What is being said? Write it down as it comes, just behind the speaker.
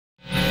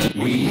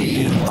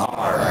We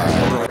are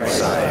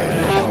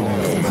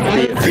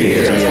Brightside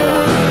Theater.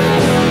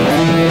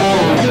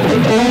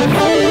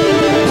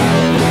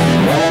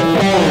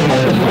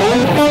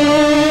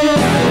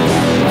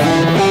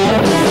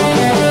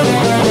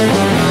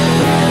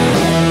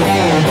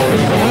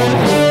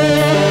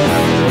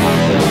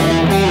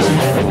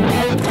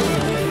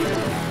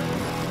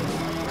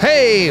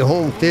 Hey,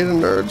 home theater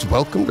nerds,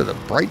 welcome to the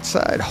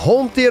Brightside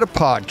Home Theater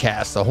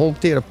Podcast. The Home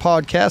Theater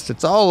Podcast,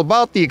 it's all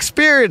about the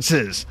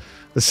experiences,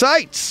 the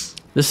sights,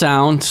 the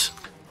sounds,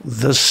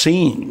 the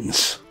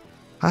scenes.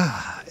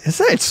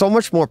 It's so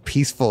much more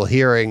peaceful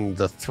hearing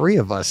the three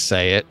of us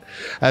say it,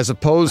 as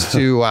opposed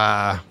to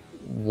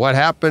what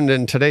happened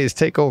in today's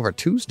Takeover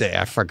Tuesday.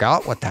 I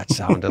forgot what that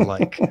sounded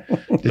like.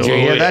 Did you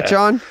hear that,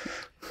 John?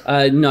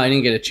 No, I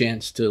didn't get a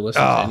chance to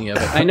listen to any of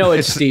it. I know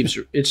it's Steve's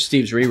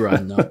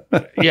rerun, though.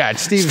 Yeah,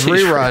 it's Steve's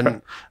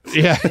rerun.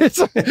 Yeah.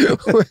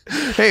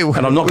 Hey,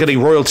 and I'm not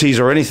getting royalties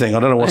or anything. I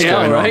don't know what's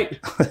going on.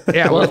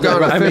 Yeah, well, we've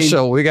gone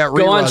official. We got reruns.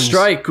 Go on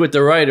strike with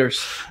the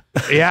writers.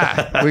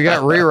 Yeah, we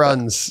got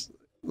reruns.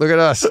 Look at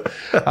us.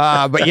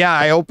 But yeah,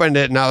 I opened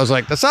it and I was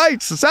like, the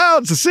sights, the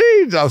sounds, the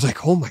scenes. I was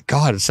like, oh my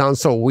God, it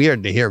sounds so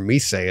weird to hear me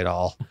say it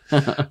all.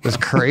 It was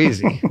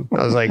crazy.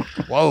 I was like,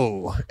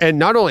 whoa. And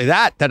not only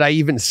that I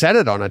even said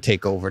it on a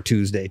Takeover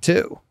Tuesday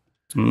too.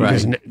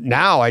 Because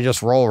now I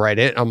just roll right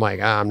in. I'm like,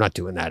 I'm not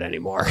doing that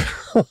anymore.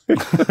 I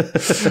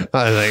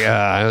was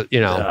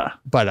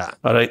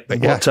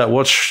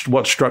like,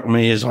 what struck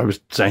me is I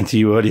was saying to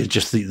you earlier,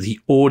 just the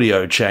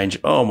audio change.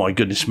 Oh my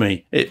goodness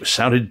me. It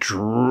sounded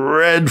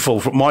dreadful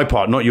from my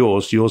part, not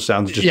yours. Yours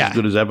sounds just as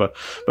good as ever,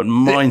 but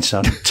mine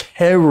sounded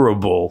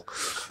terrible.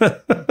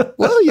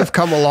 Well, you've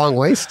come a long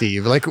way,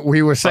 Steve. Like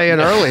we were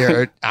saying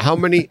earlier,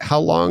 how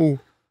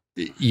long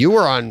you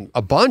were on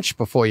a bunch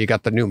before you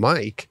got the new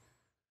mic.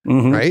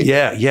 Mm-hmm. Right?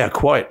 Yeah,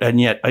 quite. And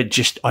yet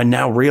I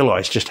now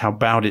realize just how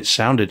bad it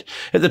sounded.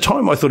 At the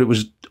time, I thought it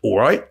was all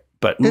right,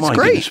 but my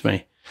goodness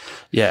me.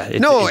 Yeah.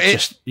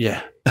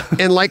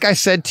 And like I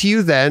said to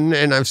you then,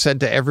 and I've said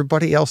to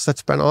everybody else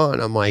that's been on,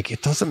 I'm like,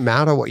 it doesn't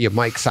matter what your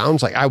mic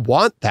sounds like. I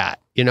want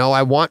that.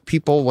 I want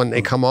people when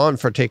they come on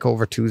for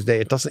Takeover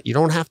Tuesday, you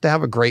don't have to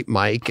have a great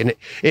mic, and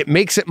it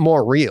makes it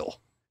more real,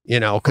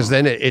 because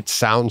then it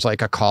sounds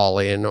like a call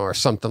in or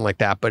something like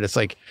that. But it's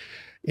like,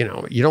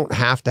 you don't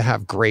have to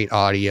have great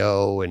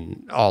audio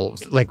and all.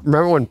 Like,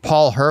 remember when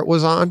Paul Hurt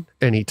was on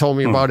and he told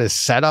me about his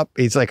setup?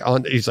 He's like, oh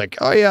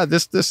yeah,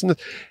 this, and this.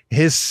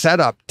 His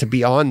setup to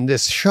be on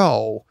this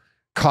show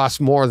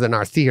costs more than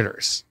our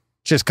theaters,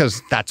 just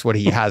because that's what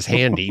he has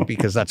handy,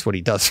 because that's what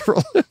he does for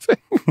a living.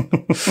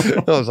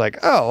 I was like,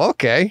 oh,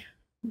 okay,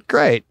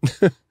 great.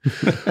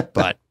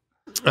 But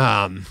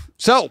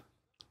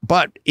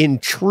in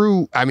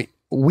true,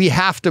 we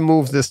have to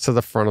move this to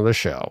the front of the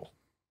show.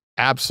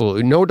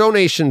 Absolutely. No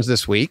donations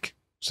this week.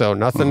 So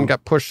nothing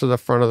got pushed to the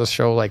front of the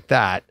show like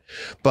that.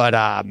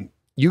 But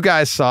you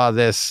guys saw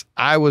this.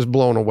 I was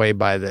blown away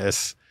by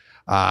this.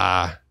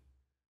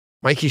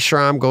 Mikey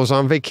Schramm goes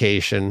on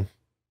vacation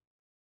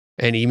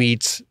and he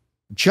meets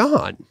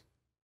John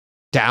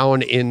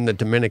down in the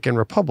Dominican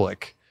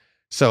Republic.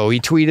 So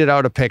he tweeted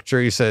out a picture.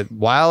 He said,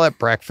 while at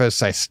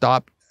breakfast, I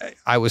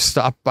was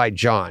stopped by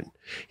John.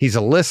 He's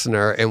a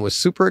listener and was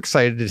super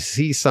excited to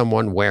see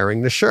someone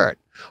wearing the shirt.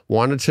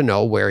 Wanted to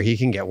know where he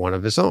can get one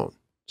of his own.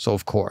 So,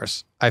 of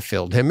course, I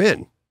filled him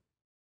in.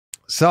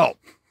 So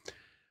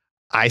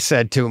I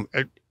said to him,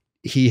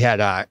 he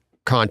had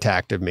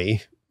contacted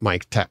me.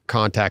 Mike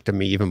contacted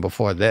me even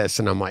before this.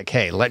 And I'm like,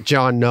 hey, let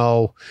John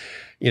know,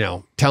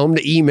 tell him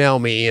to email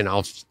me and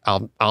I'll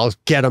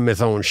get him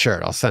his own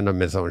shirt. I'll send him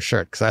his own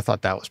shirt, because I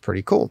thought that was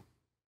pretty cool.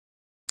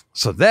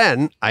 So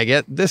then I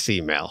get this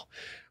email.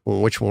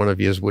 Well, which one of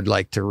you would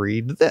like to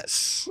read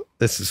this?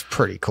 This is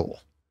pretty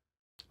cool.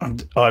 I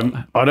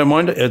don't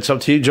mind it. It's up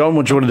to you, John.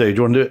 What do you want to do? Do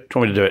you want to do it? Do you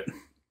want me to do it?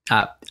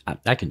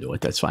 I can do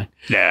it. That's fine.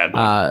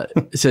 Yeah.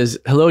 It says,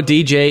 hello,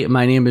 DJ.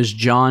 My name is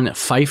John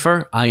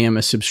Pfeiffer. I am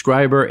a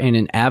subscriber and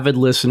an avid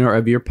listener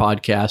of your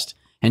podcast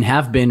and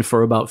have been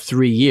for about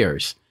 3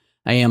 years.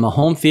 I am a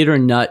home theater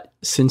nut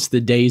since the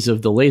days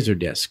of the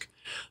Laserdisc.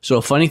 So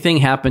a funny thing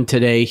happened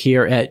today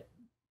here at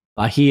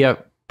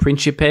Bahia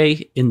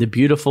Principe in the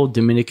beautiful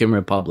Dominican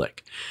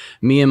Republic.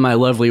 Me and my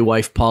lovely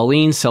wife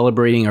Pauline,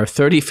 celebrating our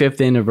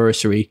 35th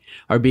anniversary,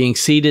 are being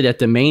seated at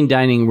the main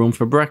dining room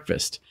for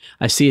breakfast.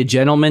 I see a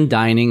gentleman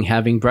dining,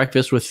 having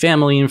breakfast with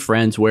family and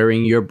friends,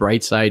 wearing your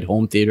Brightside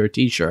Home Theater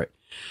t-shirt,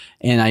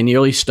 and I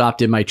nearly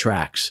stopped in my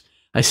tracks.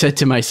 I said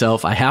to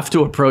myself, I have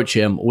to approach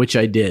him, which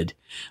I did.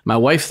 My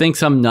wife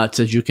thinks I'm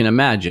nuts, as you can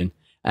imagine.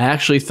 I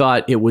actually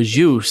thought it was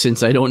you,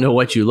 since I don't know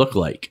what you look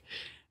like.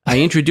 I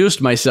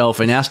introduced myself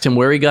and asked him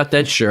where he got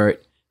that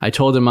shirt. I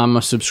told him I'm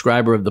a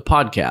subscriber of the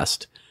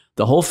podcast.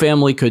 The whole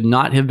family could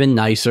not have been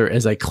nicer,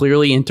 as I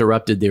clearly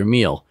interrupted their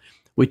meal.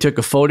 We took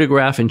a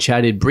photograph and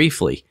chatted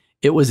briefly.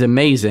 It was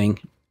amazing.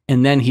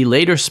 And then he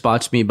later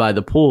spots me by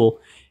the pool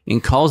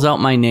and calls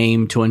out my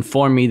name to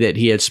inform me that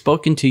he had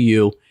spoken to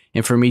you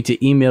and for me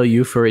to email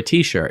you for a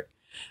t-shirt.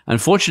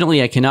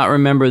 Unfortunately, I cannot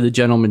remember the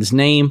gentleman's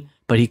name,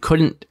 but he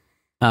couldn't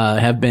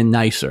have been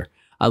nicer.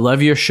 I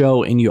love your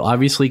show, and you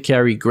obviously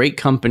carry great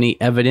company,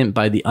 evident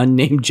by the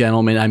unnamed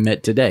gentleman I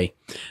met today.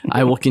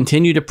 I will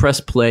continue to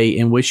press play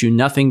and wish you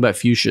nothing but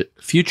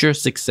future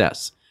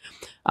success.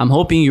 I'm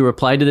hoping you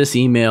reply to this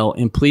email,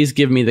 and please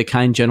give me the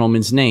kind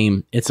gentleman's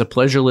name. It's a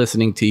pleasure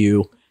listening to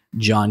you,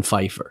 John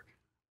Pfeiffer.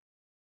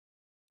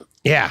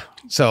 Yeah.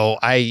 So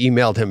I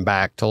emailed him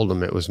back, told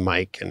him it was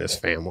Mike and his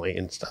family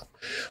and stuff,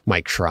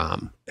 Mike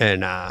Schramm.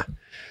 And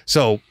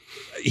so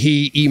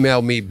he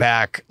emailed me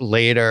back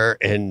later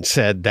and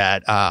said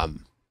that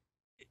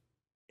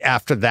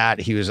after that,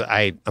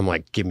 I'm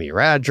like, give me your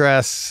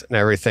address and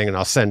everything, and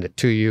I'll send it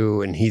to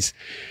you. And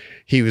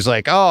he was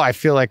like, oh, I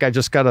feel like I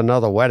just got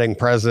another wedding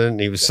present.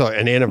 He was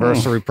an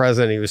anniversary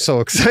present. He was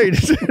so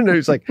excited. And he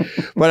was like,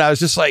 but I was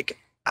just like,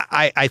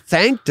 I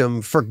thanked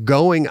him for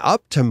going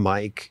up to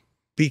Mike,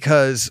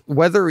 because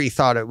whether he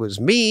thought it was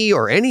me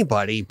or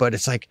anybody, but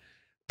it's like,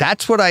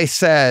 that's what I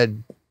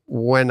said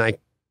when I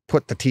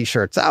put the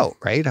t-shirts out,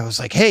 right? I was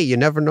like, hey, you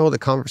never know the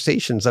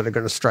conversations that are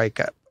going to strike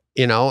up,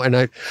 And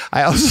I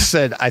also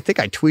said, I think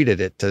I tweeted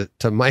it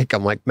to Mike.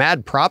 I'm like,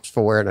 mad props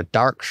for wearing a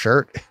dark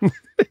shirt in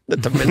the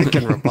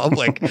Dominican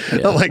Republic.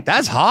 Yeah. I'm like,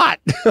 that's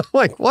hot. I'm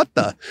like, what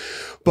the?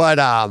 But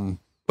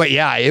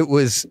yeah,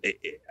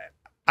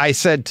 I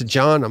said to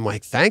John, I'm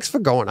like, thanks for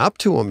going up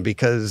to him,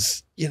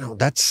 because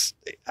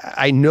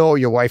I know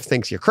your wife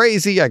thinks you're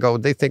crazy. I go,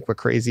 they think we're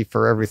crazy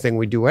for everything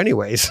we do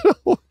anyways.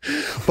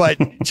 But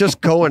just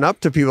going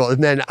up to people,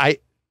 and then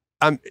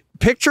I'm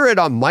picture it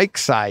on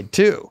Mike's side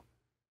too.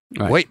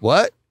 Right. Wait,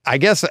 what? I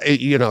guess,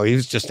 he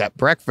was just at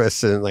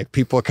breakfast and like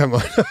people come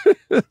on.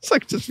 It's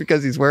like just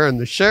because he's wearing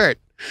the shirt.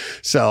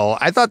 So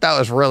I thought that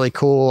was really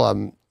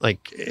cool. I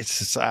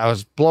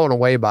was blown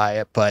away by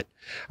it, but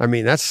I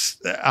mean,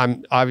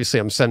 I'm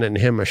sending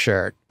him a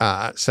shirt,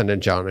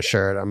 sending John a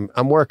shirt.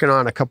 I'm working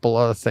on a couple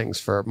other things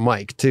for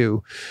Mike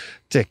too,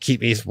 to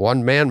keep his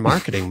one-man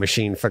marketing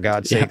machine, for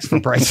God's sakes, for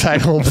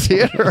Brightside Home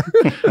Theater.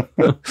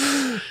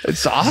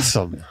 It's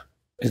awesome.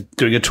 He's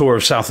doing a tour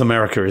of South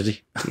America, is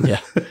he?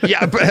 Yeah.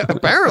 Yeah,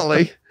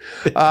 apparently.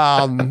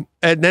 And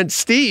then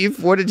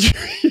Steve, what'd you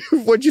see?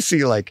 What'd you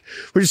say?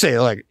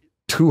 Like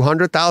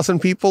 200,000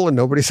 people and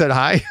nobody said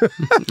hi?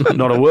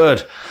 Not a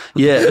word.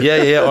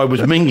 Yeah. I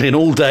was mingling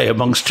all day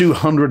amongst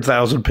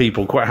 200,000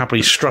 people, quite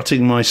happily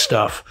strutting my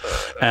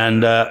stuff.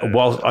 And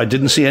while I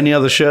didn't see any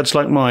other shirts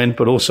like mine,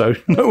 but also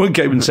no one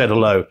came and said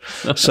hello.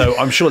 So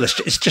I'm sure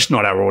it's just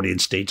not our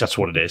audience, Steve. That's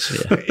what it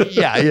is.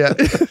 Yeah.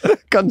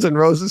 Guns N'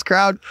 Roses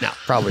crowd? No,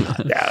 probably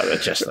not. Yeah, they're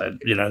just,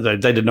 they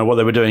didn't know what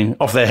they were doing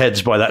off their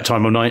heads by that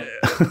time of night.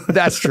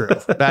 That's true.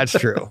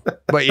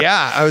 But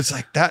yeah, I was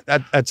like,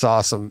 that's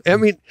awesome. I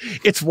mean,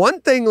 it's one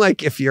thing,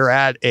 like if you're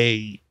at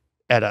a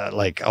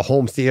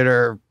home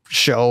theater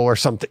show or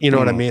something, you know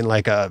what I mean?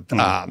 Like a,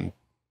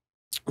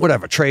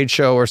 whatever, trade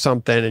show or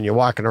something, and you're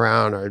walking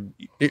around or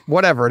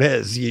whatever it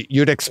is,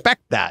 you'd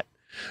expect that.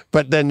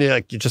 But then you're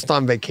just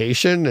on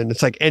vacation, and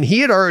it's like, and he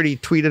had already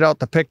tweeted out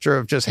the picture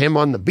of just him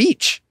on the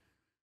beach.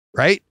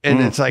 Right. And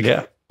it's like,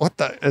 what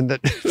the, and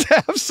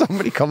to have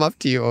somebody come up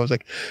to you, I was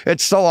like,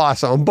 it's so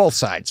awesome on both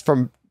sides,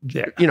 from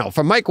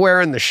Mike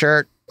wearing the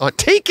shirt, on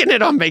taking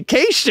it on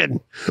vacation.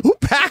 Who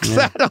packs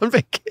that on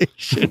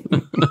vacation?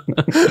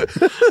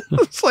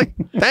 It's like,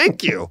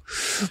 thank you.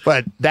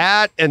 But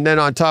that, and then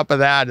on top of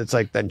that, it's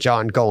like then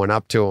John going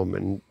up to him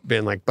and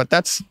being like, but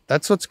that's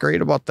what's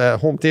great about the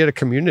home theater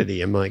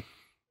community. I'm like,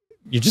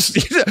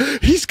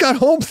 he's got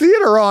home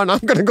theater on. I'm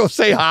going to go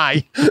say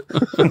hi.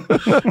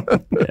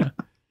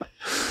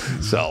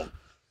 So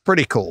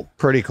pretty cool.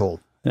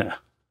 Yeah.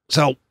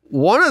 So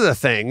one of the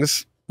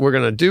things we're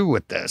going to do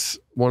with this,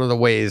 one of the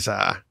ways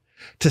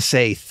to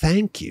say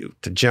thank you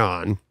to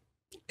John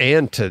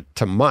and to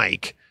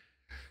Mike,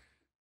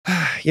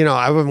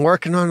 I've been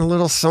working on a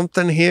little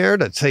something here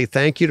to say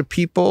thank you to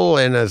people,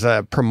 and as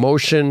a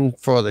promotion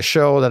for the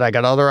show that I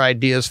got other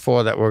ideas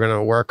for that we're going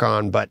to work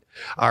on. But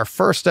our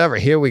first ever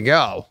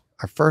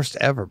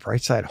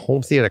Brightside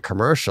Home Theater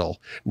commercial,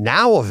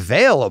 now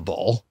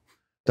available,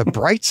 the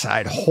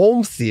Brightside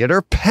Home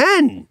Theater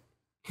pen.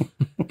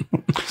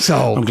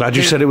 So I'm glad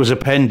you said it was a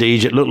pen,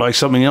 Deej. It looked like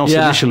something else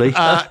initially.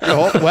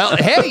 Well,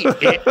 hey,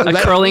 a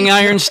curling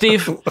iron,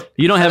 Steve.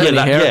 You don't have any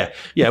hair.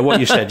 Yeah,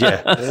 what you said.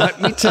 Yeah.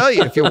 Let me tell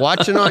you, if you're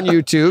watching on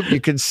YouTube, you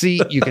can see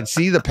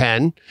the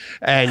pen,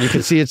 and you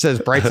can see it says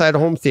Brightside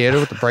Home Theater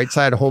with the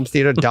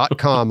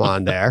brightside.hometheater.com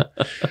on there.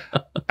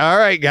 All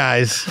right,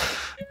 guys,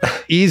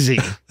 easy,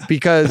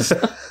 because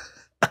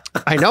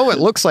I know it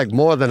looks like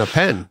more than a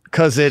pen,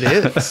 because it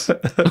is.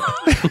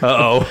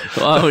 Oh,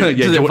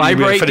 does it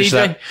vibrate,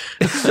 DJ?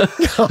 Is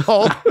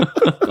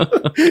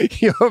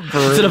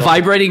it a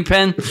vibrating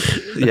pen?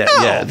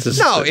 Yeah,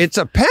 it's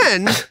a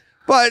pen,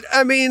 but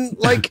I mean,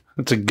 like,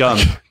 it's a gun.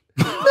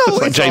 No,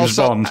 it's like James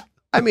Bond.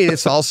 I mean,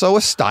 it's also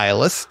a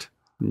stylist.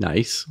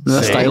 Nice.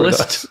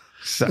 Stylist.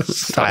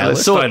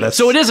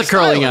 So it is a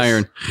curling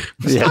iron.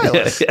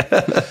 Stylist.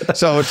 Yeah.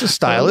 So it's a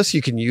stylus.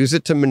 You can use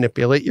it to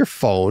manipulate your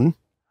phone.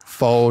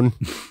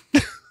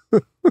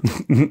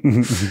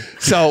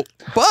 So,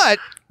 but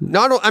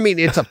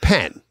it's a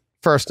pen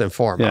first and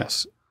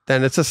foremost.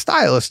 then it's a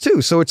stylus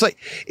too. So it's like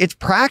it's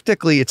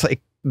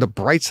like the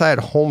bright side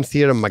home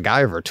theater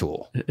MacGyver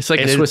tool. It's like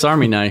a Swiss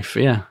Army knife.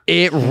 Yeah,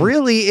 it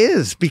really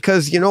is,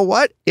 because you know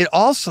what? It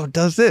also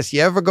does this.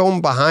 You ever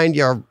go behind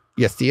your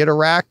theater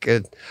rack?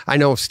 I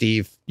know,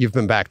 Steve, you've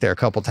been back there a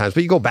couple times,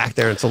 but you go back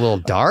there and it's a little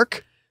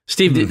dark.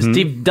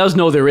 Steve does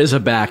know there is a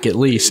back, at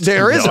least.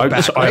 There is a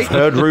back, right? I've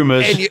heard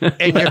rumors.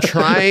 And you're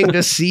trying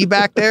to see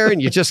back there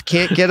and you just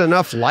can't get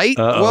enough light.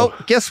 Well,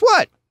 guess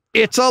what?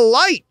 It's a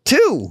light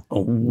too.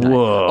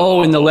 Whoa.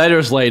 Oh, and the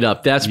letters light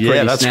up. That's pretty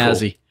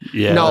snazzy. Cool.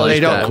 Yeah, no, they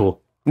don't.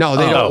 Cool. No,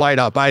 they don't light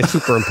up. I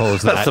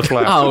superimpose that. That's the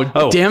flash.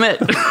 Oh, damn it.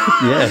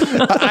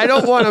 Yeah. I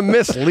don't want to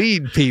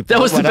mislead people.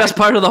 That was the best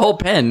part of the whole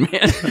pen,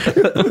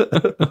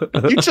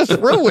 man. You just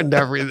ruined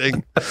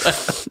everything.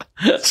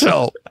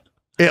 So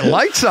it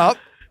lights up.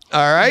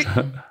 All right.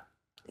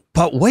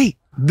 But wait,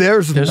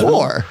 there's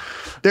more.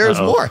 There's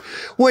more.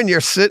 When you're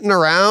sitting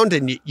around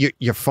and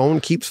your phone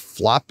keeps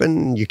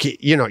flopping,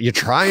 you're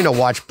trying to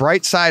watch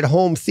Bright Side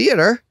Home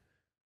Theater.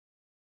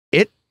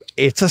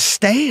 It's a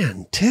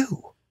stand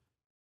too.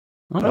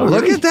 Oh,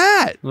 look at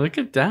that! Look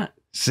at that.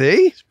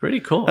 See, it's pretty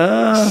cool.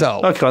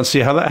 So I can't see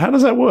how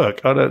does that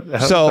work? How does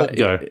that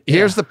go?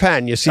 Here's the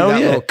pen. You see that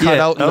little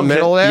cutout in the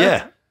middle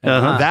there?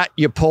 Yeah. That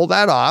you pull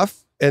that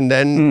off, and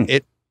then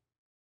it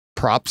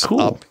props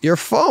up your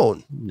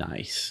phone.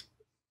 Nice.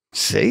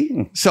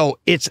 See? So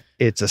it's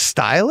a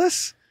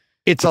stylus,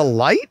 it's a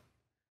light,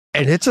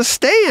 and it's a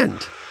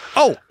stand.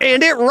 Oh,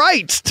 and it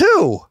writes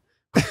too.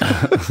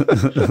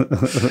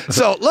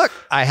 So look,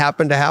 I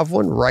happen to have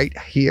one right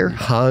here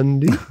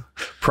handy.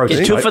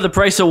 Get two for the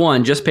price of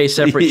one. Just pay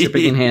separate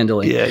shipping and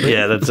handling.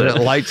 Yeah, that's it.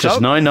 It lights just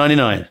up.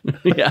 $9.99.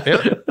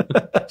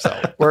 Yeah.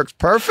 So works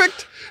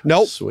perfect.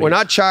 Nope, Sweet. We're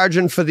not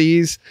charging for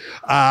these.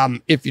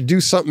 If you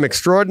do something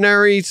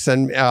extraordinary,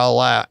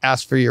 I'll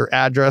ask for your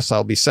address.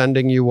 I'll be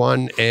sending you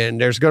one.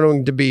 And there's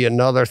going to be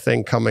another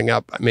thing coming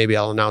up. Maybe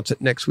I'll announce it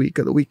next week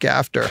or the week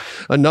after.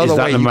 Another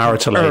way you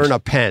can earn a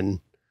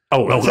pen.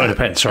 Oh, a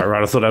pen. Sorry,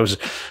 right. I thought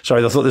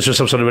this was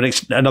some sort of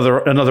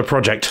another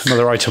project,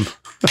 another item.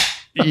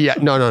 Yeah,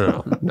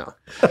 no.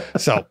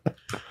 So,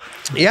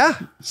 yeah.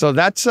 So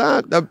that's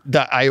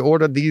I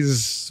ordered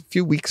these a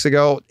few weeks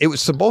ago. It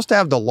was supposed to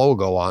have the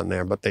logo on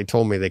there, but they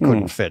told me they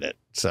couldn't fit it.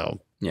 So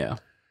yeah,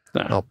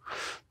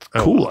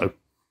 cool though.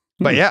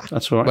 But yeah,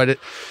 that's all right. But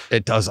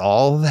it does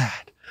all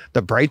that.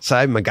 The Bright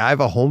Side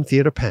MacGyver home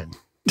theater pen.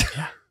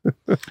 Yeah.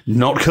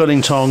 Not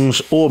curling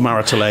tongs or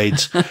marital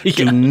aids.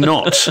 Do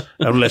not,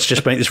 and let's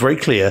just make this very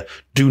clear,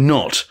 do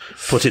not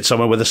put it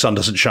somewhere where the sun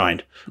doesn't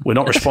shine. We're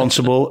not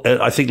responsible.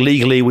 I think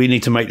legally we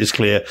need to make this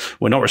clear.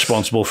 We're not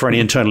responsible for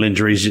any internal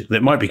injuries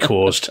that might be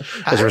caused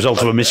as a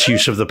result of a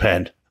misuse of the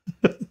pen.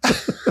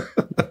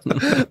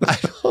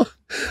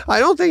 I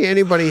don't think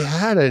anybody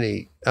had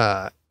any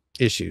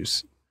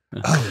issues.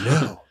 Oh,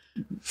 no.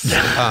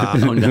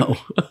 Oh, no.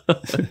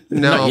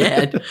 No. Not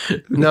yet.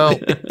 No.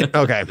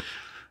 Okay.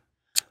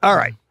 All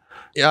right.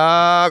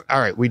 All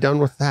right. We done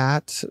with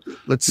that?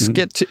 Let's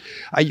get to.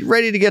 Are you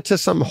ready to get to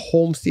some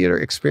home theater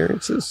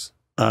experiences?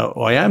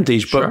 I am,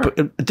 Deej. Sure. But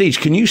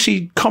Deej, can you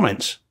see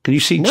comments? Can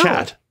you see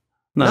chat?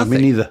 No, nothing. Me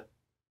neither.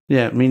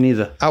 Yeah, me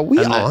neither. Are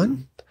we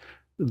on?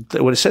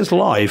 Well, it says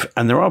live,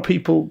 and there are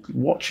people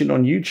watching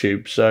on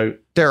YouTube. So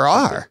there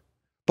are,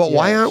 but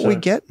why aren't we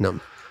getting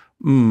them?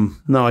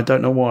 No, I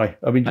don't know why.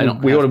 I mean,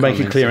 we ought to make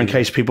it clear in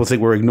case people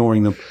think we're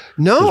ignoring them.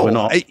 No, we're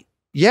not.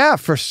 Yeah,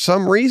 for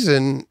some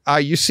reason,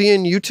 are you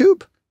seeing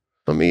YouTube?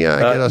 Let me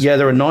get us. Yeah,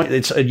 there are 9.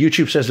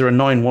 YouTube says there are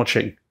 9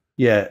 watching.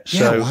 Yeah,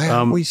 so why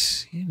aren't we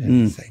seeing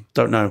anything?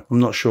 Don't know. I'm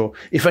not sure.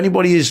 If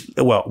anybody is,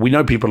 well, we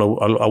know people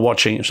are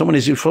watching. If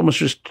someone's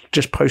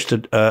just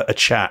posted a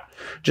chat,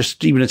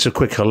 just even it's a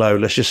quick hello.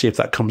 Let's just see if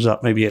that comes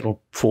up.Maybe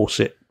it'll force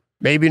it.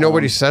 Maybe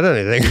nobody said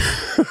anything.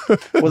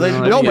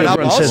 Well, but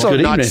I'm also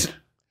not.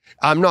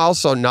 I'm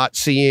also not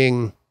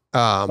seeing. We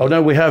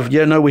have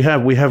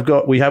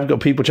got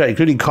people chatting,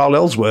 including Carl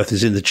Ellsworth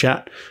is in the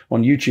chat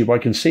on YouTube. I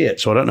can see it,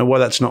 so I don't know why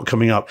that's not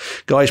coming up.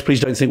 Guys, please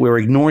don't think we're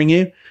ignoring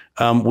you.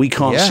 We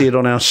can't see it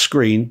on our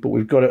screen, but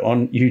we've got it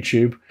on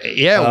YouTube.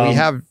 Yeah, we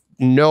have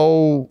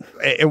no.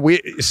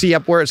 We see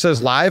up where it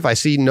says live. I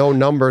see no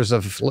numbers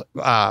of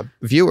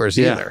viewers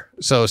either.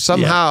 So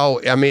somehow,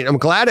 I mean, I'm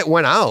glad it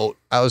went out.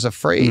 I was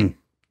afraid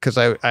because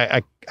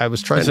I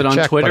was trying to check. Is it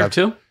on Twitter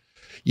too?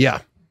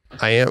 Yeah,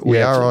 I am. We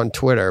are on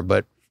Twitter,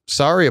 but.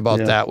 Sorry about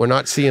that. We're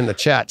not seeing the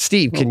chat.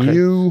 Steve, can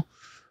you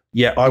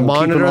I will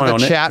monitor keep an eye the on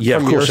chat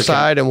from your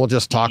side and we'll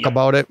just talk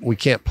about it? We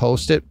can't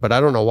post it, but I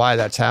don't know why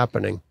that's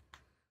happening.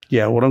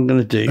 Yeah, what I'm going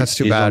to do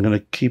is I'm going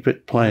to keep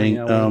it playing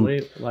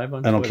live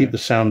on and I'll keep the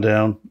sound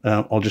down.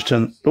 I'll just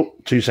turn...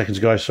 2 seconds,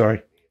 guys.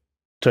 Sorry.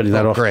 Turning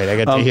that off. Great. I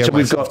get to hear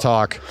myself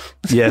talk.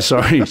 Yeah,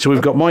 sorry. So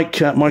we've got Mike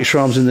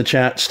Schramm's in the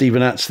chat.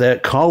 Stephen Att's there.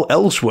 Carl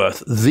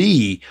Ellsworth,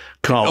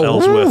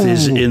 Ellsworth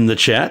is in the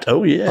chat.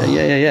 Oh,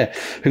 yeah.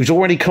 Who's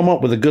already come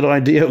up with a good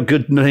idea, a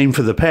good name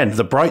for the pen.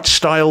 The Bright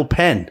Style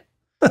Pen.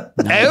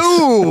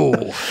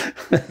 Oh,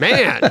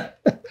 man.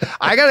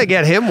 I got to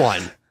get him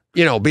one,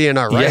 being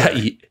our writer.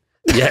 Yeah,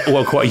 Yeah,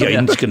 well, quite. Yeah,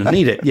 you're going to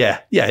need it. Yeah.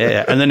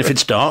 And then if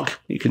it's dark,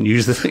 you can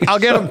use the thing. I'll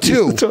get them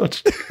too.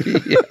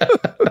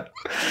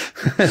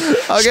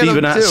 I'll get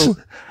them too.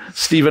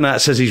 Stephen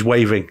Att says he's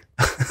waving.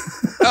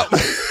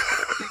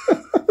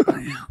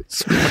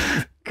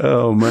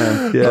 Oh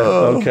man, yeah.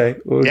 Okay,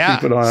 we'll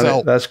keep an eye on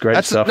it. That's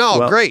great stuff.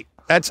 Great.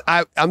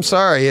 I'm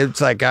sorry. It's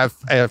like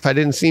if I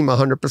didn't seem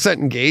 100%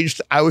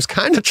 engaged, I was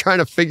kind of trying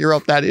to figure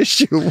out that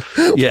issue.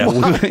 Yeah.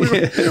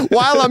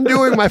 While I'm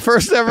doing my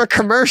first ever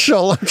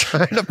commercial, I'm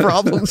trying to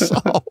problem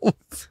solve.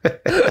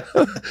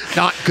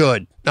 Not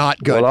good. Not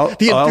good. Well,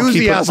 the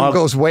enthusiasm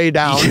goes way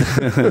down.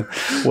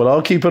 Well,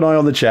 I'll keep an eye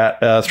on the chat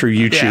through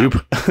YouTube,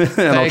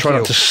 and I'll try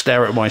not to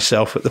stare at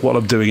myself while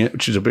I'm doing it,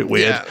 which is a bit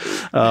weird.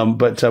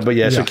 But so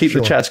keep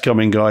the chats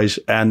coming, guys,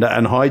 and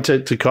hi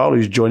to Carl,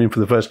 who's joining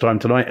for the first time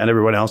tonight, and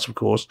everyone else, of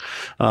course.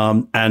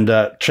 And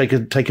take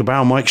a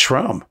bow, Mike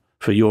Schramm,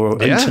 for your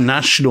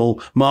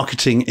international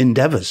marketing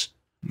endeavors.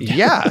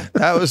 Yeah,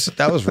 that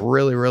was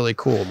really, really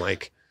cool,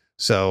 Mike.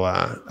 So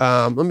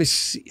let me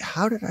see.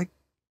 How did I?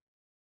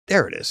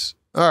 There it is.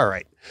 All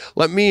right.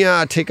 Let me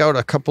take out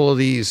a couple of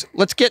these.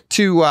 Let's get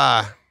to,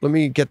 let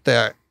me get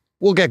the,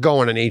 we'll get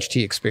going on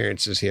HT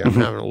experiences here. I'm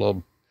having a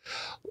little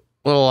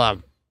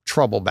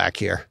trouble back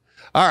here.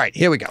 All right,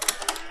 here we go.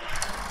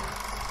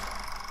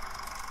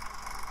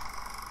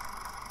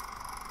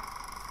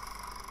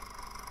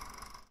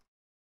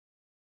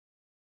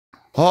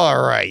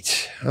 All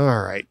right.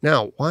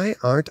 Now, why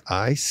aren't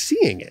I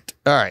seeing it?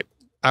 All right.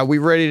 Are we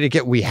ready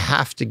to we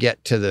have to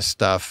get to this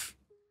stuff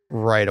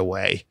right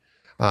away.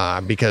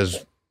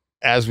 Because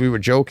as we were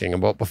joking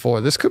about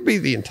before, this could be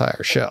the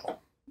entire show.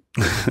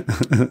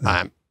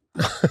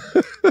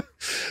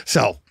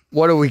 So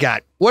what do we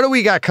got? What do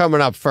we got coming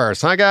up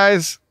first? Huh,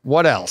 guys?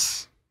 What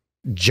else?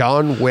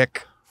 John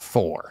Wick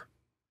 4.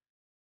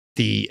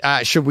 We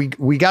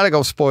got to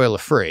go spoiler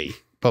free,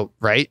 but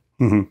right?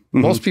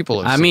 Most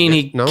people have seen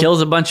he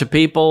kills a bunch of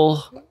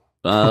people.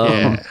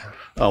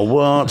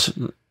 What?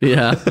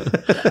 Yeah.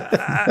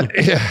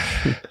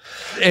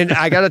 And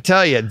I got to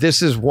tell you,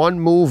 this is one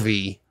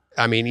movie,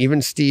 I mean,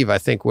 even Steve, I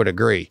think, would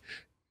agree,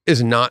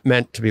 is not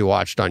meant to be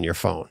watched on your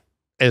phone.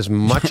 As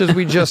much as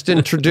we just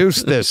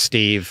introduced this,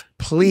 Steve,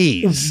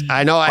 please.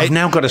 I know I've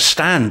now got to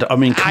stand. I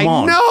mean, come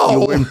on.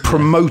 You're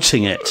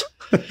promoting it.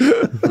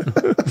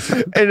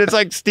 And it's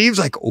like, Steve's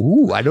like,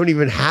 ooh, I don't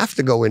even have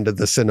to go into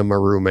the cinema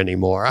room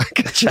anymore. I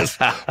can just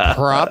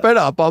prop it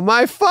up on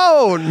my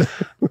phone.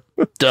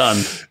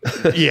 Done.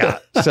 Yeah.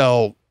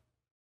 So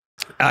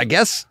I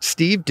guess,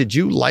 Steve, did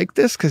you like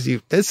this? Because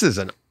this is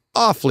an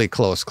awfully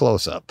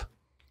close up.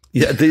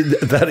 Yeah,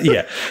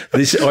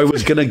 I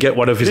was going to get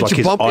one of his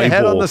his bump your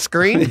head on the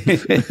screen.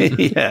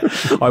 Yeah,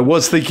 I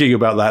was thinking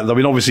about that. I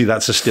mean, obviously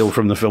that's a still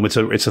from the film. It's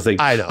a thing.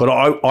 I know, but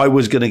I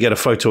was going to get a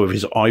photo of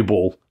his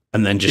eyeball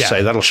and then just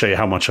say that'll show you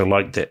how much I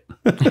liked it.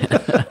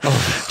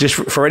 Just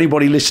for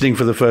anybody listening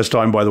for the first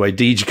time, by the way,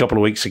 Deej a couple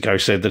of weeks ago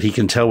said that he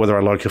can tell whether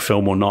I like a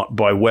film or not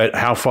by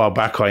how far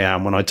back I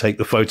am when I take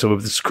the photo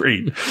of the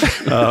screen.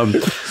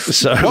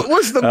 So what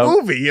was the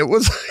movie? It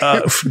was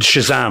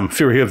Shazam!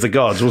 Fury of the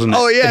Gods, wasn't it?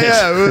 Oh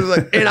yeah. It was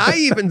like, and I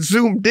even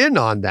zoomed in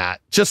on that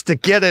just to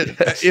get it.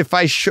 If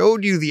I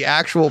showed you the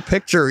actual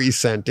picture he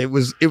sent, it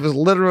was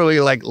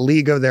literally like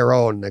League of Their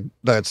Own,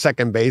 the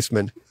second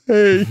baseman.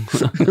 Hey,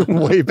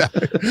 way back.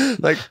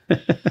 Like,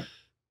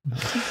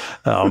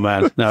 oh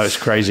man, no, it's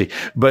crazy.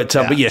 But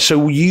yeah. So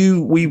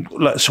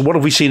what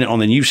have we seen it on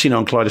then? You've seen it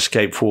on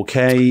Kaleidescape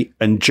 4K,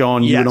 and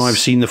John, you and I have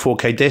seen the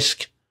 4K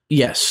disc.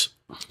 Yes.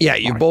 Yeah,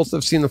 you both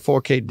have seen the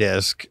 4K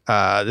disc.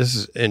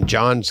 And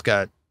John's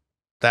got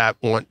that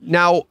one.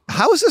 Now,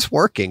 how is this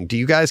working? Do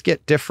you guys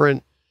get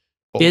different?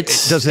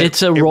 It's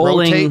a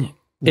rolling.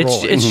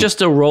 It's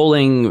just a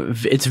rolling.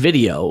 It's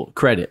video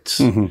credits.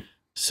 Mm-hmm.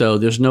 So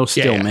there's no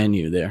still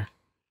menu there.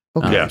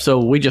 Okay. So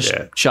we just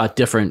shot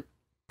different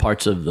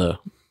parts of the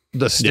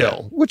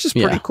still, which is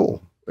pretty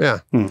cool. Yeah.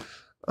 It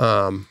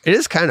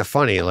is kind of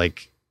funny.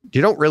 Like,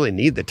 you don't really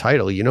need the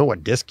title. You know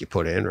what disc you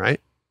put in, right?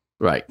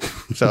 Right.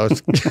 So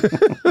it's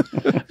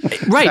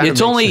right.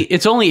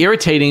 It's only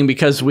irritating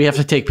because we have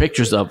to take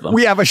pictures of them.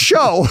 We have a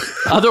show.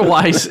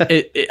 Otherwise,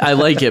 I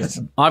like it.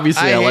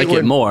 Obviously, I like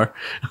it more.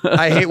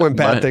 I hate when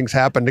bad things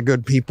happen to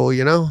good people,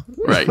 you know?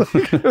 Right.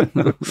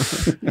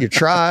 You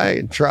try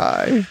and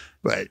try.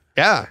 But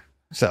yeah.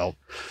 So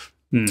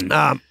who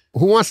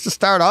wants to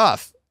start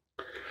off?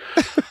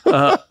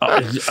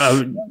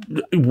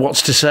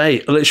 What's to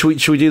say?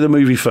 Should we do the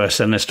movie first,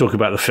 then let's talk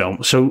about the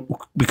film. So,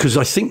 because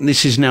I think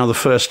this is now the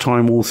first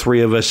time all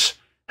three of us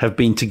have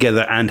been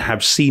together and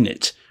have seen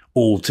it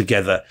all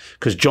together.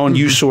 Because John,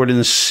 you saw it in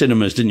the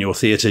cinemas, didn't you, or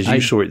theaters?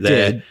 You saw it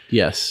there, did,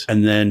 yes.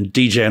 And then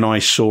DJ and I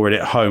saw it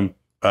at home.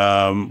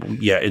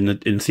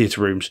 In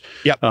theater rooms.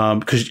 Yep.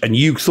 And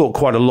you thought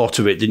quite a lot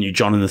of it, didn't you,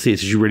 John? In the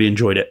theaters, you really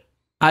enjoyed it.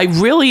 I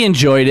really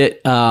enjoyed it.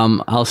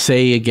 I'll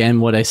say again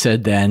what I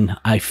said then.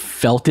 I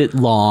felt it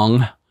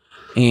long.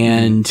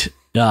 And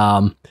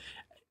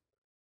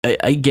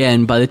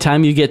again, by the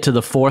time you get to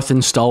the fourth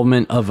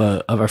installment of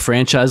a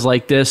franchise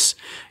like this,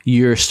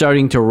 you're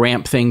starting to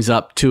ramp things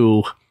up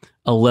to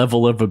a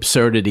level of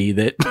absurdity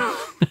that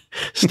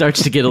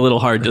starts to get a little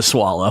hard to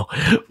swallow.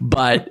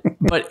 But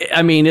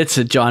I mean, it's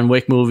a John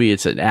Wick movie.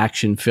 It's an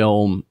action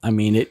film. I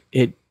mean,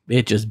 it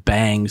just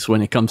bangs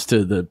when it comes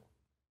to the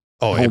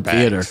home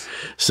theater.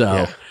 So.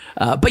 Yeah.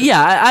 But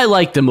yeah, I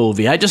like the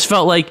movie. I just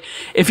felt like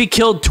if he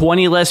killed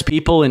 20 less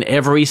people in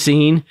every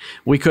scene,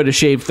 we could have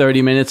shaved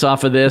 30 minutes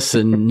off of this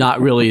and not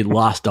really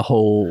lost a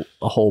whole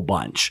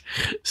bunch.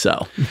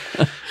 So,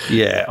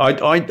 yeah,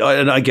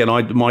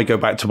 I might go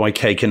back to my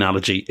cake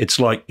analogy. It's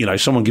like,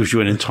 someone gives you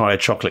an entire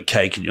chocolate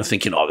cake and you're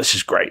thinking, oh, this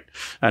is great.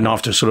 And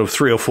after sort of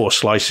 3 or 4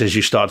 slices,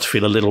 you start to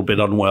feel a little bit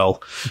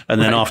unwell.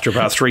 And then after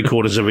about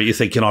 3/4 of it, you're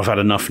thinking, I've had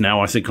enough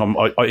now. I think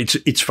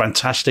it's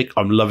fantastic.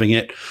 I'm loving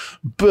it,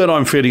 but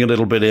I'm feeling a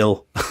little bit ill.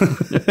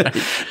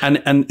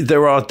 and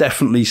there are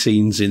definitely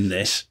scenes in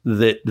this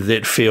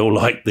that feel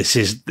like this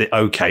is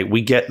okay.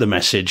 We get the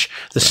message.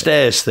 The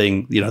stairs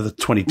thing, the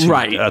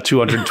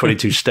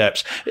 222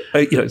 steps.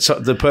 So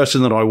the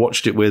person that I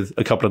watched it with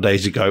a couple of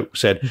days ago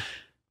said,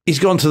 he's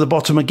gone to the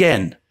bottom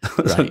again.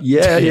 Right.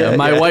 Yeah.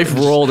 My wife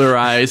rolled her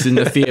eyes in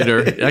the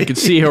theater. I could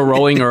see her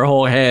rolling her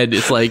whole head.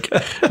 It's like,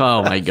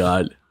 oh my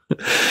God.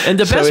 And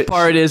the best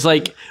part is,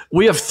 like,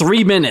 we have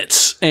 3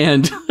 minutes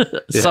and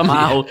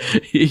somehow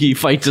he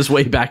fights his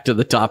way back to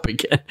the top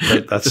again.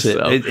 That's it.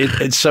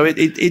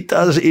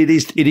 It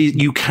is,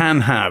 you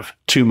can have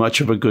too much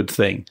of a good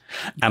thing.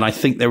 And I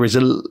think there is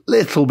a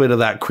little bit of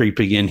that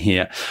creeping in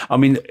here. I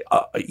mean,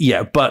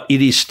 but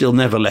it is still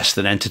never less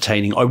than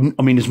entertaining. I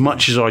mean, as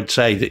much as I'd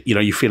say that,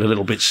 you feel a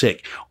little bit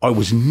sick, I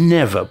was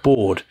never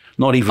bored.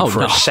 Not even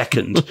for a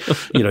second.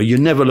 You're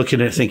never looking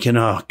at it thinking,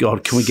 oh,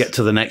 God, can we get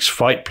to the next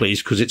fight,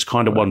 please? Because it's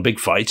kind of one big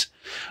fight.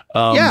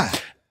 And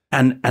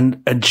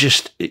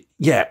just,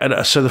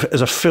 And so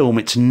as a film,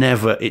 it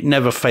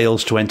never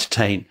fails to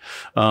entertain.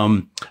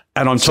 And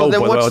I'm told, so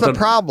then what's the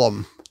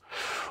problem?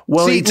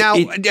 Well, see,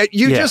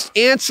 you just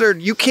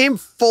answered, you came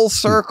full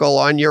circle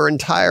on your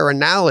entire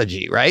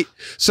analogy, right?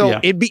 So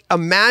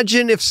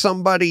imagine if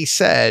somebody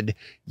said,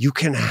 you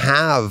can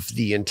have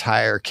the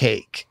entire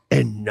cake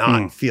and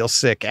not feel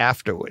sick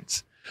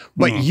afterwards.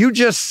 But you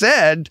just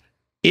said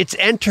it's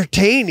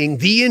entertaining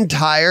the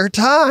entire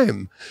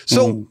time.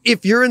 So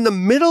if you're in the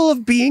middle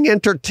of being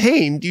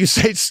entertained, you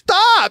say,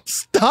 stop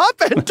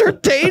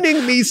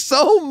entertaining me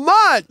so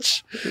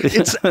much.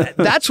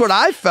 That's what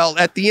I felt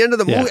at the end of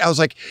the movie. I was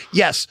like,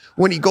 yes,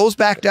 when he goes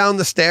back down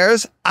the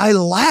stairs, I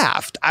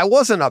laughed. I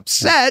wasn't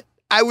upset.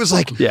 I was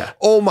like,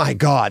 oh my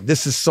God,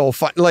 this is so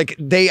fun. Like,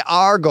 they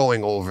are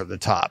going over the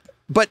top.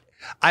 But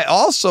I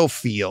also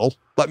feel,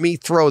 let me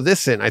throw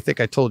this in. I think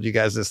I told you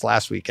guys this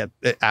last week at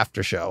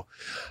after show.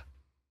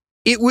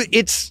 It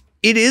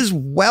is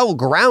well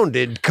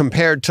grounded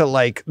compared to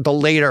like the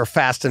later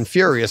Fast and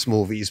Furious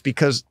movies,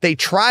 because they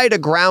try to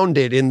ground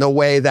it in the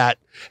way that,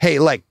 hey,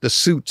 like the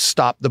suits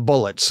stop the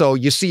bullets. So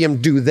you see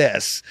him do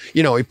this,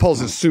 he pulls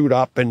his suit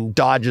up and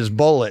dodges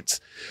bullets.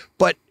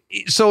 But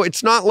so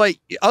it's not like,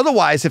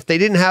 otherwise, if they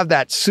didn't have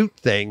that suit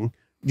thing,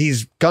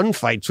 these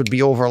gunfights would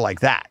be over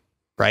like that.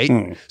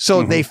 Right.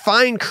 So they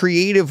find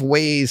creative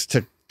ways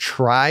to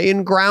try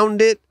and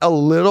ground it a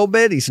little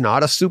bit. He's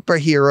not a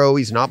superhero.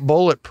 He's not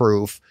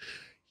bulletproof.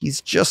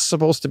 He's just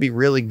supposed to be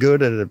really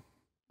good at a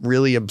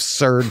really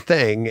absurd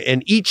thing.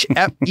 And each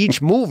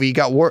movie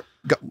got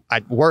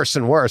worse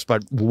and worse,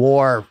 but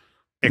more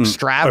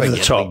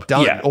extravagantly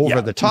done over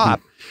the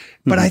top.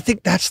 But I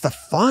think that's the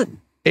fun.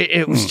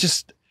 It was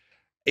just,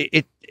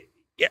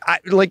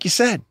 like you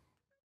said,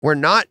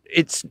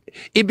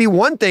 it'd be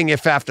one thing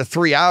if after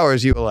 3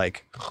 hours you were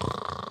like,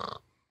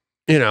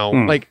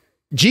 like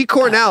G.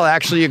 Cornell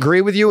actually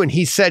agreed with you, and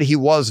he said he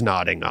was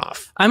nodding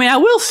off. I mean, I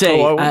will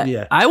say,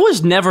 I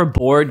was never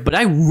bored, but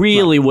I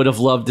really would have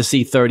loved to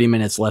see 30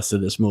 minutes less of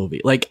this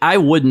movie. Like, I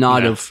would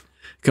not have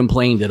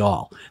complained at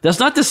all. That's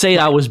not to say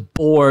I was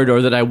bored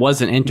or that I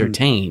wasn't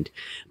entertained,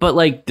 but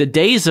like the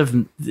days of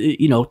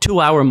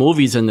 2-hour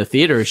movies in the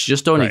theaters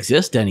just don't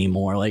exist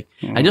anymore. Like,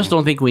 I just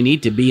don't think we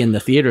need to be in the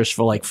theaters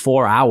for like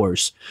 4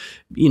 hours,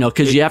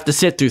 because you have to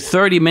sit through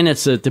 30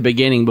 minutes at the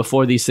beginning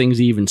before these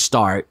things even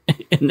start.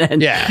 And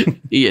then,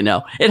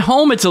 at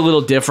home, it's a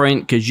little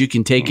different because you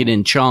can take it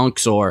in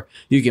chunks, or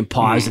you can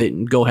pause it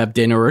and go have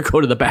dinner or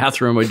go to the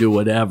bathroom or do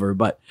whatever.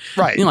 But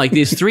like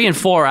these 3 and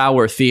 4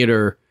 hour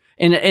theater,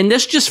 and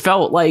this just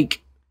felt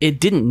like it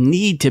didn't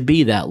need to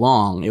be that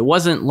long. It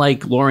wasn't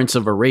like Lawrence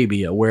of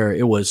Arabia where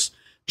it was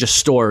just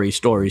story. It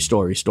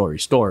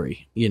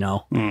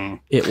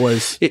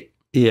was.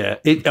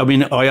 I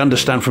mean, I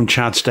understand from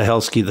Chad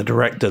Stahelski, the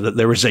director, that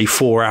there is a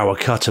 4-hour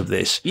cut of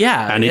this.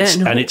 Yeah, and it's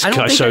I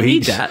don't think I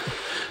need that.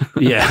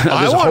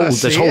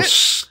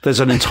 There's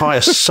an entire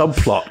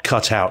subplot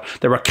cut out.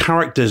 There are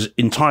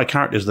entire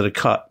characters that are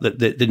cut that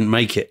didn't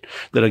make it,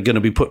 that are going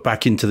to be put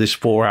back into this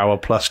 4-hour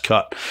plus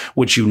cut,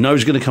 which is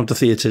going to come to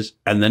theaters,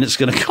 and then it's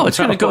going to come. It's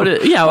going to go to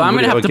I'm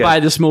going to have to buy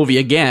this movie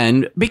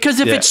again,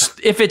 because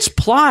if it's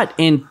plot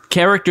and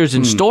characters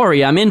and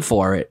story, I'm in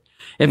for it.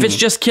 If it's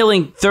just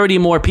killing 30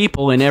 more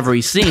people in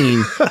every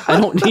scene, I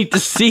don't need to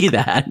see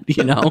that,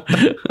 you know?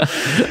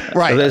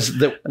 Right.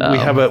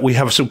 So we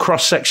have some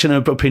cross-section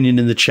of opinion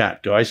in the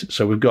chat, guys.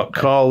 So we've got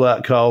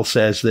Carl. Carl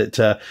says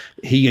that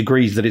he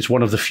agrees that it's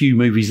one of the few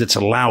movies that's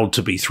allowed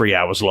to be 3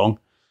 hours long.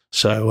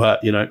 So,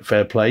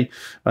 fair play.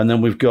 And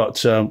then we've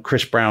got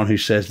Chris Brown, who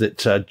says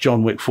that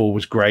John Wick 4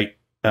 was great.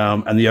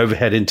 And the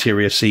overhead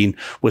interior scene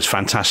was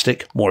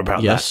fantastic. More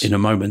about that in a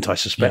moment, I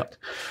suspect.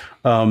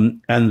 Yep. But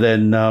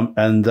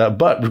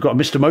we've got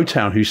Mr.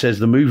 Motown, who says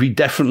the movie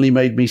definitely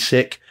made me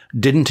sick.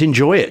 Didn't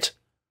enjoy it.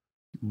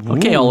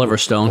 Okay, Oliver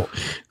Stone.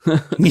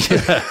 Oliver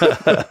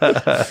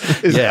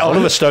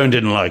Stone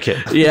didn't like it.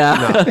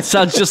 Yeah,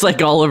 sounds just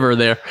like Oliver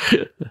there.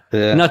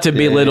 Yeah. Not to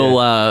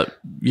belittle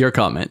your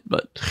comment,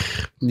 but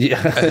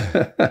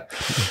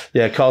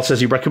Carl says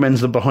he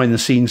recommends the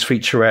behind-the-scenes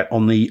featurette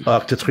on the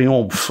Arc de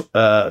Triomphe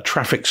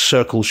traffic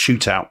circle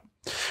shootout.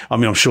 I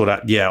mean, I'm sure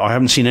that. Yeah, I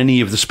haven't seen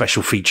any of the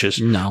special features.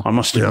 No, I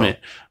must admit,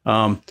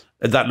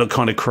 that looked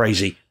kind of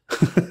crazy.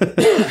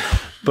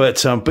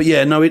 But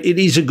yeah, no, it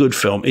is a good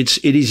film. It's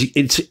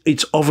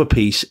of a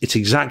piece. It's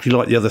exactly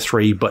like the other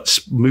three, but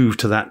moved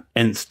to that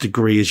nth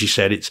degree, as you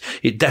said.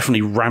 It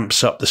definitely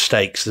ramps up the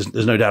stakes.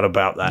 There's no doubt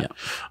about that.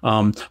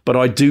 Yeah. But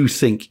I do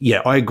think,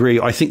 I agree.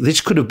 I think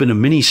this could have been a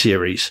mini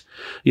series.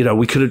 You know,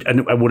 we could have,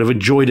 and I would have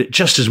enjoyed it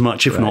just as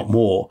much, if not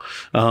more,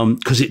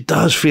 because it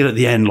does feel at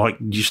the end like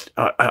just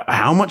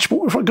how much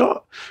more have I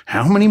got?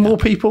 How many more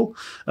people?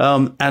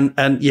 And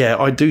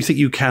I do think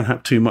you can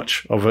have too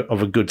much of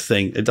a good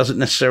thing. It doesn't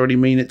necessarily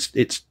mean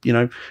it's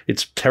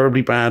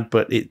terribly bad,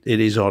 but it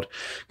is odd.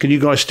 Can you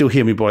guys still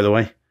hear me, by the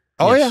way?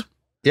 Oh, yes.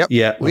 Yep.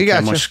 Yeah. We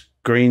got my you.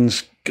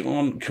 Screen's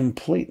gone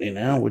completely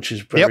now, which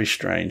is very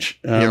strange.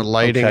 Your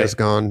lighting is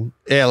gone.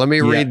 Yeah, let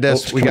me read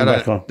this. We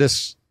got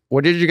this.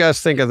 What did you guys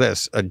think of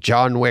this? A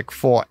John Wick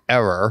 4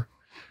 error.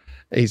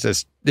 He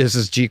says, this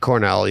is G.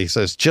 Cornell. He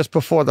says, just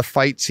before the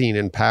fight scene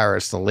in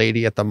Paris, the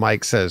lady at the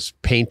mic says,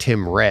 paint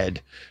him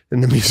red.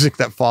 And the music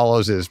that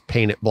follows is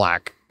paint it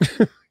black.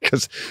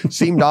 Because it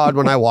seemed odd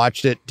when I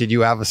watched it. Did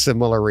you have a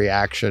similar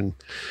reaction?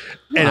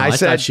 And I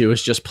said, thought she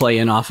was just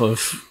playing off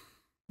of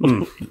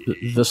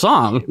the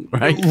song,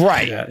 right?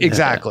 Right,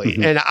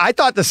 exactly. And I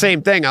thought the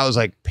same thing. I was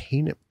like,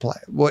 paint it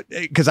black. What?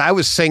 Because I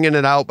was singing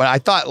it out, but I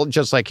thought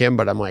just like him.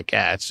 But I'm like,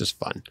 it's just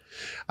fun.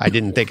 I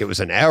didn't think it was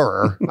an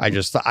error. I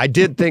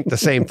did think the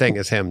same thing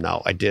as him.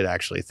 No, I did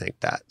actually think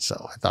that.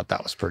 So I thought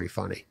that was pretty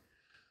funny.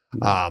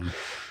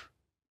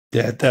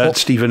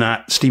 Stephen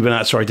Att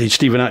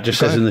just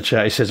says in the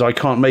chat, he says, I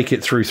can't make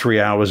it through 3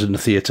 hours in the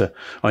theater.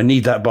 I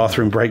need that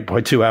bathroom break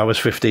by 2 hours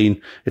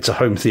 15. It's a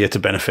home theater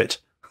benefit.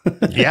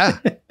 Yeah.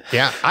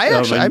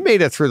 I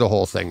made it through the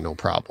whole thing, no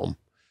problem.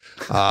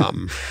 Are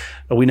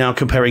we now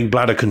comparing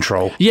bladder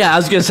control? Yeah, I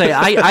was gonna say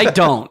I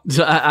don't.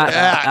 So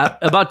I,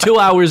 about 2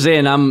 hours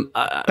in,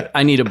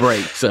 I need a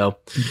break. So,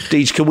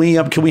 Deej, can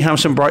we have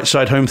some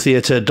Brightside home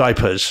theater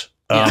diapers?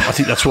 I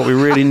think that's what we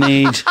really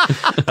need.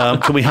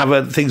 Can we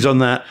have things on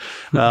that?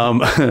 And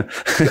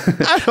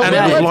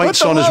with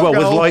lights on as well,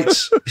 with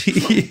lights.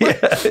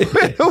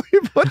 Where do we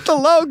put the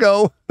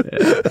logo?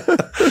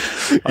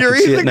 You're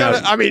either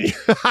gonna,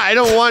 I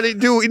don't want to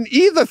do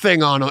either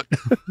thing on it.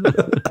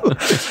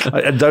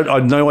 I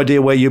have no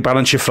idea where you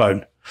balance your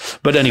phone.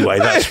 But anyway,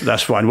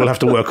 that's fine. We'll have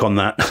to work on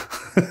that.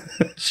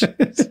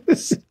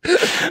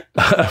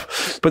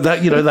 But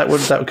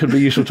that could be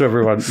useful to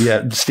everyone.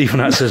 Yeah, Stephen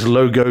Att says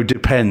logo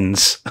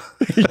depends.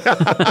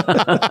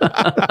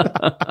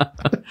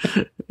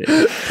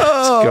 It's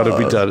got to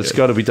be done. It's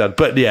got to be done.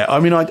 But yeah, I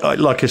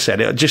like I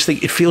said, I just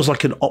think it feels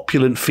like an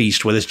opulent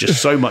feast where there's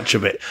just so much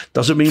of it.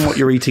 Doesn't mean what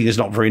you're eating is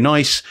not very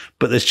nice,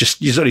 but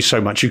there's only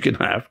so much you can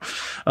have.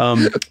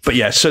 But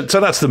yeah, so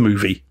that's the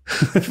movie.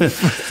 For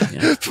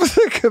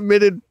the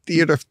committed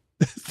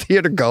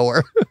theater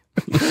goer.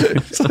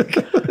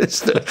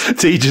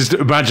 Teach's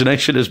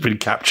imagination has been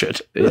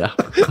captured. Yeah.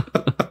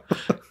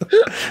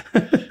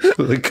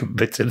 The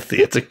committed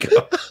theater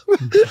goer.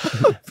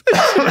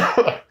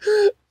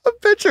 I'm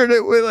picturing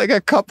it with like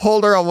a cup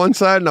holder on one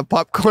side and a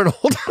popcorn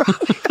holder on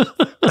the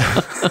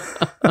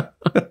other.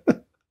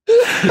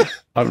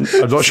 I'm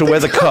not sure where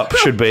the cup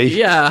should be.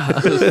 Yeah.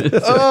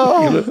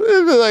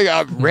 Like,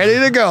 I'm ready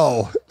to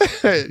go.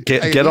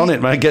 Get on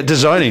it, man. Get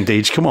designing,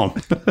 Deej. Come on.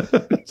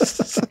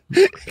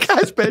 You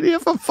guys been here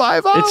for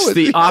 5 hours. It's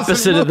the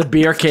opposite of the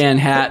beer can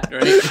hat,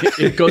 right?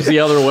 It goes the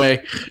other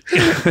way.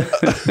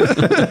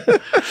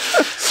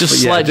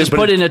 Just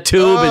put in a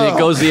tube and it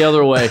goes the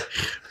other way.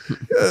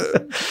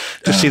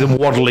 Just see them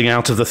waddling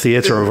out of the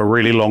theater of a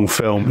really long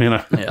film, Yeah.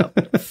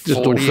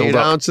 Just 48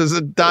 ounces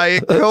of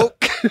Diet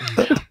Coke.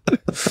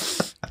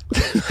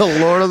 The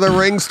Lord of the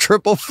Rings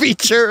triple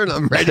feature, and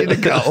I'm ready to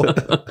go.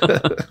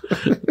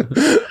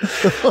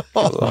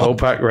 The whole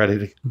pack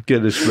ready.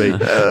 Goodness me.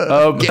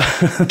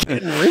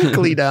 Getting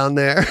wrinkly down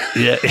there.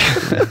 Yeah.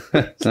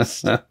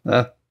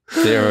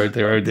 Dear, oh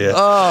dear.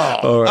 Oh,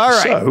 all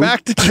right. So,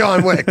 back to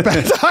John Wick.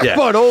 Talk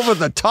about over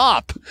the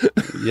top.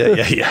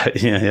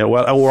 Yeah.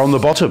 Well, we're on the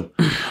bottom.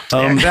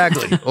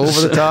 Exactly.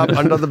 Over the top,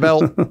 under the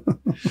belt.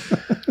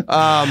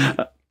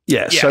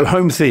 Yeah, so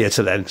home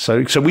theater then.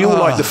 So we all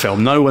like the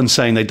film. No one's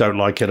saying they don't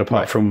like it,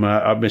 apart from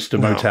Mr.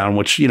 Motown,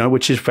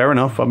 which is fair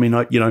enough. I mean,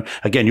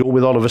 again, you're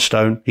with Oliver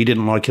Stone. He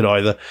didn't like it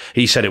either.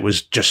 He said it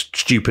was just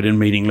stupid and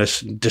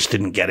meaningless. Just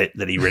didn't get it,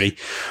 that he really.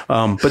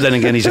 But then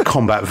again, he's a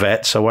combat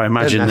vet, so I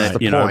imagine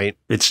that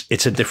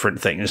it's a different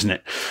thing, isn't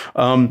it?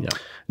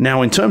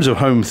 Now, in terms of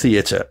home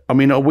theater, I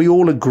mean, are we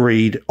all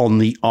agreed on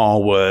the R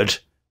word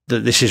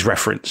that this is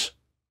reference?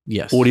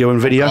 Yes, audio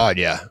and video. Oh, God,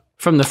 yeah,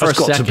 from the first.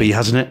 It's got to be,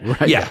 hasn't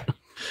it? Right. Yeah.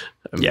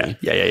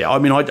 Yeah. I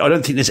mean, I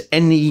don't think there's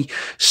any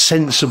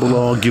sensible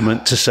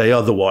argument to say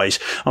otherwise.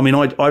 I mean,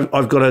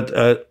 I've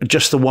got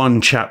just the one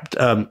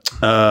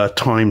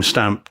time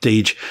stamp,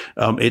 Deej.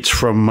 It's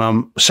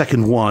from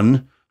second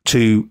one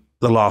to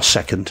the last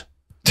second.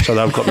 So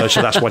I've got those.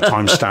 So that's why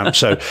time stamp.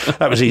 So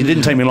that was easy. It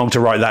didn't take me long to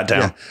write that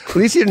down. Yeah. At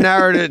least you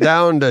narrowed it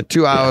down to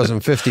 2 hours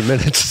and 50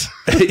 minutes.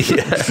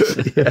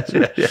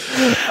 Yeah.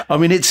 I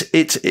mean,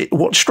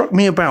 what struck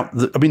me about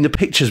the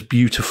picture's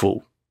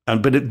beautiful.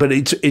 But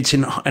it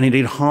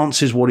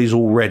enhances what is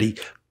already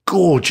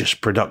gorgeous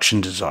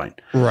production design.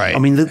 Right. I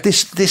mean,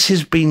 this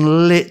has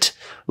been lit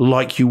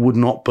like you would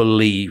not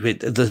believe.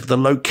 The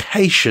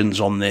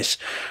locations on this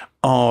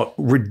are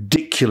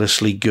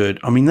ridiculously good.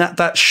 I mean,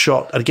 that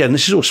shot, again,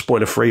 this is all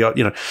spoiler free,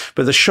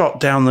 but the shot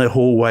down the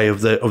hallway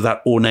of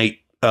that ornate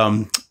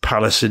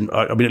palace I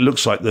mean, it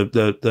looks like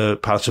the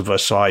Palace of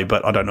Versailles,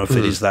 but I don't know if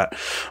it is that.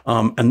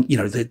 And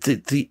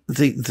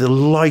the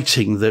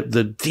lighting,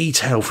 the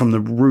detail from the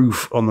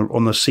roof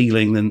on the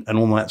ceiling and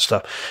all that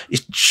stuff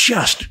is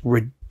just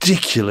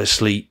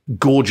ridiculously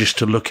gorgeous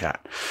to look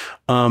at.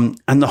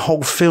 And the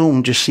whole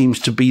film just seems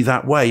to be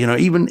that way.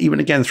 Even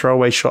again,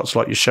 throwaway shots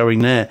like you're showing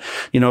there,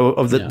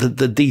 of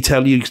the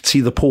detail. You can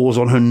see the pores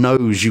on her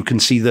nose. You can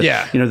see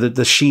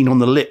the sheen on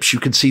the lips. You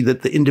can see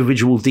the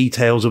individual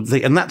details of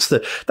and that's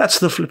the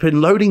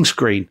flipping loading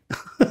screen.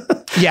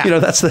 Yeah.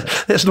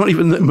 That's not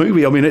even the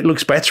movie. I mean, it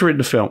looks better in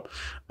the film.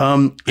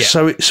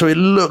 So it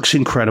looks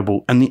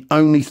incredible. And the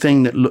only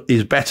thing that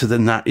is better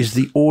than that is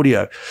the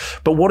audio.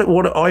 But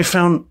what I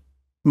found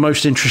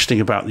most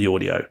interesting about the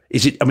audio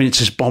is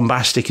it's as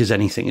bombastic as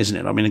anything, isn't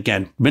it? I mean,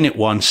 again, minute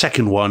one,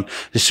 second one,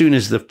 as soon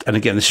as and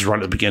again, this is right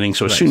at the beginning.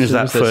 So as soon as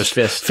that first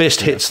fist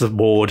hits the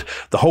board,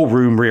 the whole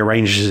room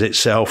rearranges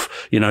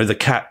itself. The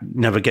cat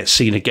never gets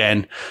seen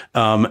again.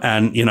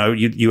 And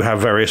you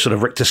have various sort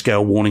of Richter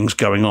scale warnings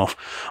going off.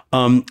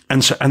 And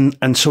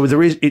so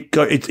there is,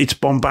 it's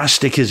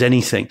bombastic as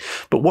anything.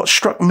 But what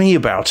struck me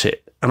about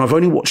it, and I've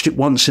only watched it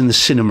once in the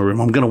cinema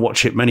room, I'm going to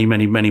watch it many,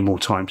 many, many more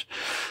times,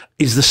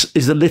 is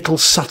the little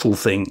subtle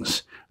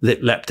things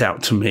that leapt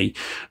out to me.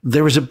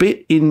 There is a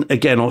bit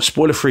again,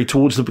 spoiler free,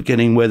 towards the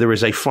beginning where there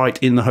is a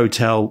fight in the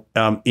hotel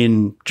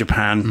in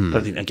Japan.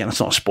 I think, again, that's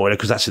not a spoiler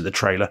because that's in the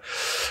trailer,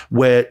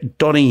 where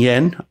Donnie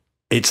Yen,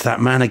 it's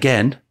that man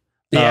again,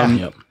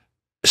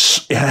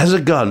 has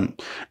a gun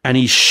and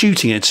he's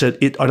shooting it. So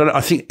I don't know,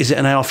 I think, is it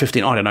an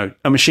AR-15? I don't know,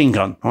 a machine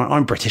gun.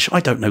 I'm British. I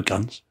don't know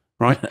guns.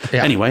 Right.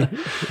 Yeah. Anyway,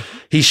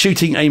 he's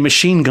shooting a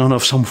machine gun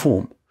of some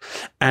form,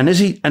 and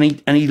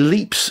he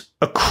leaps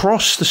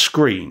across the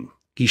screen.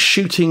 He's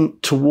shooting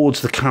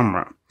towards the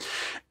camera,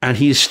 and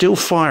he is still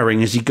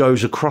firing as he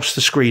goes across the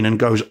screen and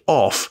goes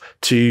off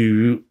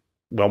to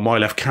my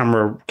left,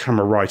 camera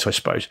right, I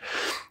suppose.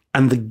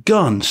 And the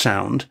gun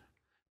sound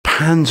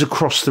pans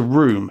across the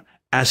room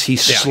as he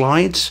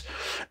slides,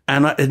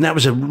 and that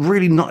was a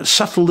really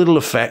subtle little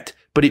effect.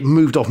 But it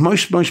moved off.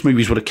 Most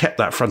movies would have kept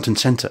that front and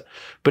center,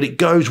 but it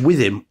goes with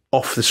him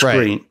off the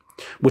screen,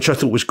 which I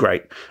thought was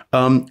great.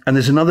 And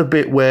there's another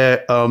bit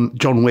where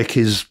John Wick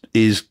is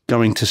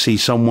going to see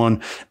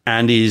someone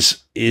and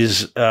is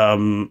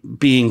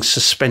being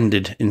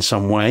suspended in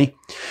some way,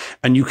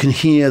 and you can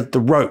hear the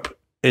rope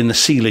in the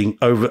ceiling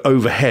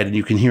overhead, and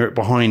you can hear it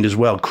behind as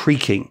well,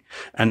 creaking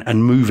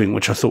and moving,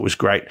 which I thought was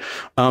great.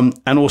 And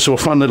also a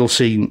fun little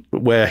scene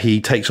where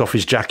he takes off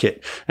his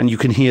jacket, and you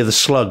can hear the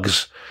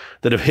slugs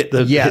that have hit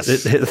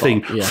the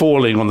thing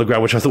falling on the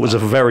ground, which I thought was a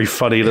very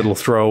funny little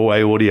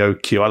throwaway audio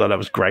cue. I thought that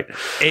was great.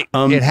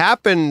 It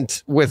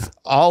happened with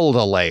all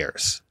the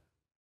layers.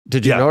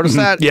 Did you notice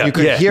that? Yeah, you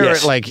could hear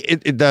it like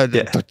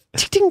the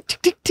ting, ting,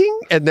 ting, ting,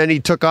 and then he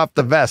took off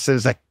the vest. And it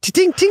was like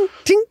ting, ting,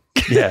 ting.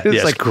 Yeah,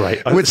 it's like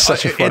great. It's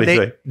such a funny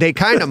thing. They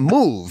kind of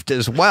moved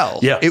as well.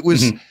 Yeah, it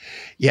was.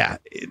 Yeah,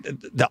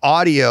 the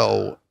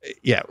audio.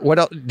 Yeah. What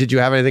else? Did you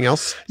have anything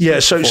else? Yeah.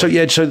 So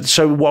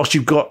whilst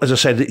you've got, as I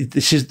said,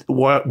 this is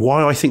why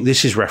I think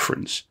this is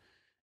reference,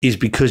 is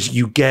because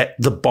you get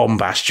the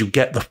bombast, you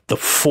get the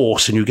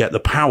force, and you get the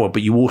power,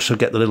 but you also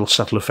get the little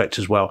subtle effect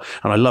as well.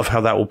 And I love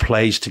how that all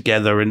plays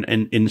together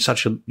in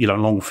such a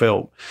long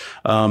film.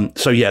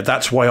 So yeah,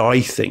 that's why I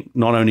think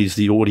not only is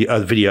the audio,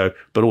 video,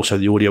 but also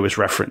the audio is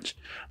reference.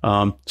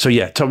 So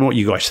yeah, tell me what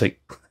you guys think,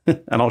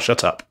 and I'll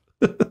shut up.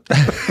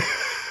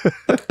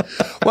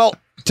 Well,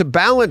 to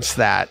balance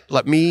that,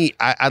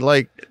 I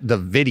like the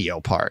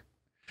video part.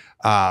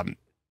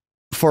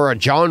 For a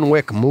John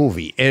Wick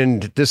movie,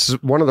 and this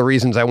is one of the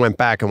reasons I went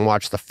back and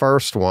watched the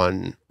first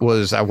one,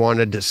 was I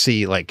wanted to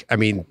see,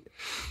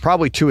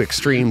 probably two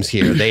extremes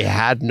here. They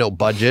had no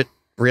budget,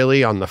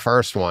 really on the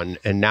first one,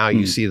 and now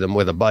you see them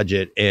with a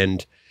budget.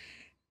 And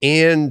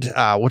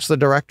what's the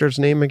director's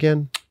name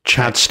again?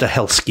 Chad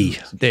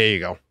Stahelski. There you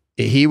go.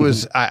 He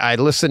was. I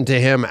listened to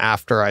him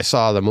after I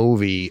saw the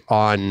movie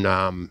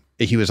on.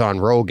 He was on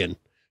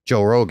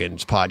Joe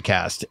Rogan's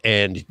podcast,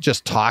 and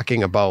just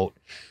talking about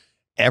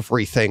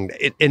everything.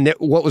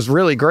 What was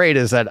really great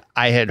is that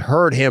I had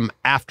heard him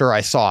after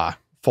I saw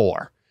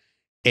 4,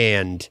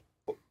 and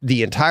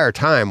the entire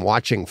time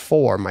watching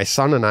 4, my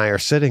son and I are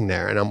sitting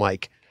there, and I'm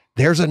like,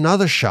 there's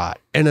another shot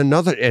and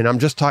another, and I'm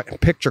just talking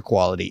picture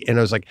quality. And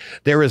I was like,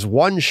 there is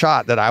one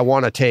shot that I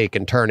want to take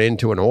and turn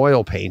into an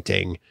oil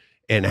painting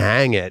and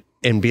hang it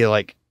and be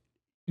like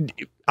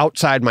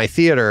outside my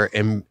theater,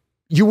 and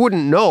you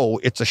wouldn't know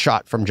it's a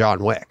shot from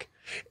John Wick.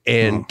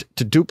 And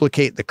to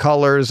duplicate the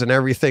colors and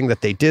everything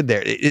that they did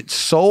there, it's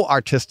so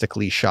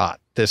artistically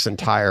shot, this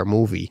entire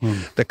movie.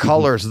 The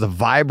colors, the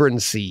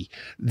vibrancy,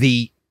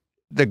 the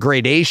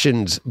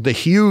gradations, the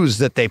hues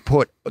that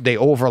they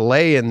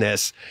overlay in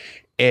this,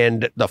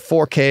 and the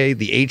 4K,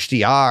 the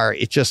HDR,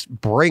 it just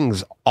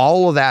brings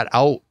all of that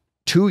out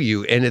to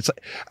you. And it's,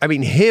 I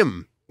mean,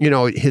 him, you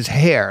know, his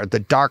hair, the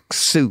dark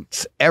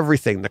suits,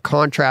 everything, the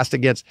contrast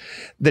against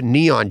the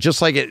neon,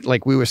 just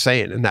like we were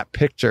saying in that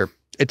picture.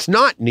 It's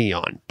not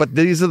neon, but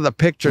these are the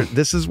pictures.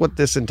 This is what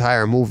this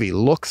entire movie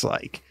looks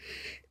like.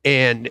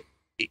 And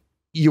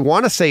you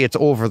want to say it's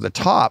over the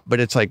top, but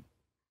it's like,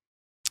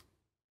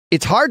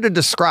 it's hard to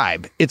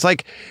describe. It's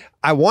like,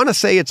 I want to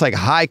say it's like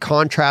high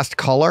contrast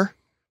color,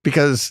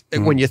 because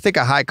when you think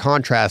of high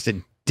contrast, it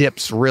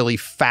dips really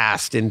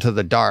fast into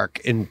the dark,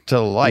 into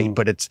the light,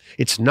 but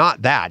it's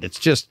not that. It's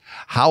just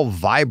how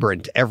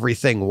vibrant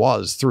everything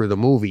was through the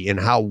movie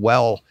and how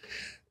well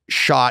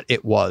shot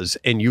it was.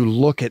 And you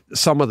look at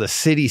some of the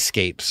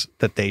cityscapes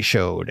that they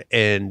showed,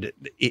 and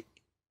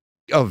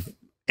of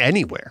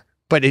anywhere,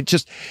 but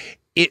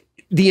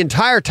the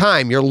entire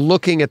time you're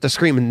looking at the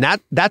screen,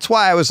 and that's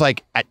why I was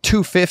like, at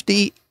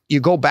 250, you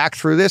go back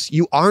through this,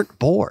 you aren't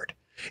bored.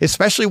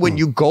 Especially when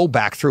you go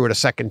back through it a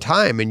second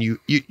time and you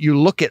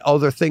look at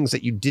other things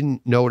that you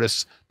didn't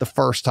notice the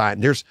first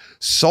time. There's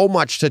so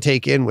much to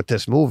take in with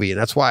this movie.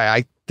 And that's why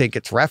I think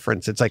it's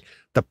referenced. It's like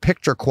the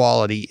picture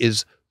quality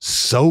is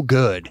so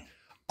good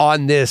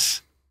on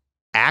this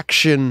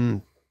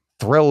action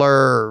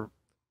thriller,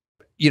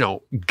 you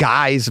know,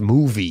 guys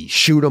movie,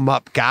 shoot 'em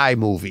up guy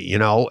movie, you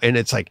know, and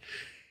it's like,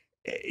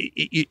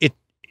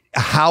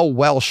 how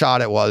well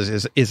shot it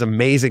was is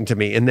amazing to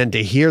me. And then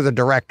to hear the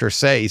director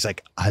say, he's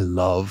like, I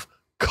love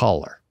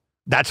color.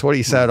 That's what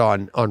he said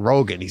on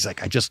Rogan. He's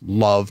like, I just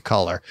love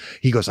color.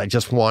 He goes, I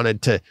just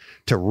wanted to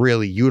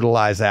really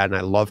utilize that, and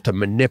I love to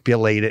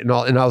manipulate it and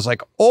all. And I was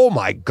like, oh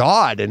my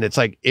God. And it's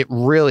like, it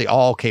really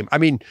all came. I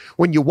mean,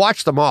 when you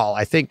watch them all,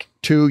 I think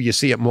 2, you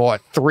see it more,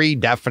 3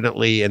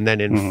 definitely, and then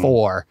in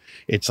 4,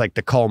 it's like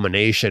the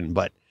culmination.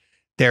 But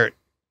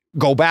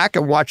go back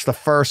and watch the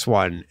first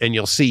one, and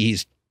you'll see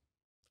he's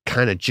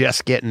kind of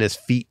just getting his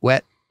feet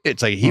wet.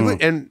 It's like he was,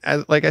 and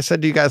like I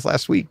said to you guys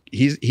last week,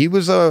 he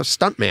was a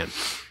stuntman.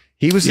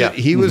 He was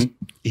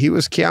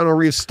Keanu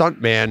Reeves'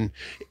 stuntman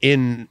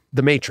in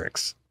The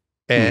Matrix,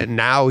 and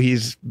now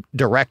he's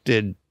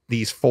directed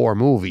these 4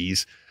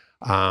 movies,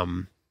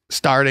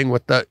 starting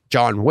with the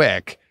John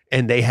Wick,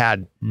 and they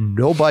had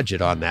no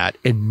budget on that,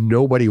 and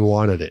nobody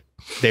wanted it.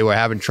 They were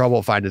having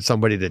trouble finding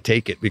somebody to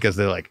take it, because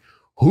they're like,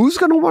 who's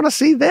going to want to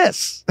see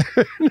this?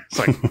 It's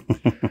like.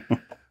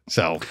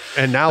 So,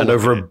 and now, and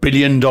over $1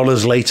 billion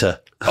later.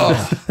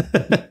 Oh.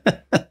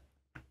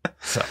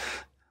 So,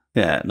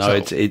 yeah, no,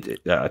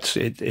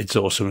 it's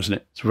awesome, isn't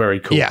it? It's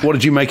very cool. Yeah. What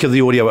did you make of the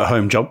audio at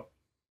home, John?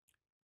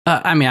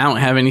 I mean, I don't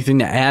have anything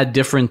to add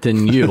different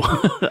than you.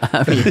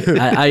 I mean,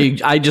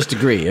 I just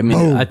agree. I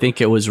mean, I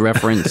think it was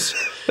reference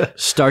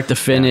start to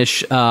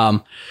finish.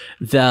 You've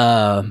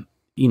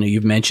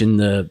mentioned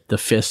the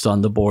fist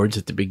on the boards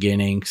at the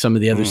beginning, some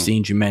of the other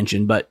scenes you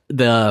mentioned, but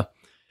the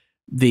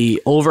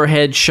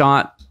overhead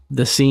shot,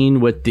 the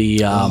scene with the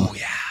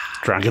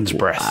Dragon's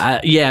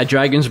Breath.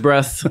 Dragon's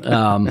Breath.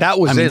 That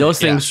was, I mean, those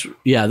things.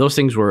 Yeah, those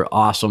things were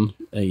awesome.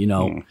 I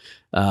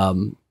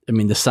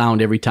mean, the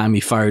sound every time he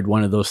fired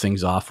one of those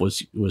things off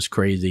was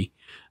crazy.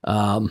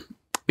 But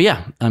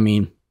yeah, I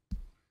mean,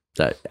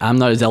 I'm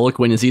not as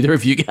eloquent as either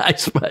of you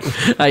guys, but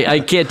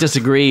I can't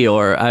disagree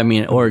or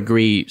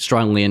agree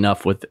strongly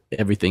enough with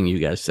everything you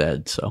guys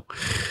said. So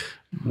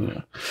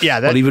that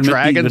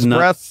Dragon's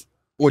Breath.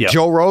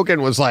 Joe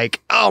Rogan was like,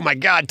 oh my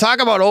God,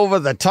 talk about over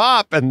the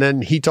top. And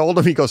then he told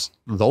him, he goes,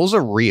 those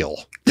are real.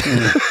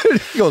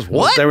 He goes,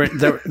 what?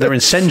 They're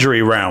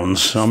incendiary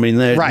rounds. I mean,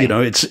 right.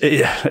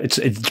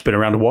 It's been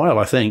around a while,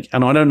 I think.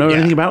 And I don't know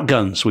anything about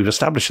guns. We've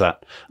established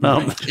that.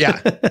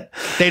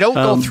 They don't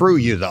go through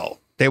you though.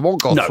 They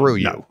won't go through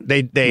you. No.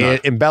 They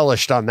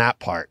embellished on that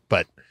part,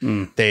 but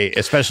they,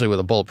 especially with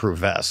a bulletproof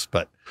vest,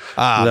 but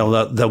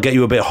they'll get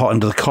you a bit hot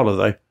under the collar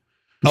though.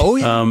 Oh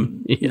yeah.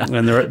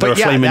 And they're a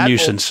flaming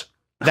nuisance.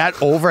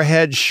 That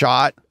overhead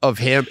shot of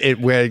him,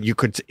 it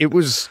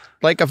was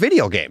like a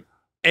video game.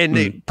 And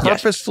they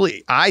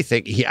purposefully, I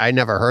think I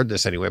never heard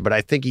this anyway, but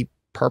I think he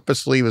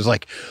purposely was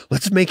like,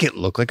 let's make it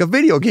look like a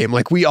video game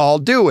like we all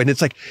do. And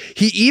it's like,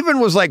 he even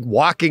was like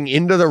walking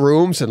into the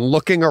rooms and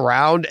looking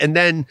around and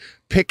then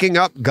picking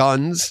up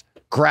guns,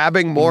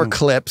 grabbing more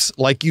clips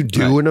like you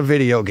do in a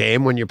video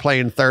game when you're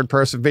playing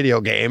third-person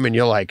video game, and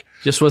you're like...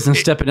 Just wasn't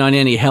stepping on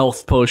any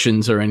health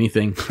potions or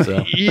anything.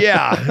 So.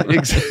 Yeah.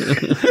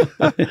 Exactly.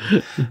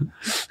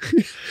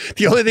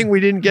 The only thing we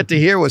didn't get to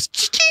hear was...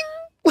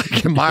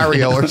 like in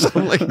Mario or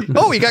something. Like,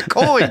 oh, he got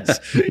coins.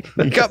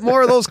 He got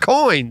more of those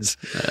coins.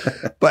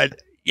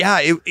 But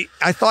yeah,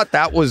 I thought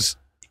that was...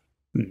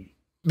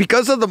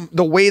 Because of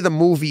the way the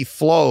movie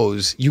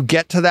flows, you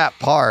get to that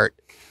part,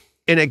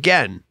 and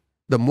again...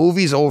 The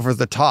movie's over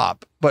the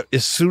top, but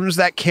as soon as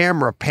that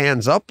camera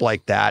pans up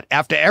like that,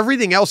 after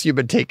everything else you've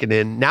been taking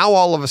in, now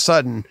all of a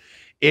sudden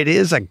it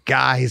is a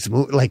guy's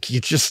movie. Like you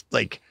just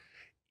like,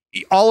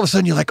 all of a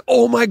sudden you're like,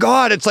 oh my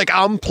God, it's like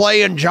I'm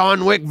playing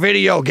John Wick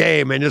video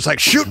game, and it's like,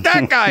 shoot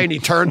that guy, and he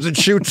turns and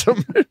shoots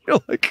him. And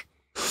you're like,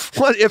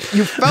 what if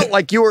you felt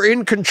like you were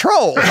in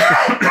control?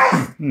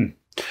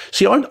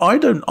 See,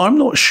 I'm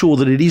not sure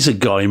that it is a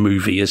guy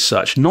movie as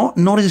such. Not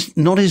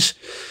as.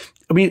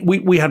 I mean,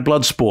 we had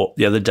Bloodsport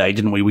the other day,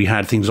 didn't we? We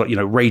had things like,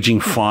 Raging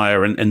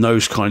Fire and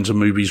those kinds of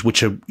movies,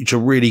 which are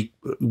really,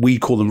 we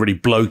call them really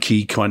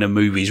blokey kind of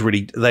movies.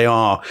 Really, they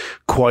are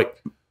quite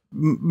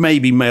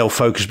maybe male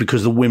focused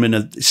because the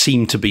women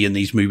seem to be in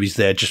these movies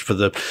there just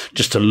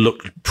to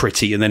look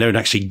pretty, and they don't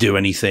actually do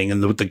anything,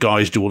 and the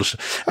guys do all this.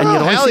 And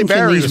Halle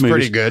Berry was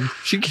pretty good.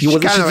 She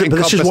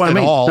this is what I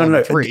mean.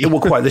 No.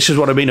 Well, quite. This is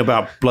what I mean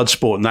about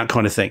Bloodsport and that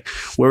kind of thing.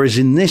 Whereas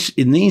in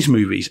these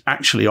movies,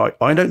 actually,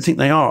 I don't think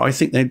they are. I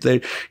think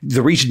they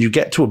the reason you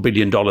get to $1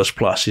 billion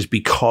plus is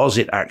because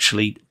it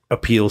actually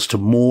appeals to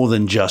more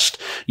than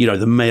just,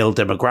 the male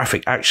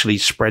demographic, actually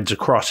spreads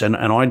across. And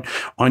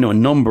I know a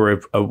number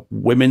of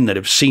women that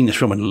have seen this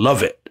film and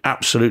love it,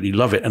 absolutely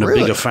love it, and are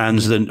bigger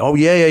fans than, I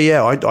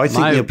think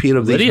the appeal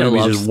of these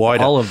movies is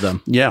wider. All of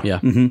them. Yeah. Yeah.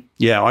 Mm-hmm.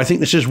 Yeah. I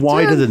think this is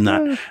wider than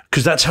that,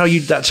 because that's how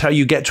you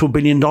get to $1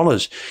 billion.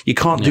 You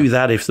can't do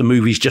that if the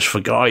movie's just for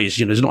guys.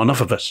 There's not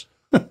enough of us.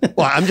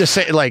 Well, I'm just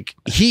saying, like,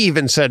 he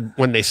even said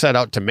when they set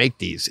out to make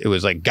these, it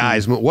was like,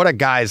 guys, what are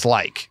guys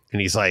like?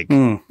 And he's like,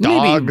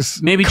 dogs,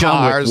 maybe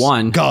cars, John Wick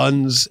 1,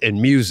 guns, and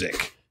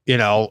music,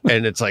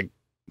 and it's like,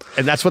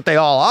 and that's what they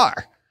all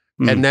are.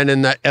 And then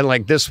and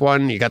like this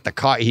one, you got the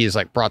car, he's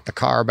like brought the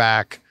car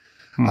back,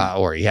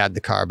 or he had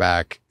the car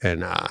back.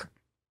 And but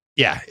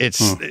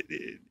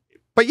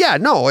yeah,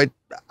 no,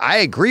 I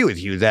agree with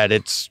you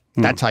that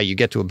that's how you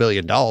get to $1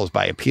 billion,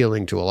 by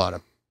appealing to a lot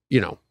of,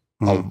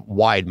 a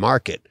wide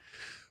market.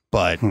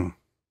 But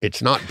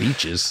it's not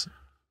beaches.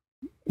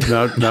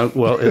 No.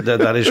 Well,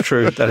 that is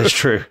true. That is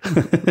true.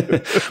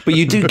 But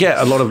you do get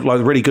a lot of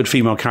like really good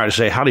female characters.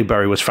 Say Halle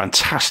Berry was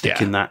fantastic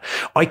in that.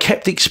 I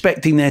kept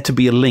expecting there to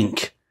be a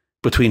link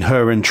between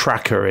her and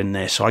Tracker in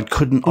this. I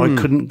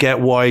couldn't get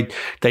why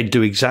they'd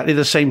do exactly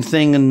the same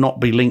thing and not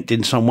be linked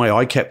in some way.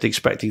 I kept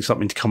expecting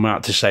something to come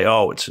out to say,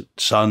 oh, it's a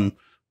son,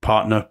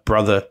 partner,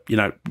 brother,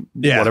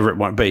 whatever it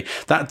might be.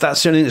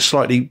 That's the only thing that's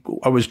slightly,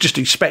 I was just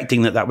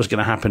expecting that was going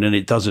to happen, and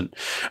it doesn't.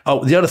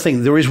 Oh, the other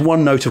thing, there is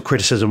one note of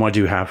criticism I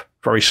do have,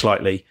 very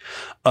slightly.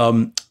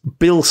 Bill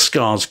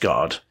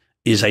Skarsgård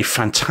is a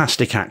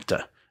fantastic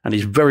actor, and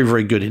he's very,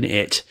 very good in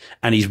it,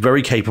 and he's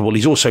very capable.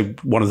 He's also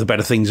one of the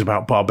better things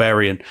about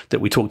Barbarian that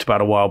we talked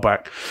about a while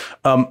back.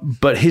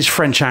 But his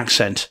French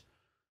accent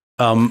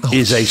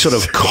is a sort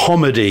of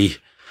comedy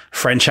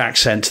French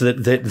accent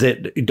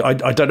that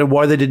I don't know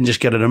why they didn't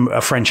just get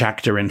a French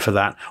actor in for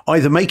that.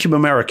 Either make him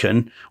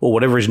American or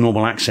whatever his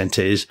normal accent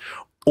is,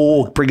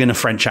 or bring in a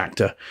French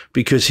actor,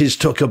 because his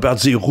talk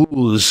about the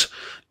rules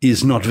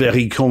is not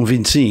very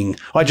convincing.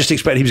 I just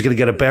expect he was going to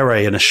get a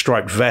beret and a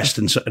striped vest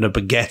and a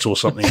baguette or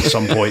something at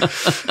some point,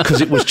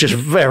 because it was just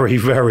very,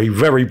 very,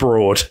 very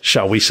broad,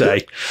 shall we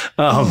say.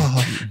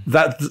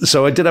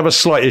 So I did have a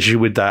slight issue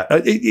with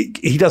that.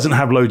 He doesn't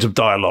have loads of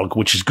dialogue,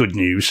 which is good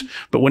news.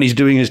 But when he's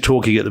doing his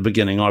talking at the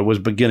beginning, I was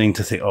beginning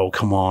to think, oh,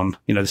 come on.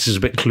 This is a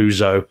bit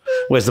Clouseau.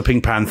 Where's the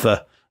Pink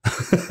Panther?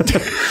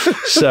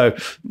 So,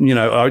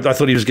 I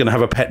thought he was going to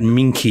have a pet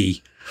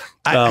minky.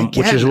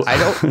 Which is, I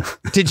don't.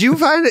 Did you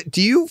find it?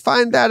 Do you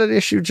find that an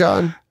issue,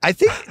 John? I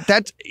think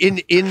that's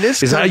in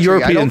this. Is country, that a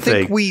European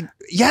thing?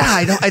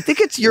 I think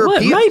it's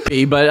European. Well, it might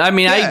be, but I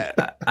mean,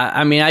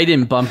 I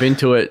didn't bump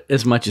into it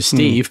as much as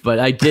Steve, but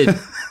I did.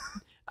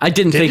 I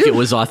didn't think it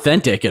was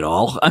authentic at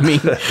all. I mean,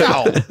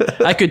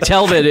 I could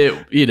tell that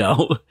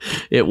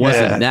it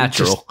wasn't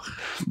natural.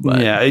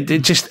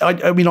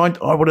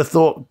 I would have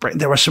thought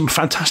there are some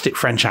fantastic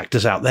French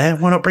actors out there.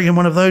 Why not bring in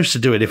one of those to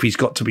do it if he's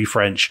got to be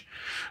French?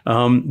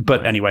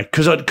 But anyway,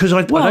 because I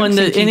and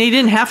he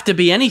didn't have to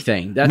be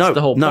anything. That's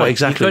the whole point. No,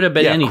 exactly. He could have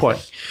been anything.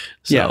 Quite.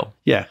 So.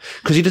 Yeah,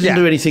 because he doesn't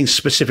do anything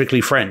specifically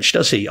French,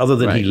 does he? Other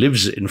than he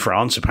lives in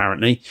France,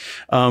 apparently.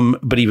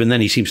 But even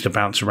then, he seems to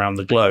bounce around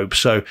the globe.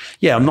 So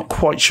I'm not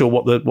quite sure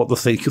what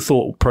the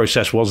thought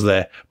process was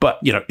there. But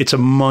it's a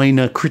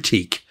minor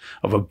critique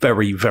of a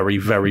very, very,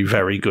 very,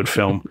 very good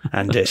film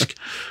and disc.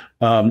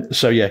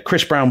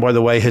 Chris Brown, by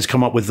the way, has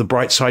come up with the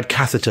Bright Side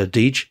catheter,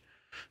 Deej.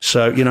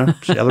 So, you know,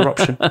 it's the other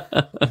option.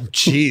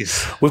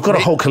 Jeez. We've got a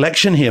whole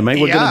collection here, mate.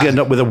 We're going to end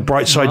up with a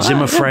bright side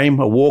Zimmer frame,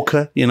 a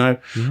Walker, you know.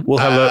 We'll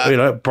have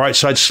a bright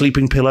side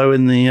sleeping pillow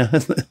in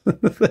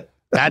the...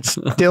 That's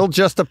still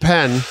just a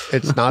pen.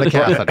 It's not a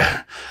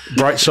catheter.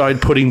 Bright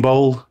side pudding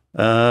bowl.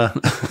 Bright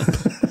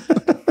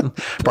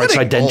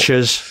side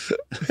dentures.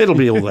 It'll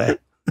be all there.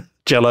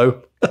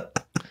 Jello. God.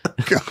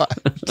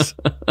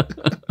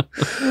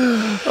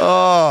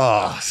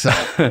 Oh, so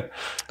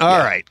all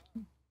right.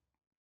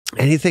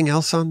 Anything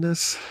else on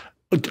this?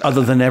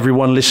 Other than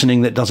everyone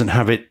listening that doesn't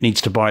have it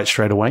needs to buy it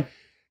straight away?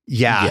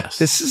 Yeah. Yes.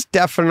 This is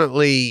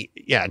definitely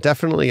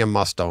a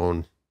must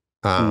own.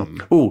 Tell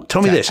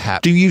me this.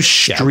 Do you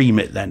stream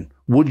it then?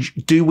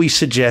 Do we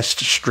suggest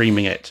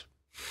streaming it?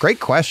 Great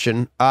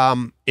question.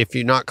 If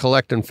you're not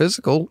collecting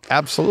physical,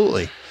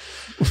 absolutely.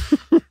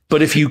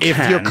 But if you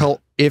can,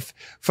 if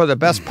for the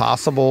best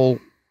possible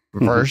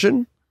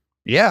version,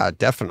 yeah,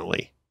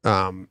 definitely.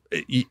 Well,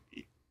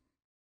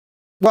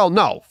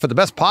 no, for the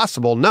best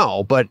possible,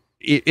 no, but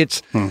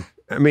it's. I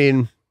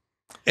mean,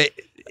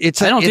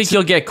 it's. I don't think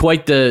you'll get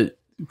quite the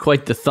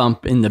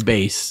thump in the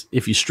bass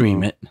if you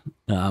stream it.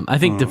 I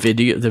think the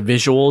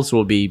visuals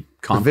will be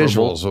comparable. The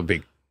visuals will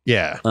be,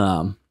 yeah.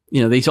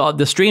 You know,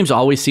 the streams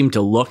always seem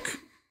to look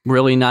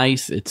really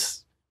nice.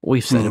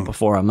 We've said it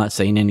before. I'm not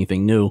saying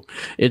anything new.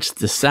 It's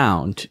the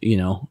sound, you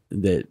know,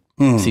 that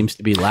seems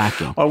to be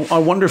lacking. I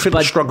wonder if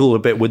it'll struggle a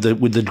bit with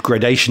the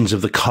gradations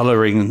of the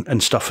coloring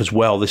and stuff as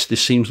well. This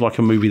seems like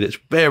a movie that's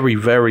very,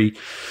 very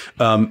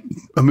a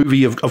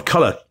movie of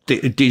color,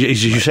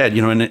 as you said,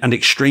 you know, and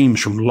extremes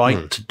from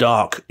light to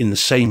dark in the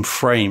same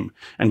frame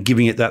and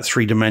giving it that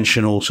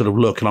 3-dimensional sort of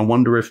look. And I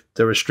wonder if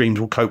there are streams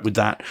will cope with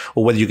that,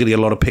 or whether you're going to get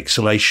a lot of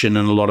pixelation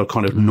and a lot of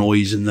kind of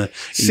noise in the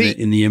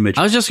image.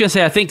 I was just going to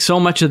say, I think so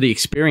much of the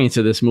experience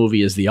of this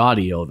movie is the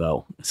audio,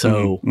 though.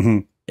 So.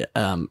 You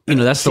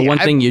know, that's the one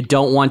thing you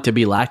don't want to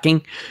be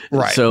lacking.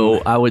 Right. So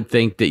I would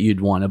think that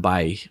you'd want to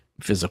buy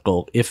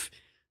physical if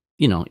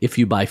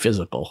you buy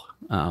physical.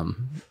 You know,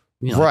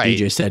 right. Like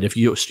DJ said, if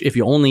you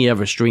only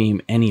ever stream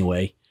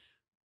anyway,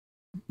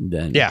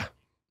 then yeah.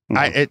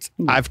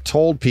 I've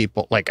told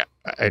people, like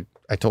I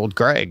told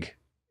Greg,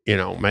 you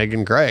know, Meg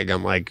and Greg,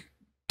 I'm like,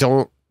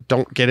 don't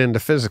get into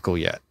physical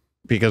yet,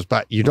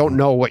 but you don't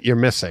know what you're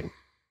missing.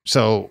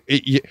 So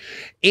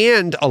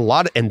and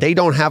they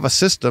don't have a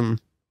system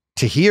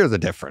to hear the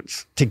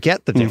difference, to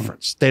get the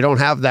difference. They don't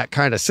have that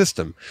kind of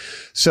system.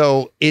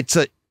 So it's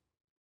a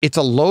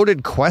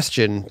loaded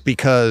question,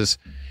 because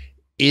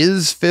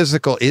is the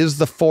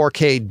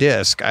 4K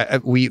disc?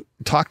 We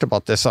talked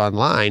about this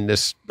online,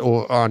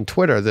 on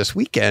Twitter this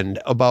weekend,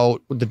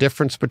 about the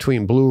difference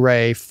between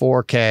Blu-ray,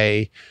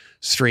 4K,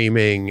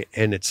 streaming.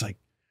 And it's like,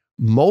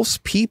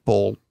 most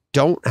people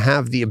don't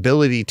have the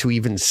ability to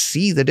even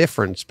see the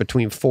difference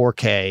between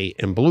 4K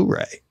and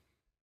Blu-ray,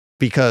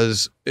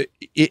 because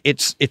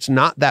it's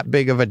not that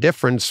big of a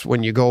difference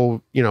when you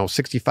go, you know,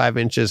 65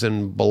 inches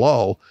and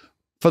below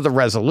for the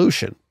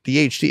resolution.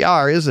 The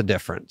HDR is a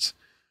difference.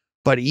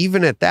 But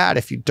even at that,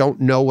 if you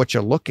don't know what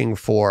you're looking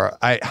for,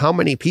 how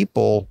many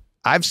people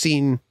I've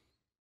seen,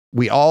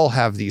 we all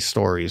have these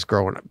stories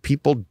growing up.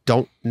 People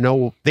don't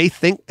know, they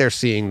think they're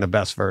seeing the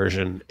best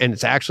version, and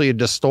it's actually a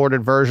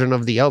distorted version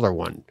of the other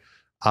one.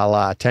 A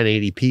la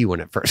 1080p when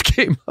it first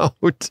came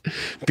out.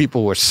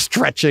 People were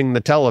stretching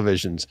the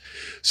televisions.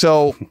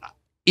 So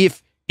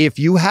if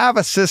you have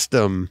a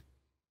system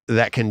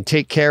that can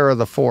take care of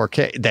the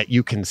 4K, that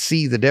you can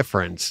see the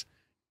difference,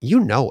 you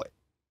know it.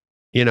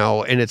 You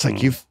know, and it's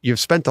like you've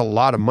spent a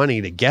lot of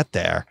money to get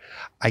there.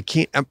 I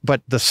can't,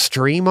 but the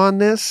stream on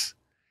this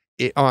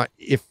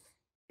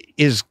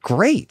is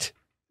great.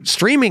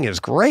 Streaming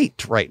is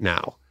great right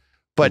now,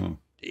 but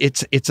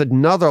it's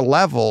another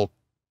level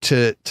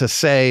to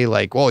say,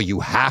 like, well, you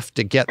have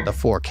to get the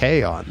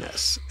 4K on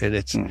this. And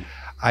it's,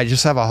 I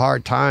just have a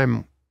hard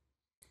time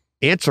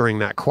answering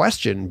that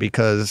question,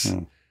 because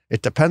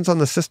it depends on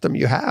the system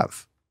you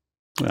have.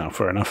 Well,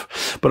 fair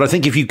enough. But I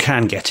think if you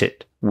can get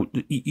it,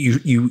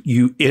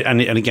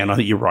 and again, I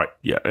think you're right.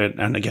 Yeah.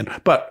 And again,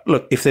 but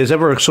look, if there's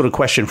ever a sort of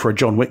question for a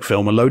John Wick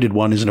film, a loaded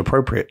one is an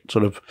appropriate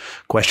sort of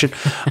question.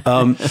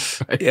 It's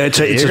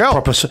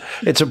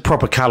a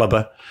proper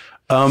caliber.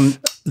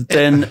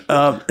 Then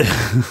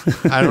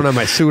I don't have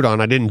my suit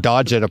on. I didn't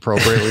dodge it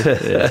appropriately.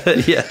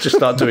 Yeah, just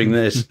start doing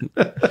this.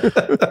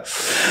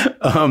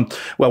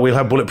 Well, we'll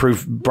have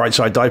bulletproof bright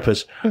side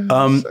diapers.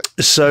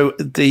 So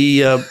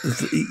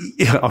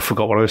I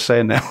forgot what I was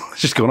saying now.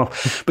 It's just gone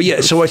off. But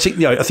yeah, so I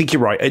think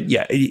you're right.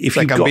 Yeah, if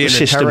you've got a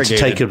system to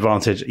take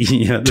advantage,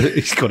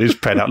 he's got his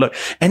pen out. Look,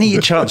 any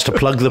chance to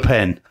plug the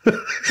pen.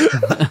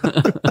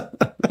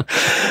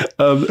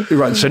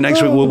 Right, so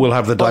next week we'll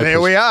have the diapers. Here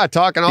we are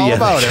talking all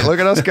about it. Look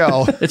at us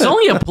go. It's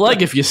only a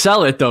plug if you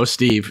sell it, though,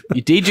 Steve.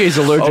 DJ's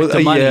allergic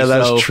to money. Yeah,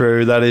 that's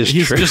true. That is true.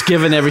 He's just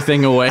giving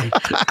everything away.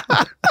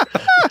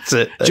 That's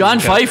it. John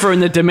Pfeiffer in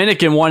the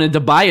Dominican wanted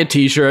to buy a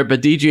T-shirt,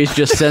 but DJ's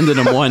just sending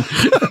him one.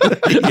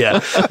 yeah.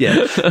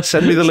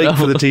 Send me the link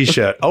for the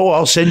T-shirt. Oh,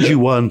 I'll send you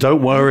one.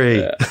 Don't worry.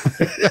 Yeah.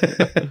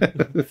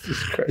 This is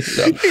great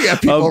stuff. You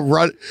got people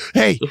run.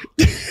 Hey,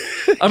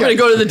 I'm going to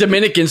go to the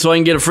Dominican so I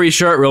can get a free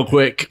shirt real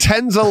quick.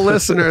 tens of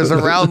listeners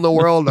around the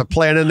world are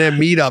planning their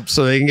meetups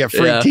so they can get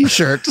free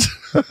T-shirts.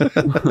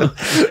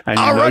 And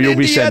I'll run you'll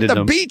into be you at sending the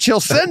them. beach. He'll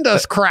send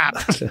us crap.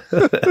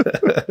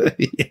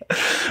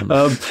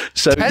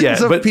 So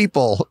Tens of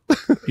people.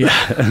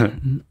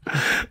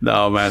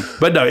 No, man.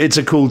 But no, it's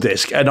a cool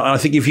disc. And I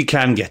think if you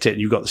can get it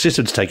and you've got the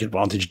system to take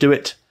advantage, do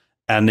it.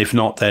 And if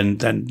not, then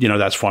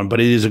that's fine. But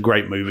it is a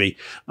great movie.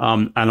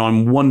 And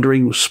I'm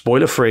wondering,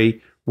 spoiler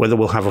free, whether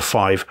we'll have a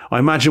 5. I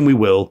imagine we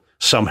will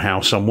somehow,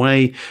 some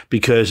way,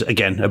 because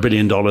again, $1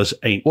 billion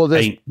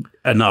ain't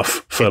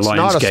enough for It's Lionsgate.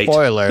 not a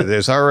spoiler.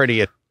 There's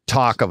already a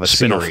talk of a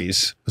Spin-off.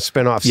 series, a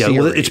spin-off Yeah, series.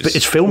 well,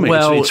 it's filming.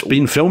 Well, It's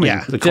been filming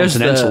the There's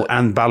Continental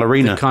and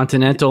Ballerina.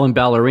 Continental and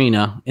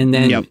Ballerina. And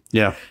then,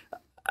 Yeah.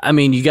 I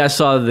mean, you guys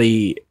saw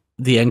the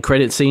end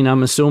credit scene,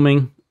 I'm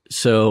assuming.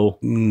 So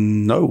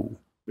No.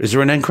 Is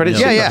there an end credit No.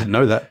 scene? Yeah. I didn't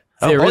know that.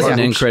 there is an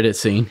yeah. end credit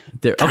scene.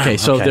 There okay.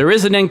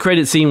 is an end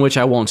credit scene, which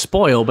I won't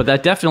spoil, but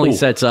that definitely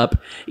sets up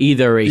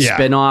either a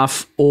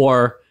spinoff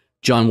or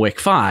John Wick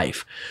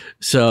 5.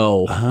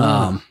 So,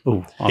 I'll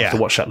have to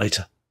watch that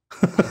later.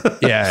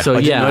 yeah. so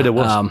I didn't know there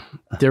was.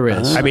 there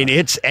is. I mean,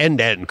 it's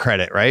end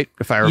credit, right?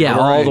 If I remember Yeah,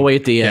 all right. the way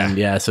at the end.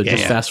 Yeah, so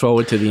just fast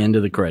forward to the end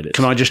of the credits.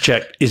 Can I just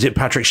check? Is it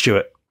Patrick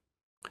Stewart?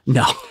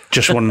 No.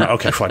 Just one.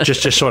 Okay, fine.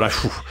 Just sort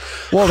of.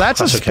 Well,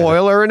 that's a okay.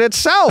 spoiler in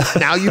itself.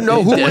 Now you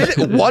know who it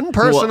is. One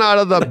person out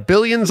of the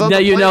billions on Now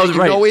the you planet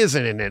know, right.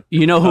 isn't in it.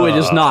 You know who it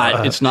is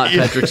not. It's not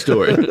Patrick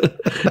Stewart.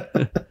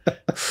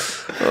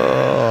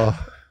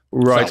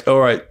 Right. All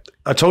right.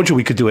 I told you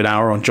we could do an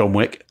hour on John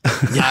Wick.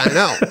 I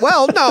know.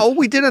 Well, no,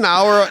 we did an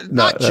hour,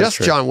 not that's just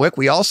true. John Wick.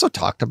 We also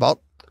talked about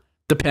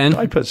The pen.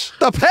 Diapers.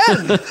 the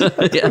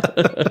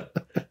pen.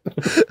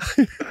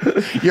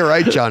 You're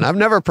right, John. I've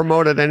never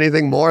promoted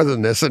anything more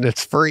than this, and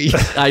it's free.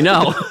 I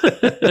know.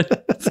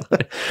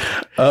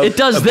 It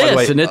does by the this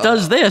way, and it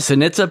does this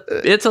and it's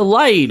a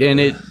light and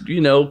it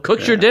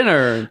cooks your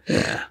dinner.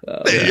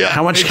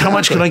 How much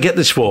can I get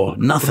this for?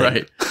 Nothing.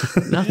 Right.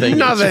 Nothing.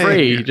 Nothing. It's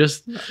free.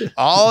 Just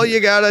All you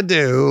gotta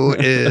do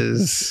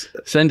is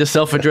send a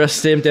self-addressed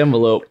stamped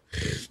envelope.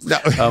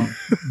 no.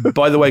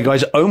 By the way,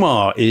 guys,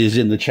 Omar is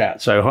in the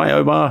chat. So hi,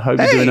 Omar. Hope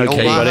Hey, you're doing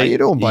okay, Omar, buddy. how you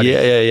doing, buddy?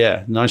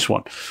 Yeah. Nice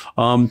one.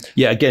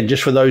 Again,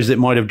 just for those that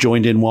might have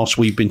joined in whilst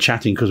we've been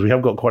chatting, because we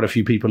have got quite a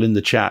few people in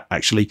the chat.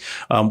 Actually,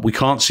 we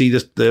can't see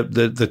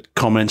the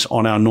comments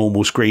on our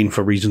normal screen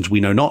for reasons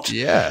we know not.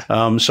 Yeah.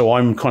 So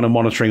I'm kind of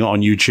monitoring it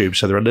on YouTube.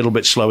 So they're a little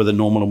bit slower than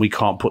normal, and we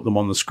can't put them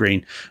on the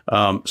screen.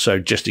 So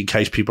just in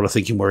case people are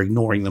thinking we're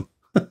ignoring them.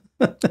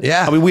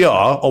 Yeah. I mean, we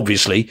are,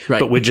 obviously, Right.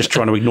 but we're just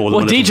trying to ignore them.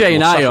 Well, a little DJ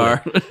bit and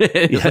more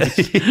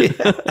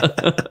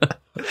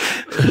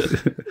I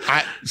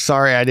are.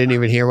 Sorry, I didn't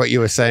even hear what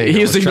you were saying.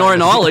 He was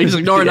ignoring all. He's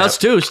ignoring us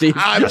too, Steve.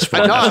 I was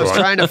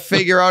trying to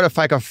figure out if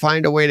I could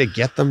find a way to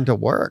get them to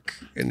work.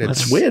 And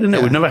That's weird, isn't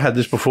it? We've never had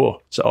this before.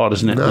 It's odd,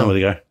 isn't it? No. Oh, there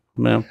we go.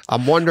 No.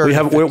 I'm wondering.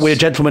 We're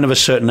gentlemen of a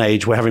certain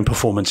age. We're having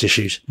performance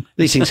issues.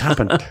 These things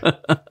happen.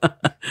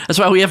 That's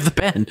why we have the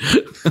pen.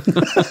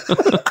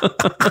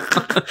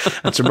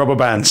 And some rubber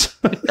bands.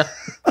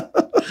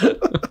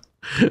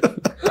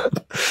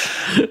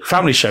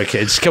 Family show,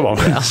 kids. Come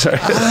on. Sorry.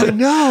 I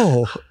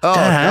know. Oh,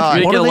 Dad, God.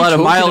 You what get are a they lot of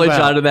talking mileage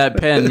about? out of that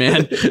pen,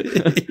 man.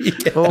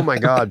 Oh my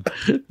God.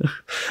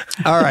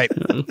 All right.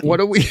 What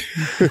are we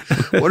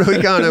going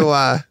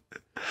to,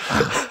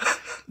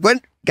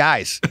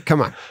 guys,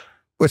 come on.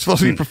 We're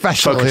supposed to be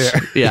professional Focus.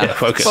 here. Yeah.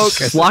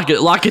 Focus. Lock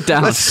it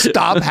down. Let's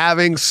stop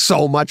having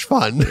so much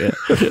fun.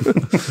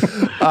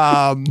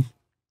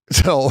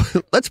 So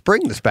let's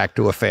bring this back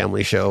to a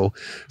family show.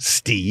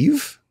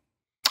 Steve?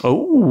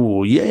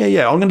 Oh,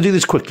 yeah. I'm going to do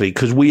this quickly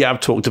because we have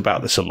talked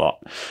about this a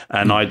lot,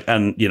 and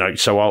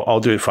so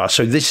I'll do it fast.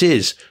 So this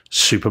is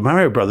Super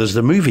Mario Brothers,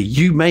 the movie.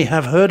 You may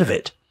have heard of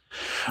it.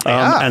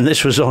 And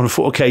this was on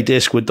 4K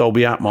disc with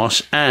Dolby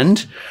Atmos,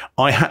 and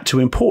I had to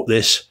import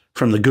this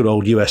from the good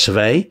old US of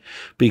A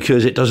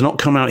because it does not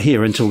come out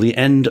here until the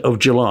end of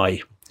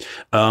July.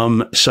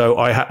 So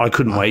I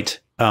couldn't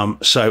wait.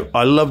 So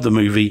I love the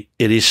movie.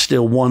 It is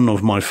still one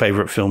of my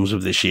favorite films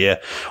of this year.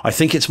 I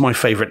think it's my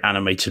favorite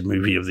animated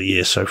movie of the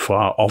year so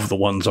far of the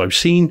ones I've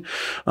seen.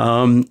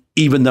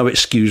 Even though it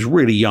skews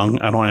really young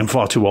and I am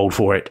far too old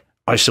for it,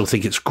 I still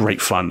think it's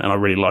great fun and I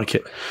really like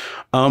it.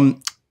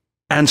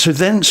 And so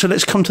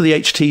let's come to the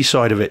HT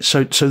side of it.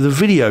 So the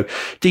video,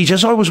 DJ,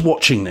 as I was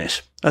watching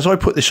this, as I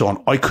put this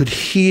on, I could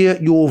hear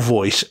your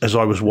voice as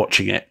I was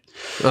watching it.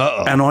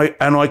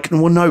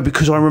 Uh-oh. No,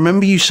 because I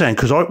remember you saying,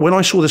 when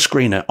I saw the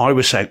screener, I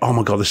was saying, oh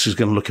my God, this is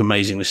going to look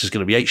amazing. This is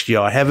going to be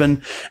HDR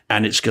heaven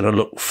and it's going to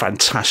look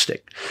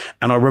fantastic.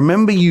 And I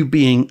remember you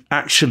being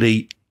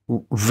actually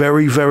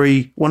very,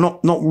 very, well,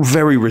 not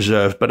very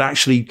reserved, but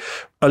actually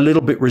a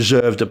little bit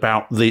reserved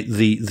about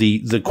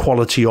the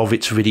quality of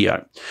its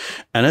video.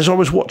 And as I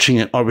was watching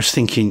it, I was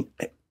thinking,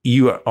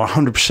 you are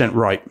 100%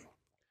 right.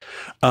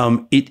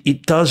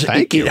 It does.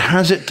 Thank you. It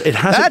has it. It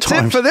has That's at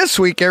times. it for this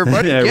week,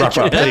 everybody. Yeah, Get wrap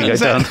your up. There you go.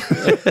 pens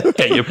Done.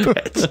 Get your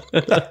pets.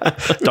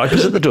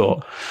 Diapers at the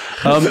door.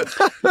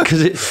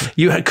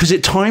 Because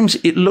at times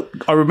it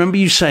looked. I remember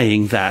you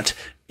saying that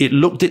it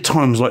looked at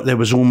times like there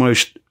was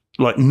almost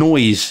like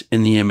noise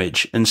in the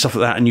image and stuff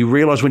like that. And you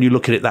realize when you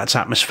look at it, that's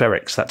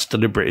atmospherics. That's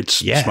deliberate. It's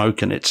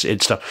smoke and it's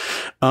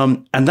stuff.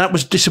 And that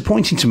was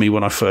disappointing to me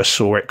when I first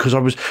saw it, because I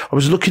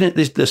was looking at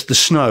the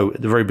snow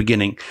at the very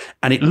beginning,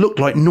 and it looked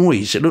like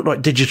noise. It looked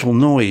like digital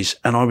noise.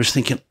 And I was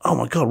thinking, oh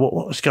my God, what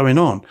was going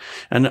on?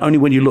 And only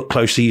when you look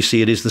closely, you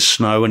see it is the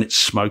snow and it's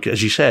smoke,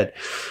 as you said.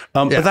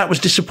 But that was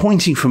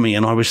disappointing for me.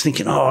 And I was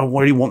thinking, oh, I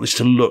really want this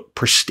to look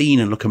pristine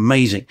and look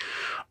amazing.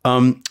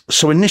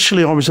 So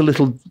initially I was a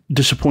little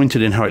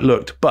disappointed in how it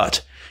looked,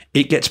 but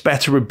it gets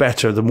better and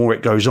better the more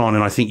it goes on.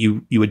 And I think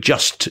you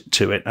adjust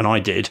to it, and I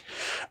did.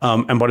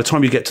 And by the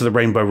time you get to the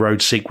Rainbow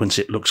Road sequence,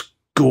 it looks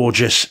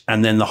gorgeous.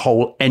 And then the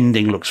whole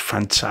ending looks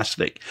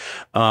fantastic,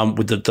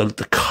 with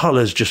the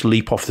colors just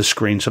leap off the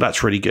screen. So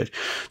that's really good.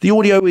 The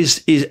audio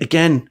is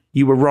again,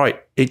 you were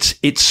right.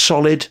 It's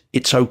solid.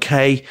 It's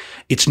okay.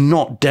 It's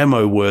not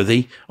demo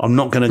worthy. I'm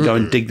not going to go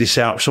and dig this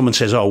out. If someone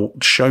says, oh,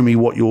 show me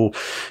what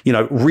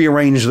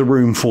rearrange the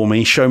room for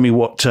me. Show me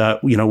what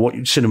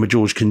Cinema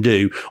George can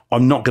do.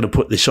 I'm not going to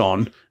put this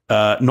on.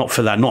 Not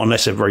for that, not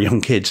unless they're very young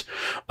kids.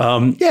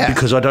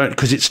 Because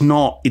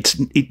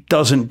it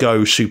doesn't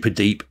go super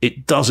deep.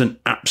 It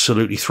doesn't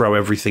absolutely throw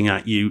everything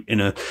at you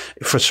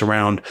for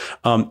surround.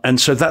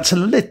 And so that's a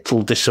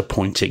little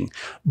disappointing,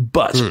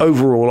 but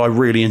overall I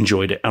really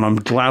enjoyed it, and I'm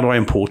glad I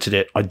imported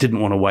it. I didn't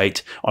want to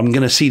wait. I'm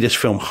going to see this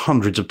film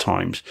hundreds of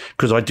times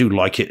because I do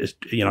like it.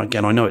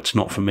 Again, I know it's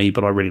not for me,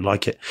 but I really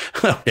like it.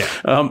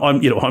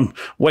 I'm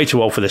way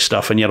too old for this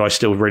stuff, and yet I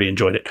still really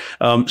enjoyed it.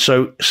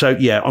 So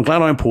I'm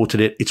glad I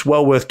imported it. It's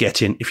well worth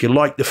getting. If you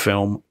like the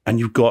film and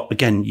you've got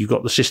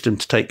the system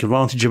to take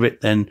advantage of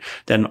it, then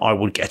I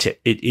would get it.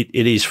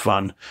 It is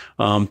fun.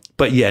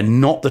 But yeah,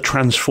 not the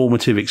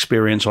transformative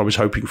experience I was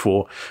hoping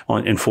for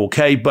in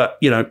 4K, but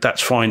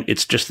that's fine.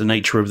 It's just the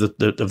nature of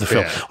the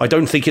film. Yeah. I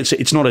don't think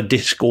it's not a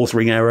disc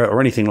authoring error or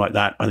anything like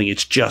that. I think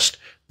it's just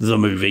the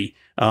movie.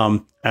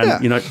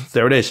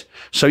 There it is.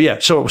 So yeah,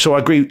 so I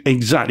agree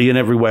exactly in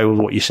every way with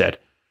what you said.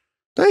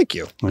 Thank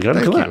you. I got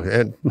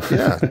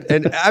it.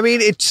 And I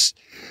mean, it's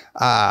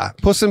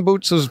Puss in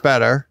Boots was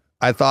better.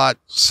 I thought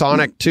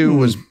Sonic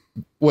 2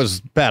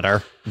 was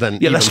better than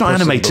that's not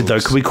Puss animated though.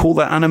 Can we call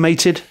that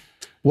animated?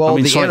 Well,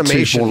 the Sonic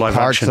animation parts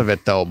action of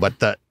it though, but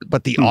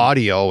the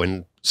audio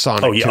in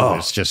Sonic 2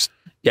 is just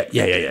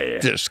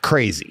just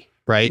crazy,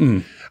 right?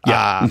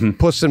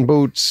 Puss in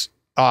Boots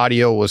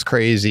audio was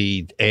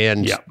crazy,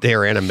 and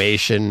their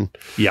animation.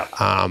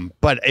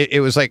 But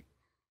it was like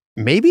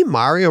maybe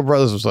Mario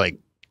Brothers was like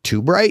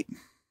too bright.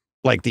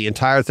 Like the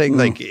entire thing,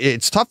 like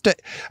it's tough to,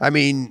 I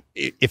mean,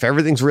 if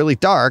everything's really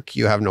dark,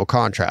 you have no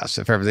contrast.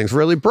 If everything's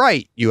really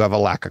bright, you have a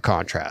lack of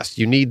contrast.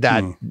 You need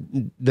that,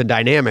 the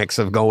dynamics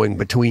of going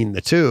between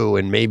the two.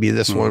 And maybe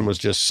this one was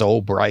just so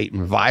bright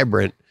and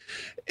vibrant,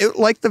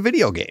 like the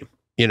video game,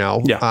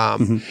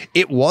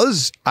 It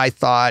was, I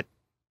thought,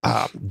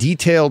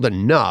 detailed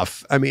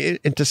enough. I mean,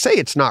 and to say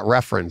it's not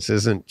reference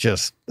isn't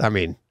just, I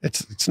mean,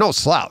 it's no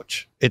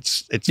slouch.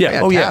 It's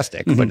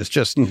fantastic, but it's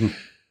just,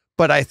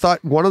 but I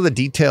thought one of the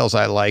details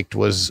I liked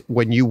was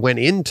when you went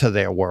into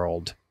their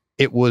world,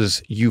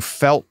 you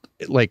felt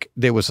like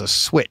there was a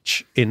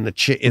switch in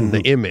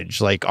the image,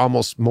 like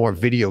almost more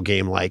video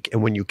game like.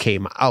 And when you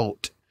came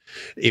out,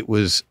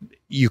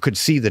 you could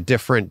see the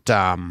different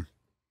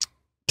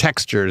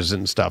textures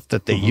and stuff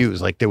that they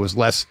use. Like there was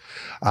less,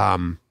 I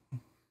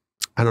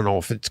don't know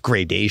if it's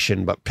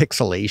gradation, but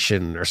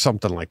pixelation or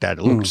something like that.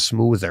 It looked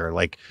smoother.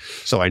 Like,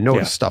 so I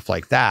noticed stuff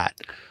like that.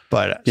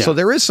 But so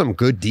there is some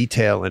good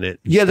detail in it.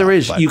 Yeah, there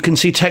is. You can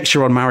see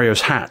texture on Mario's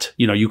hat.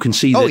 You can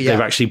see that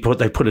they've actually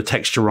put a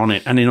texture on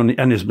it,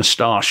 and his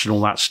moustache and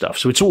all that stuff.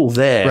 So it's all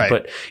there,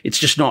 but it's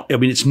just not. I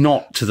mean, it's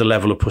not to the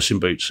level of Puss in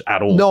Boots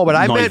at all. No, but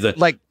I meant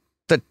like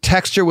the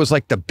texture was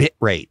like the bit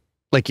rate.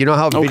 Like,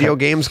 how video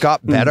games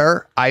got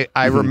better? I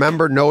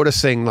remember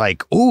noticing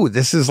like, ooh,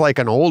 this is like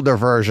an older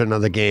version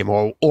of the game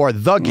or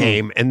the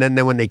game. And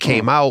then when they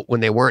came out, when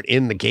they weren't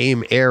in the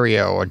game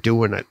area or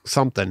doing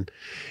something,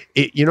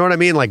 you know what I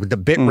mean? Like the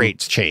bit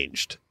rates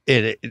changed.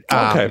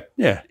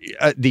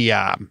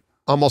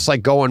 Almost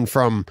like going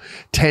from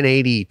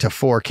 1080 to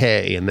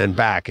 4K and then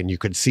back, and you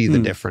could see the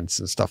difference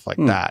and stuff like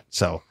that.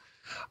 So,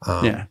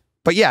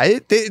 but yeah,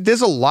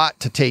 there's a lot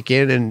to take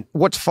in. And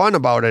what's fun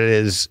about it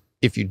is,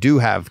 if you do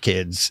have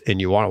kids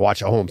and you want to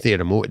watch a home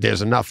theater movie,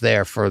 there's enough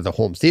there for the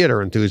home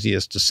theater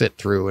enthusiasts to sit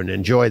through and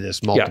enjoy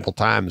this multiple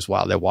times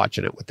while they're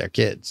watching it with their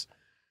kids.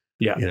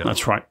 Yeah, you know?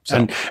 that's right.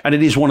 So, and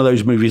it is one of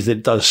those movies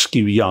that does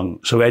skew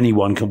young, so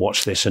anyone can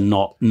watch this and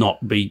not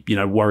be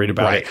worried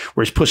about it.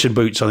 Whereas Puss in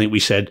Boots, I think we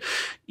said,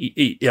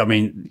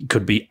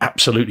 could be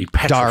absolutely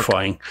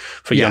petrifying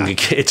for younger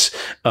kids.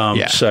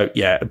 So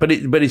but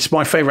it's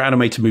my favorite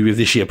animated movie of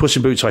this year. Puss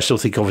in Boots, I still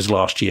think of as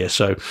last year.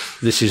 So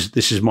this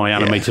is my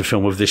animated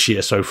film of this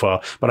year so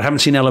far. But I haven't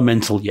seen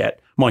Elemental yet,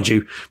 mind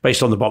you.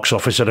 Based on the box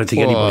office, I don't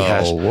think anybody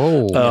has.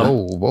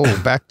 Whoa!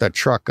 Back the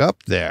truck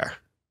up there.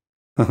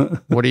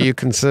 What do you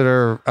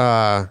consider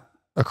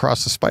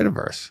Across the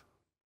Spider-Verse?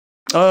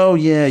 Oh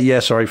yeah.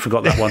 Sorry,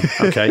 forgot that one.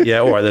 Okay, yeah.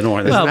 All right then.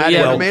 Well,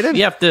 animated.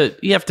 You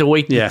have to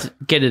wait to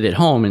get it at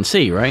home and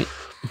see, right?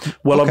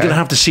 Well, I'm going to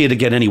have to see it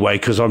again anyway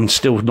because I'm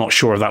still not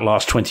sure of that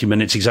last 20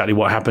 minutes exactly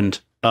what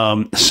happened.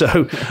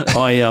 So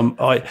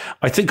I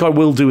think I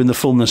will do in the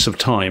fullness of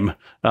time.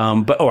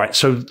 But all right.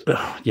 So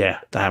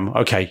damn.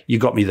 Okay, you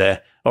got me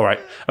there. All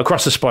right.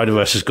 Across the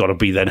Spider-Verse has got to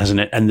be then,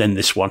 hasn't it? And then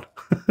this one.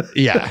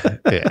 Yeah.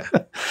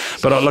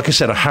 But like I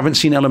said, I haven't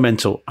seen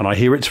Elemental, and I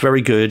hear it's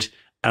very good,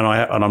 and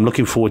I'm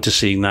looking forward to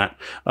seeing that.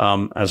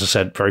 As I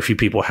said, very few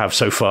people have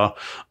so far.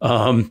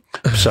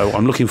 So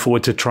I'm looking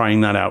forward to trying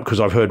that out because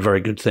I've heard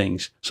very good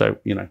things. So,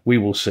 we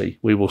will see.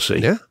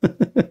 Yeah.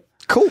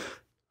 Cool.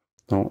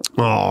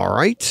 All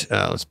right.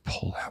 Let's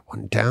pull that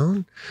one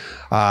down.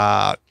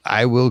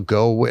 I will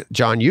go with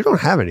John. You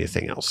don't have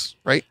anything else,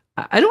 right?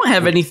 I don't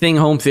have anything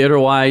home theater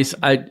wise.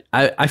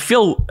 I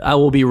feel I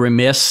will be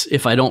remiss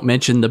if I don't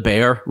mention The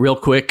Bear real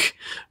quick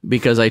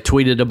because I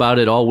tweeted about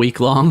it all week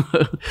long.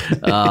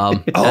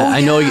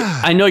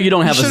 I know you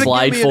don't have a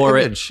slide for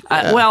it.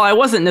 I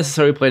wasn't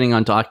necessarily planning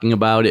on talking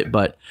about it,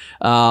 but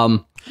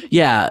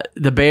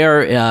The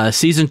Bear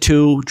season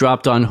 2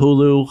 dropped on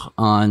Hulu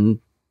on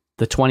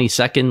the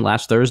 22nd,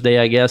 last Thursday,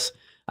 I guess.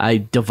 I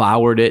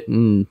devoured it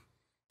in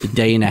a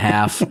day and a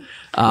half. Like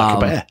a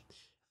bear.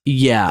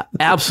 Yeah,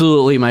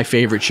 absolutely my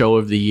favorite show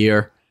of the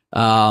year.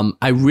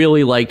 I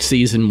really liked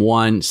season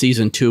 1.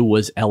 Season 2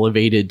 was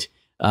elevated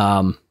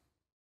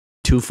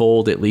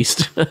twofold, at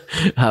least,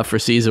 for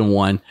season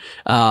 1.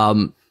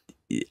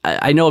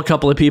 I know a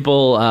couple of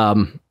people,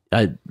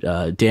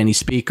 Danny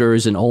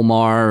Speakers and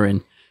Omar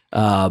and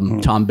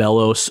Tom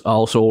Bellos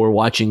also were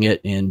watching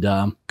it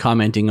and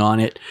commenting on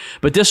it.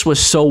 But this was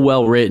so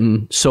well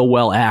written, so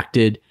well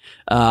acted.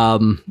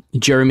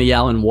 Jeremy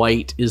Allen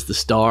White is the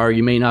star.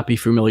 You may not be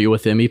familiar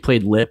with him. He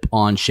played Lip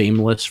on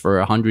Shameless for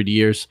 100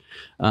 years.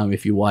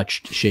 If you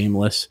watched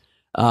Shameless,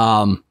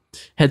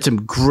 had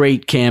some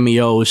great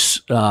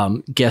cameos,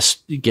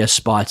 guest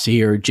spots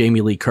here.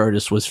 Jamie Lee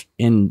Curtis was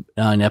in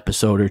an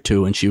episode or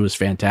two, and she was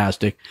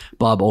fantastic.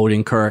 Bob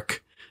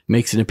Odenkirk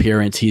makes an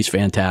appearance. He's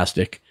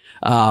fantastic.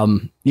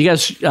 You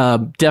guys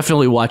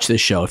definitely watch this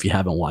show if you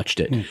haven't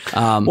watced it.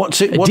 What's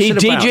it about?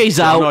 DJ's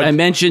out. I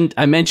mentioned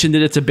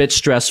that it's a bit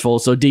stressful,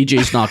 so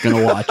DJ's not going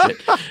to watch it.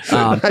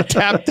 I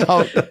tapped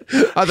out.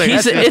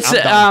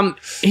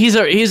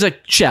 He's a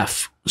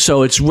chef,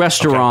 so it's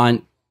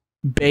restaurant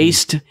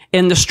based,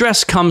 and the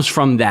stress comes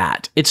from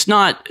that.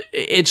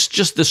 It's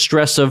just the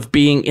stress of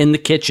being in the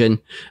kitchen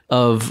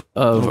of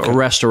a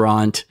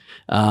restaurant,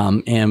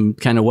 and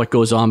kind of what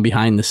goes on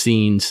behind the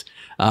scenes.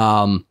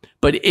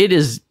 But it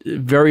is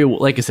very,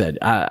 like I said,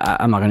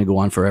 I'm not going to go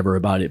on forever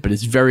about it, but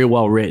it's very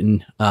well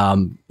written,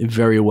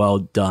 very well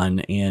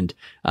done. And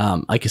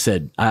like I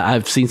said,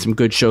 I've seen some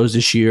good shows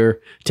this year.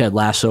 Ted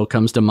Lasso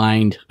comes to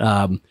mind,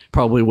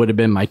 probably would have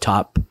been my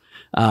top.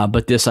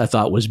 But this I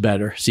thought was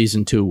better.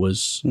 Season 2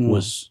 was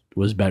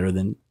better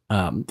than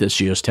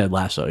this year's Ted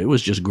Lasso. It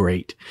was just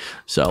great.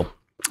 So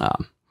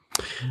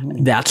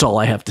that's all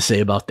I have to say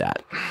about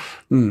that.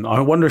 I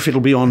wonder if it'll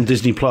be on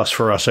Disney Plus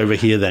for us over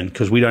here then,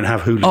 because we don't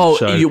have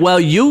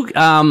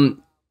Hulu.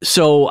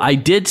 So I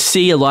did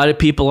see a lot of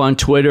people on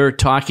Twitter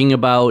talking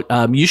about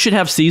you should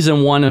have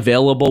season 1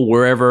 available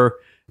wherever,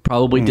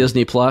 probably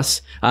Disney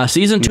Plus.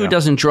 Season 2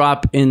 doesn't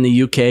drop in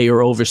the UK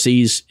or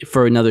overseas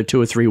for another 2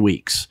 or 3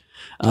 weeks.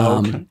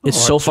 It's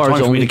so far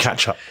it's only to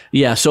catch up.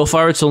 Yeah, so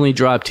far it's only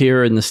dropped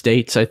here in the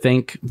States, I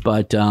think,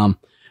 but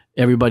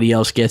everybody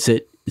else gets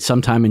it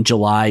sometime in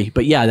July.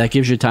 But yeah, that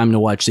gives you time to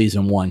watch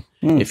season 1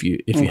 if you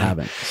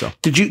haven't. So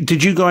did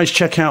you guys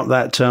check out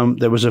that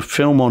there was a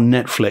film on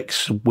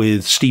Netflix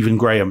with Stephen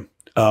Graham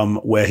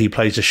where he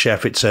plays a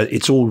chef? It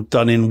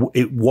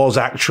was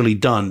actually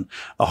done,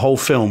 a whole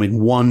film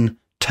in one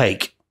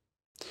take.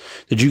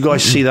 Did you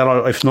guys see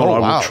that? If not, I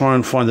will try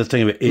and find the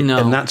thing of it. No.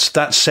 And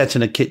that's set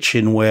in a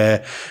kitchen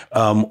where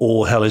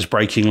all hell is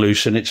breaking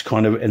loose, and it's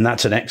and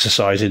that's an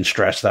exercise in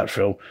stress, that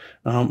film.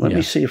 Let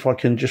me see if I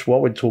can, just while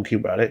we're talking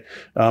about it.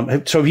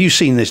 So have you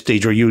seen this,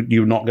 Deidre?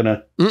 You're not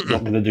gonna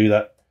do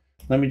that.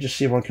 Let me just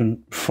see if I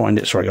can find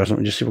it. Sorry, guys. Let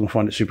me just see if I can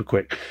find it super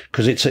quick,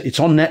 because it's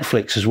on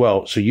Netflix as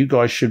well, so you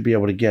guys should be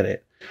able to get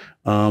it.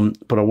 But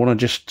I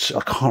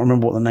can't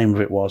remember what the name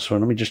of it was, so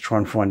let me just try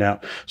and find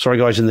out. Sorry,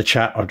 guys, in the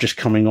chat, I'm just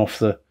coming off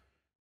the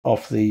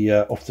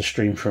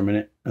stream for a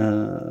minute.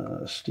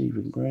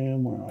 Stephen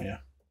Graham, where are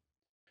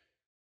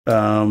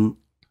you?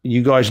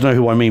 You guys know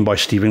who I mean by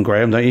Stephen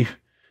Graham, don't you?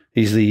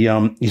 He's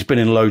he's been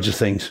in loads of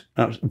things.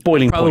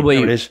 Boiling Point,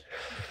 there it is.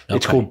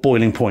 It's called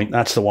Boiling Point.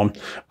 That's the one.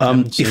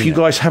 If you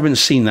guys haven't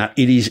seen that,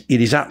 it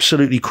is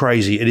absolutely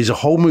crazy. It is a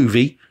whole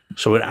movie,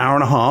 so an hour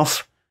and a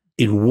half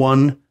in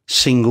one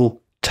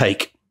single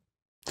take.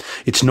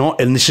 It's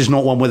not, and this is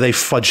not one where they've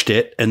fudged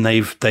it and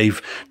they've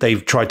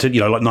tried to,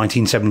 like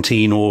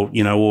 1917 or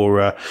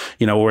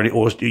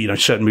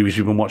certain movies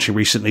we've been watching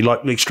recently,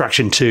 like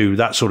Extraction 2,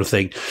 that sort of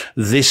thing.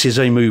 This is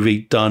a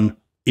movie done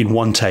in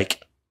one take.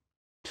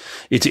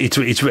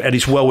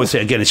 It's well worth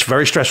it. Again, it's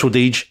very stressful,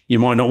 Deej. You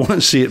might not want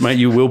to see it, mate.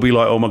 You will be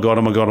like, oh my God,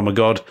 oh my God, oh my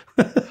God.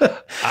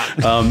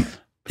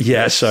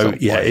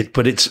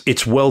 But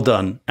it's well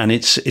done and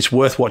it's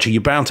worth watching.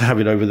 You're bound to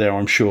have it over there,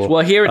 I'm sure.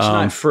 Well, here it's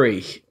not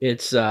free.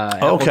 It's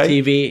Apple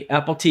TV.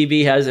 Apple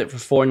TV has it for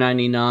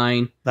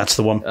 $4.99. That's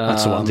the one.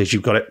 That's the one. Deej,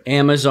 you've got it.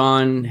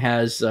 Amazon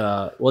has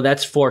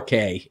that's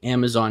 4K.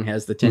 Amazon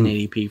has the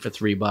 1080p for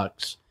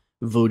 $3.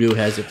 Voodoo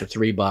has it for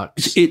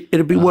 $3.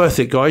 It'll be worth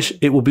it, guys.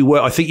 It will be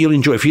worth. I think you'll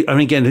enjoy it.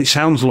 Again, it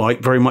sounds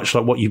like very much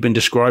like what you've been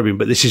describing,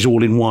 but this is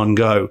all in one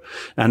go.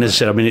 And as I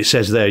said, it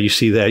says there, you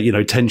see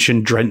there,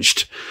 tension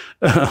drenched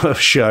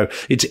show.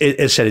 As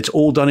I said, it's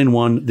all done in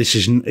one.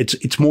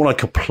 It's more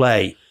like a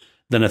play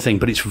than a thing,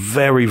 but it's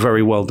very,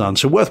 very well done.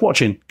 So worth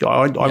watching.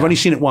 I've only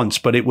seen it once,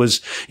 but it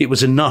was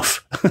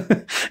enough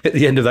at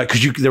the end of that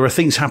because there are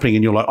things happening,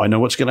 and you're like, I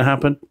know what's going to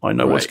happen. I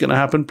know what's going to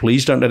happen.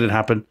 Please don't let it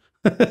happen.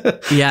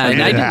 And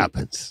it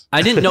happens.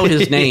 I didn't know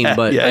his name,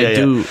 but I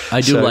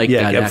do like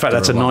that. In fact,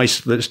 that's a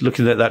nice.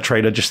 Looking at that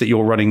trailer, just that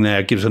you're running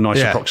there gives a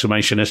nice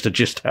approximation as to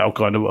just how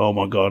kind of oh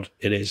my God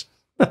it is.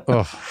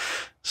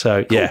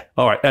 So cool.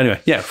 All right.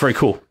 Anyway, very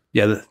cool.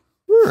 All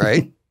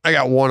right. I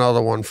got one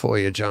other one for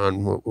you,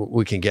 John.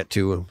 We can get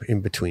to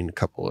in between a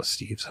couple of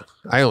Steves.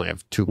 I only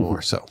have two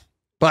more,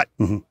 but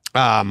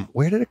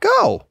where did it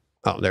go?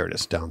 Oh, there it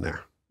is down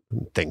there.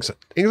 Things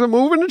are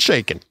moving and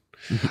shaking.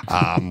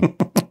 Have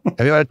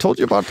I told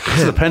you about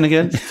the pen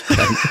again?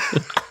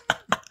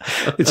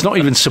 It's not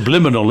even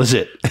subliminal, is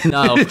it?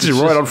 No, it's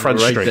right on Front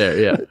Street. Right there,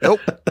 yeah. Nope.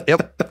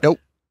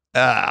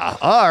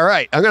 All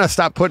right. I'm going to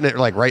stop putting it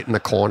like right in the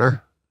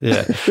corner.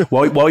 Yeah.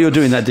 While you're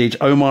doing that, Deej,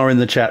 Omar in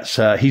the chats,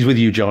 he's with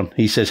you, John.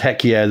 He says,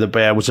 heck yeah, the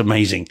bear was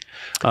amazing.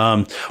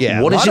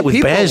 What is it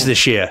with bears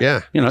this year?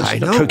 Yeah. I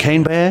know.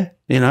 Cocaine bear,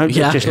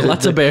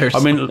 lots of bears. I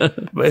mean,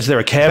 is there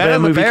a Care Bear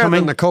movie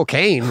coming? Than the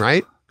cocaine,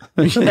 right?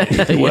 I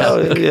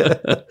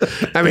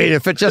mean,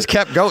 if it just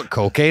kept going,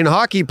 cocaine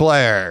hockey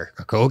player,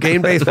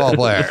 cocaine baseball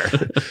player,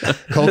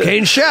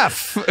 cocaine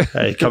chef.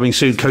 Hey, coming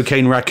soon,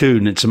 cocaine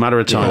raccoon. It's a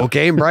matter of time.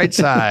 Cocaine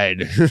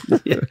brightside.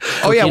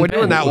 We're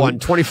doing that one.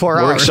 24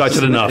 hours. We're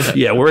excited enough.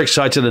 Yeah, we're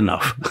excited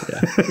enough.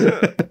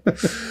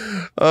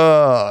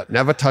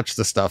 Never touch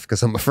the stuff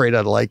because I'm afraid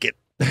I'd like it.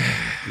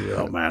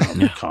 Oh man,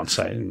 I can't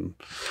say.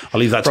 I'll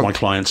leave that to my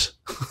clients.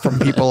 From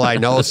people I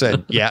know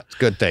said, yeah,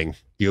 good thing.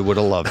 You would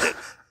have loved it.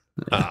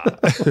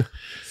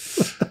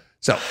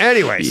 So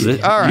anyways,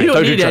 all right. You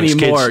don't need any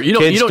more. You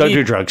don't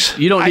do drugs.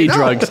 You don't need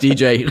drugs,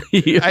 DJ.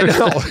 I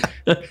know.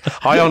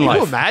 High on life.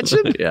 Can you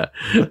imagine? Yeah,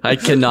 I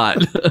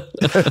cannot.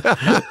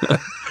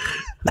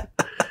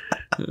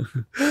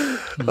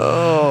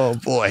 Oh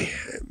boy.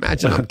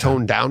 Imagine I'm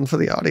toned down for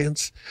the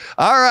audience.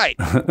 All right.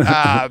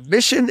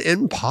 Mission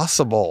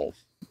Impossible.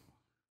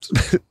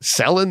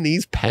 Selling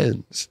these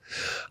pens.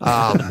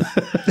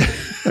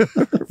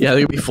 Yeah,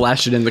 they'll be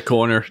flashing in the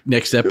corner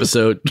next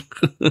episode.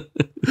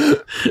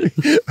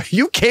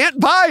 You can't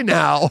buy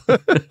now.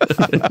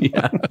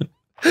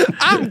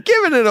 I'm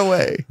giving it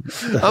away.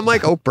 I'm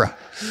like Oprah.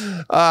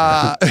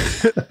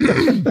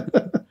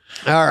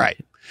 All right.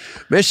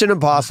 Mission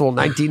Impossible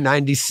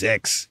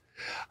 1996.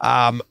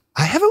 I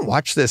haven't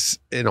watched this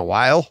in a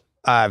while.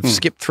 I've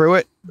skipped through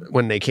it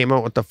when they came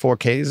out with the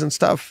 4Ks and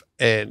stuff,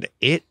 and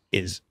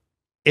it's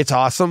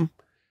awesome.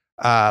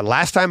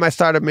 Last time I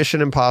started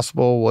Mission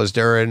Impossible was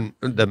during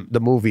the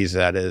movies,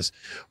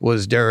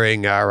 was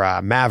during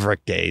our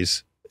Maverick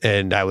days.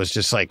 And I was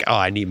just like, oh,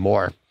 I need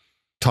more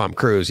Tom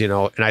Cruise, and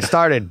I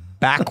started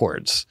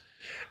backwards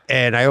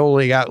and I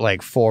only got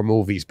like 4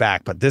 movies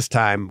back. But this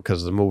time,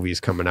 because the movie's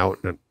coming out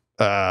in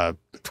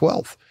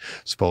 12th,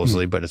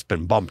 supposedly, but it's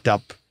been bumped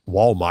up.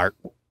 Walmart,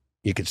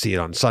 you can see it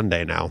on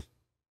Sunday now,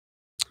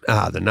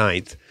 the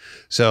 9th.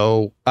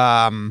 So,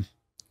 I'm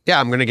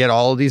going to get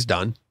all of these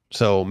done.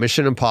 So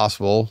Mission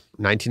Impossible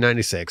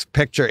 1996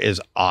 picture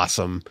is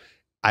awesome.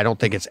 I don't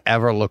think it's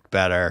ever looked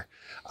better.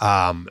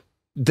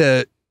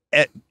 It's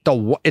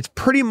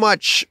pretty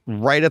much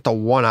right at the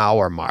 1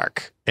 hour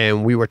mark.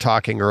 And we were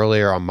talking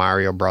earlier on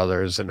Mario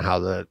Brothers and how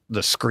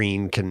the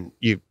screen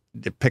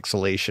the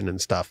pixelation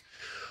and stuff.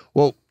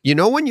 Well,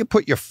 when you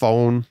put your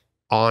phone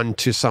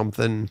onto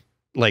something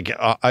like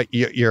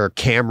your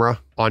camera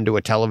onto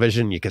a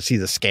television, you can see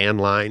the scan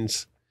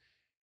lines.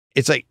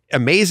 It's like,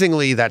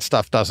 amazingly, that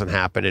stuff doesn't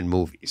happen in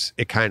movies.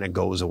 It kind of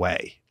goes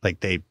away.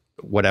 Like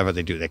whatever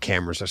they do, their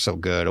cameras are so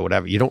good or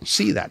whatever. You don't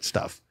see that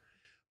stuff.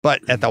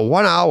 But at the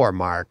 1 hour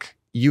mark,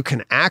 you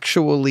can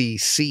actually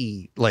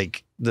see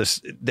like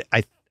this.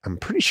 I'm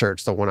pretty sure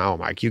it's the 1 hour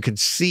mark. You can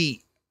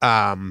see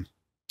the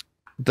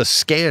the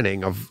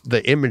scanning of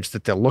the image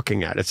that they're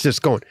looking at. It's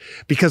just going,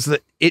 because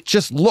it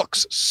just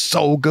looks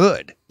so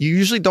good. You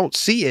usually don't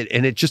see it,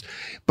 and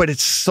but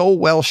it's so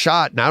well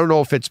shot. And I don't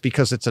know if it's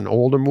because it's an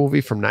older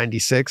movie from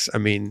 96. I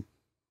mean,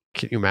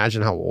 can you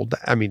imagine how old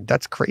I mean,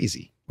 that's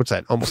crazy. What's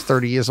that? Almost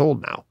 30 years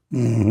old now.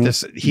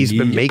 Mm-hmm. He's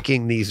been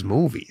making these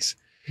movies.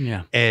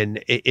 Yeah.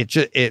 And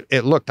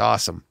it looked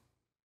awesome.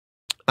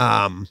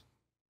 And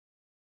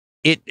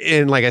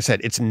like I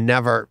said, it's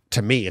never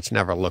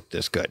looked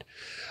this good.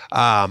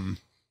 And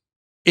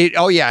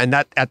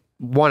that at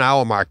 1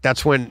 hour mark,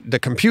 that's when the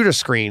computer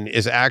screen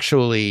is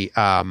actually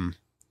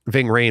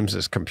Ving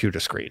Rhames' computer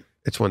screen.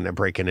 It's when they're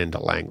breaking into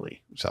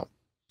Langley. So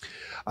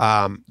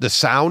the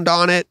sound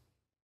on it,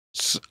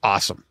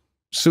 awesome,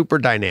 super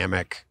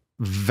dynamic,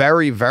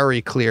 very,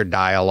 very clear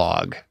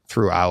dialogue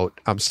throughout.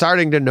 I'm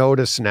starting to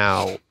notice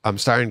now, I'm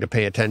starting to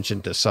pay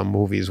attention to some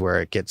movies where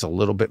it gets a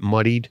little bit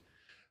muddied,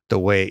 the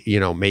way,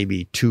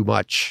 maybe too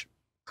much,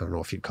 I don't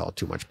know if you'd call it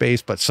too much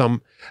bass, but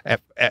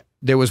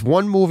there was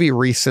one movie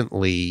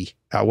recently,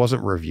 I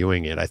wasn't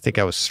reviewing it. I think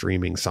I was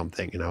streaming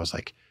something and I was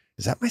like,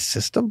 is that my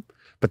system?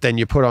 But then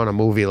you put on a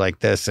movie like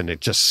this and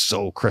it's just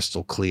so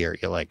crystal clear.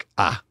 You're like,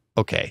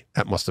 okay,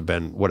 that must have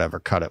been whatever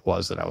cut it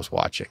was that I was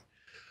watching.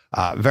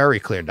 Very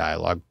clear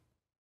dialogue.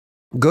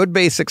 Good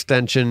bass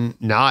extension,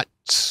 not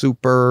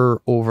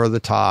super over the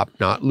top,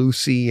 not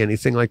loosey,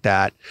 anything like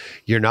that.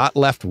 You're not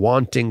left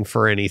wanting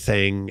for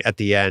anything at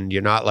the end.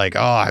 You're not like,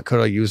 I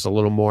could have used a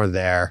little more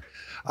there.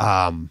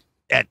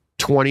 At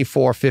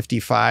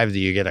 24:55,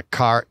 you get a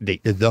car,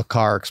 the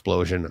car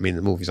explosion. I mean,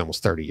 the movie's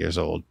almost 30 years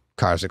old.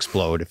 Cars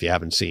explode if you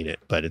haven't seen it,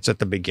 but it's at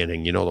the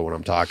beginning. You know the one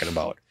I'm talking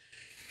about.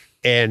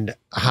 And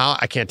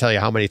I can't tell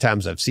you how many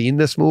times I've seen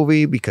this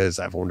movie because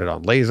I've owned it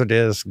on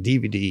Laserdisc,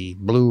 DVD,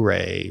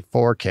 Blu-ray,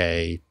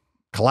 4K,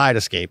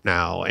 Kaleidescape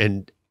now,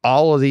 and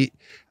all of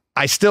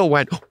I still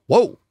went,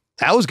 whoa,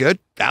 that was good.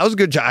 That was a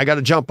good job. I got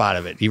a jump out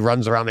of it. He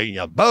runs around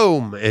there,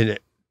 boom, and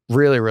it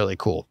really, really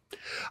cool.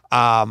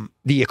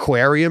 The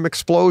aquarium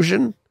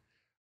explosion,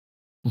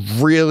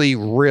 really,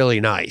 really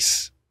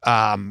nice.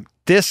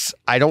 This,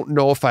 I don't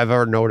know if I've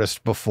ever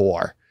noticed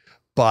before,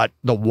 but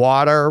the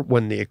water,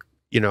 when if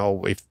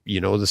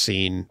the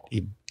scene,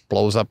 he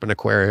blows up an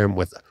aquarium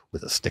with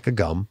a stick of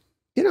gum,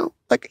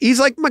 like he's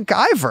like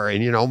MacGyver,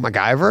 and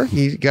MacGyver,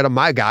 he got a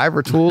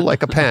MacGyver tool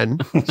like a pen.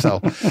 So,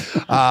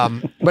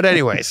 but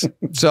anyways,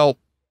 so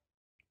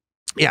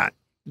yeah,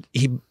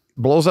 he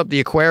blows up the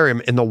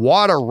aquarium and the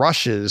water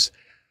rushes.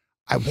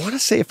 I want to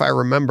say, if I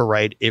remember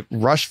right, it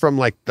rushed from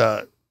like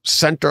the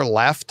center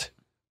left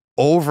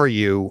over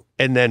you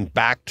and then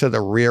back to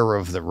the rear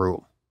of the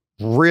room.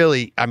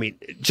 Really, I mean,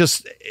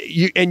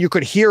 you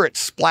could hear it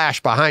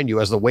splash behind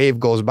you as the wave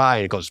goes by,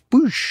 and it goes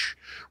boosh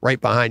right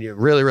behind you.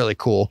 Really, really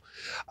cool.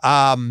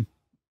 At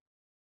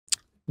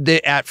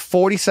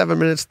 47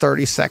 minutes,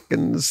 30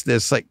 seconds,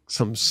 there's like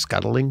some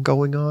scuttling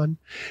going on,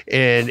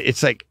 and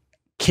it's like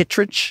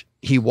Kittredge.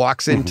 He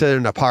walks into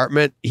an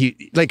apartment.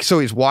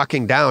 He's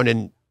walking down,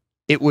 and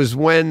it was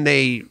when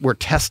they were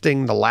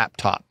testing the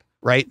laptop.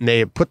 Right. And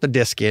they put the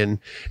disc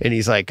in, and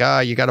he's like,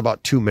 you got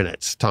about 2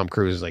 minutes. Tom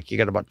Cruise is like, you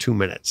got about 2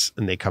 minutes.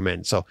 And they come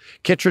in. So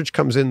Kittredge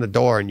comes in the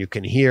door, and you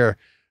can hear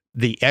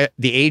the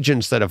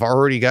agents that have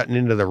already gotten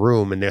into the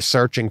room, and they're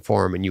searching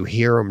for him. And you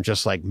hear them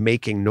just like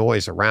making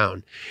noise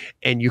around,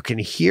 and you can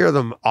hear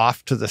them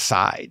off to the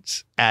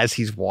sides as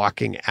he's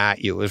walking at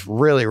you. It was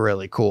really,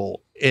 really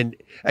cool. And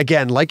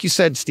again, like you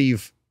said,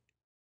 Steve,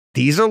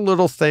 these are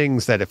little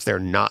things that if they're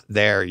not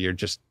there,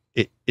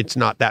 it's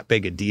not that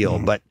big a deal.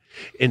 But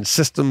in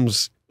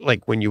systems,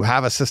 like when you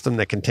have a system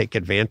that can take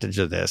advantage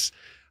of this,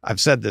 I've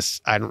said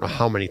this, I don't know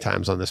how many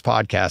times on this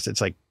podcast,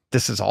 it's like,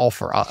 this is all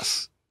for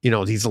us.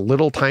 These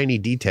little tiny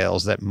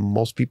details that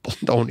most people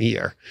don't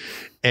hear.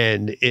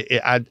 And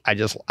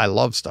I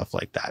love stuff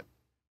like that.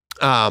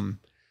 The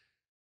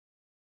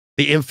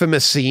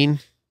infamous scene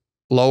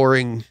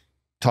lowering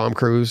Tom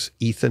Cruise,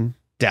 Ethan,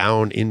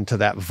 down into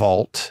that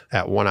vault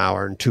at 1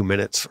 hour and 2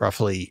 minutes,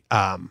 roughly.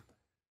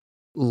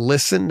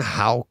 Listen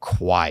how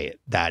quiet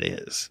that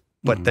is.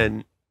 But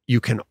then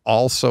you can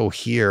also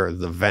hear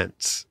the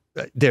vents.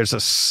 There's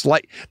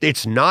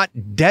it's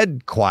not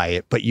dead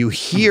quiet, but you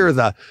hear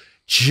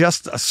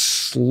just a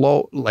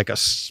slow, like a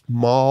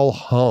small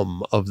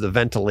hum of the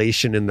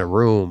ventilation in the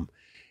room.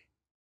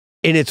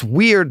 And it's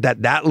weird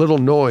that little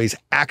noise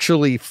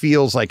actually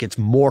feels like it's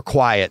more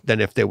quiet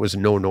than if there was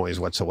no noise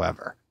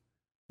whatsoever.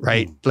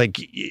 Right? Like,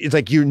 it's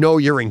like,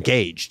 you're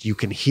engaged. You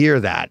can hear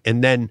that.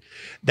 And then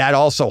that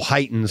also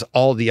heightens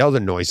all the other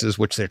noises,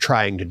 which they're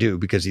trying to do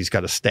because he's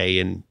got to stay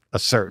in a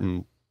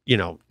certain,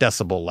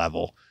 decibel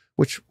level,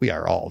 which we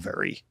are all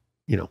very,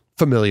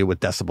 familiar with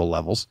decibel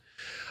levels.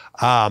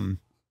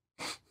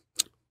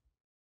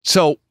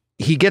 So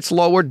he gets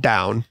lowered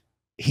down.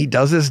 He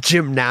does his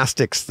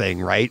gymnastics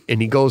thing, right?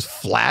 And he goes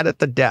flat at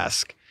the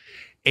desk,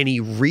 and he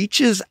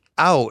reaches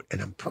out,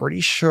 and I'm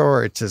pretty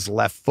sure it's his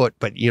left foot,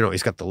 but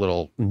he's got the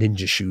little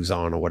ninja shoes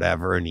on or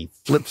whatever, and he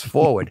flips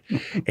forward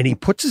and he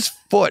puts his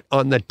foot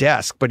on the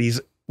desk, but he's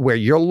where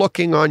you're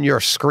looking on your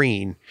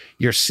screen,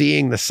 you're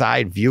seeing the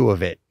side view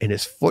of it, and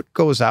his foot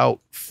goes out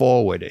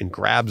forward and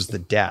grabs the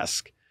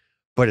desk,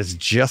 but it's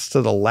just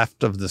to the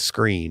left of the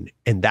screen.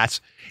 And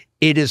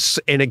it is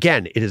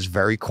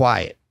very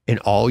quiet. And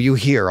all you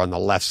hear on the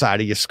left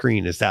side of your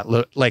screen is that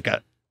like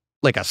a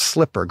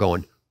slipper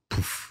going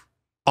poof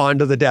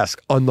onto the desk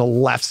on the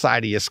left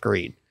side of your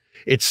screen.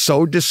 It's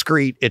so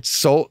discreet. It's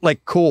so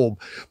like cool,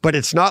 but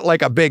it's not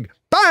like a big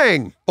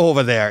bang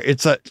over there.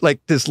 It's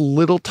like this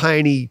little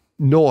tiny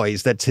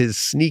noise that's his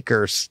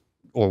sneakers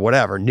or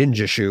whatever,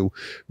 ninja shoe,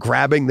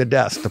 grabbing the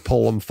desk to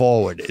pull him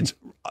forward. It's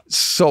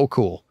so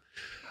cool.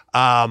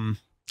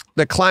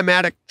 The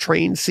climatic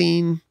train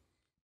scene,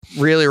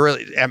 really,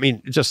 really, I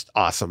mean, just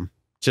awesome.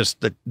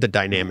 Just the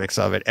dynamics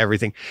of it,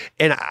 everything.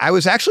 And I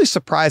was actually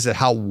surprised at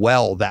how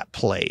well that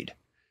played.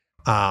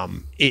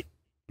 It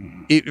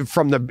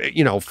from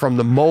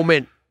the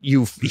moment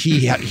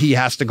he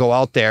has to go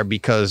out there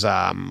because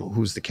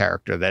who's the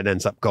character that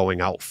ends up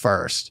going out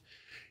first?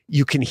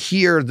 You can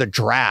hear the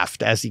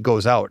draft as he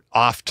goes out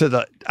off to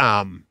the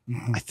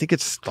I think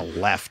it's the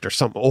left or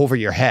something over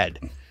your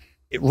head.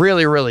 It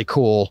really, really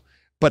cool.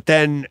 But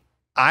then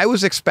I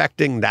was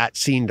expecting that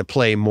scene to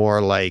play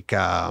more like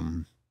I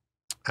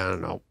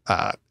don't know,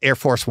 Air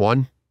Force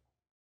One,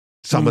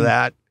 some of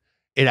that.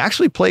 It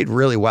actually played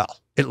really well.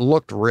 It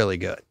looked really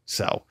good.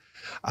 So,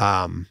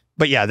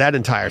 but yeah, that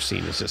entire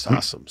scene is just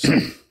awesome. So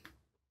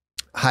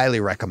highly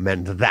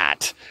recommend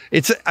that.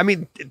 It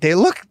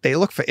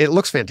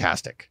looks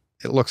fantastic.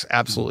 It looks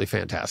absolutely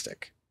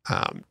fantastic.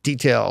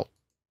 Detail,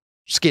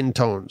 skin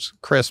tones,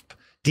 crisp,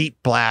 deep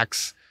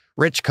blacks,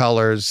 rich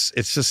colors.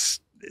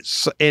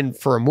 And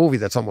for a movie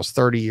that's almost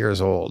 30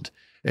 years old,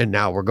 and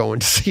now we're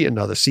going to see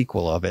another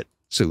sequel of it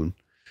soon.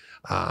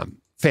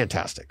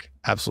 Fantastic.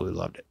 Absolutely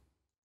loved it.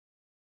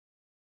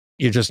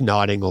 You're just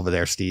nodding over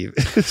there, Steve.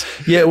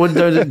 Yeah, well,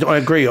 I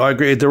agree.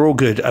 They're all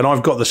good, and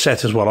I've got the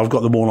set as well. I've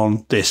got them all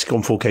on disc,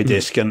 on 4K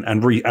disc,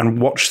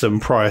 and watched them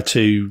prior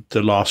to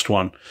the last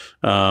one.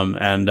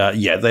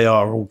 Yeah, they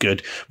are all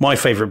good. My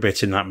favorite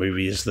bit in that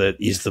movie is the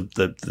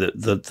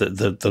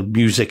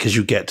music as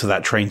you get to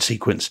that train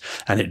sequence,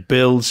 and it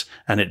builds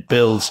and it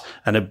builds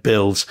and it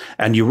builds,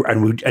 and you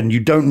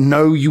don't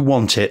know you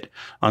want it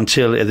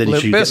until then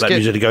you get that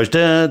music that goes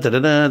da da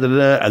da da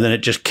da, and then it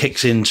just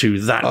kicks into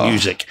that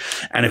music.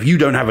 And if you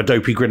don't have a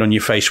dopey grin on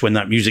your face when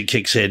that music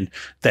kicks in,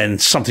 then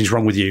something's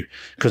wrong with you,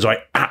 because I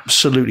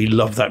absolutely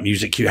love that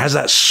music cue. It has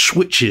that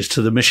switches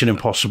to the Mission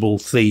Impossible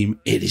theme.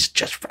 It is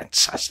just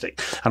fantastic.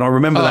 And I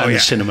remember that in the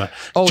cinema,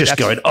 just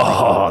going,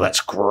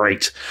 that's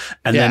great.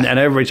 And then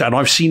every time, and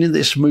I've seen in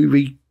this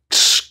movie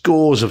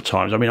scores of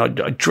times. I mean, I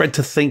dread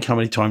to think how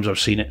many times I've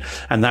seen it,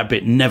 and that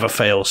bit never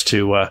fails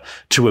to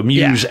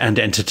amuse and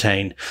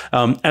entertain.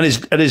 And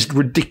as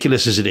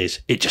ridiculous as it is,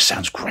 it just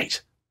sounds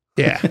great.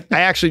 Yeah,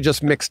 I actually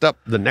just mixed up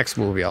the next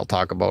movie I'll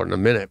talk about in a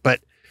minute, but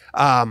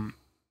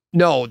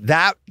no,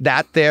 that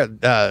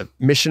there,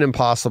 Mission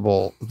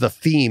Impossible, the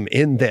theme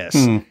in this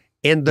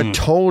and the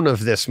tone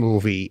of this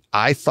movie,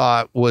 I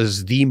thought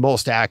was the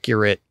most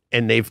accurate,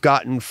 and they've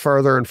gotten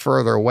further and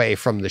further away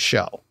from the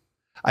show.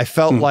 I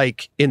felt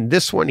like in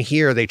this one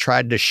here, they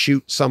tried to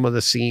shoot some of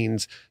the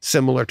scenes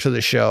similar to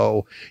the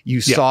show.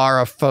 You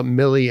saw a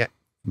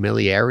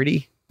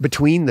familiarity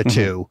between the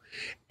two,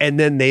 and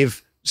then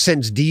they've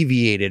since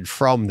deviated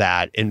from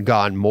that and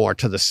gone more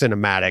to the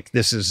cinematic.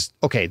 This is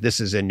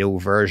a new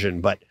version,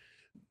 but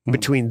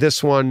between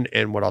this one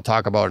and what I'll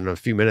talk about in a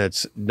few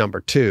minutes, number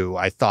 2,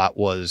 I thought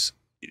was,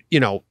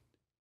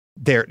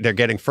 they're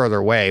getting further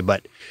away,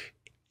 but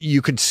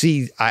you could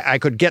see, I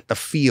could get the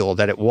feel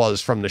that it was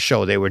from the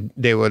show. They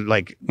were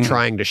like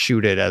trying to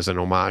shoot it as an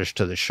homage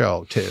to the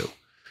show too.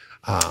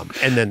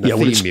 And then the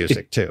theme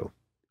music too.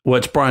 Well,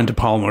 it's Brian De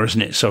Palma,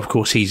 isn't it? So, of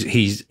course, this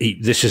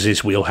is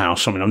his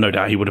wheelhouse. I mean, I've no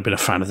doubt he would have been a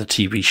fan of the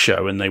TV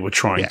show, and they were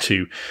trying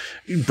to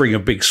bring a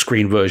big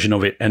screen version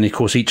of it. And, of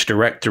course, each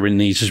director in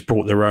these has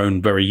brought their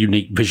own very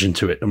unique vision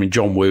to it. I mean,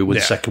 John Woo with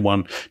the second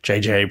one,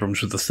 J.J.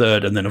 Abrams with the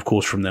third, and then, of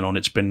course, from then on,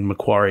 it's been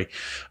Macquarie.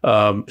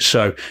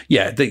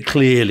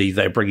 Clearly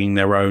they're bringing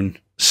their own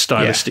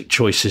stylistic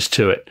choices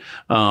to it.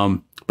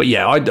 But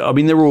yeah, I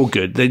mean, they're all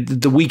good.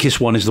 The weakest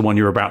one is the one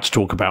you're about to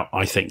talk about,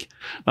 I think.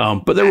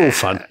 But they're all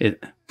fun.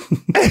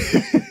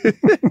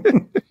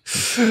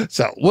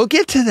 So we'll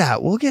get to that.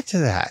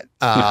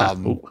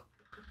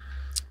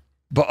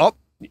 But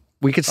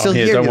we could still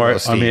hear you. Don't worry.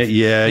 Though, I'm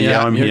here.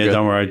 Yeah, I'm here. Good.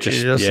 Don't worry. You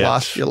just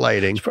lost your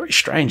lighting. It's very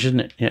strange,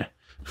 isn't it? Yeah.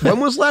 When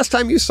was the last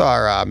time you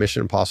saw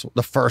Mission Impossible?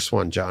 The first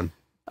one, John?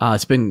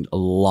 It's been a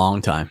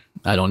long time.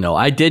 I don't know.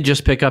 I did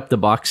just pick up the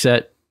box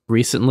set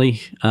recently,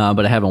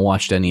 but I haven't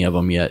watched any of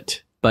them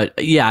yet. But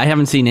yeah, I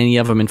haven't seen any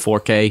of them in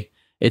 4K.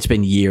 It's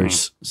been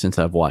years since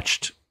I've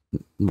watched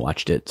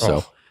it.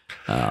 So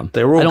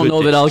they're all I don't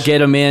know that I'll discs. get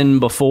them in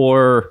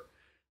before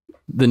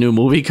the new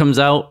movie comes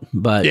out.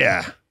 But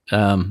I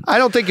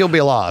don't think you'll be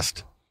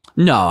lost.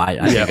 No,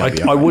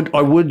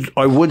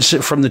 I would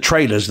sit from the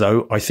trailers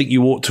though. I think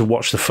you ought to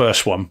watch the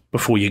first one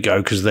before you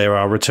go, because there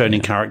are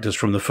returning characters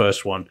from the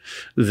first one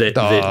that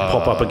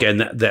pop up again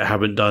that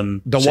haven't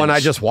done the since. one I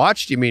just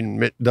watched. You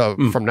mean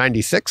from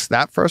 '96?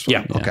 That first one?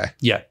 Yeah. Okay.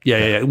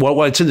 Yeah.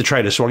 Well, it's in the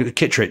trailer. So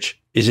Kittredge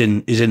is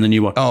in the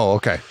new one. Oh,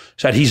 okay.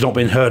 So he's not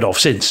been heard of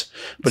since,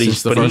 but he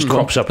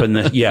crops up in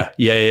the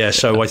yeah.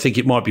 So I think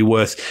it might be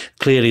worth.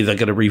 Clearly, they're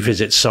going to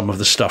revisit some of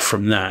the stuff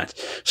from that.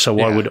 So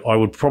I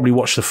would probably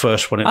watch the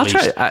first one at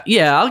least.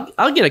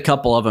 I'll get a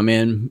couple of them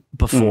in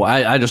before.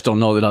 I just don't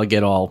know that I'll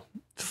get all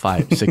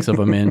 5, 6 of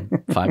them in,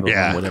 5 of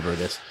them, whatever it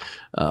is.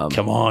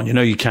 Come on,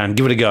 you can.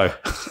 Give it a go.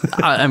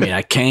 I mean,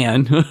 I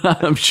can.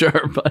 I'm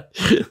sure, but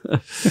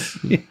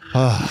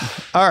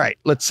all right.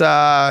 Let's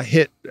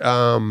hit.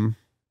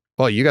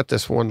 Well, you got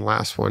this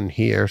last one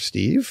here,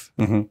 Steve.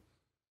 Mm-hmm.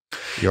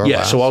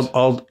 So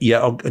I'll. Are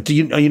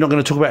you not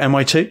going to talk about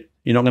MI2?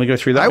 You're not going to go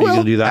through that? I will.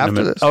 You'll do that in a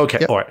minute. This. Okay,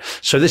 yep. All right.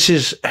 So this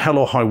is Hell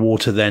or High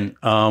Water then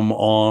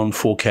on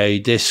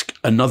 4K disc,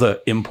 another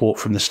import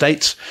from the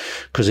States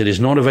because it is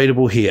not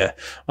available here.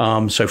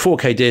 So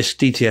 4K disc,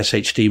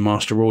 DTS HD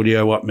master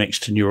audio,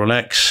 upmixed to Neural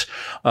X.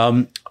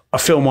 A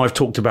film I've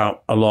talked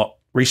about a lot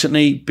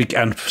recently,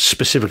 and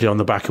specifically on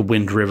the back of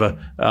Wind River,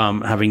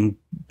 having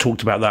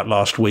talked about that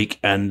last week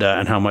and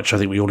how much I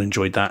think we all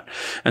enjoyed that.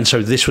 And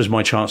so this was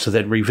my chance to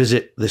then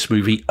revisit this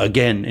movie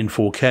again in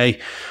 4K.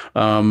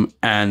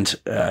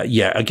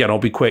 Again, I'll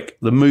be quick.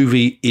 The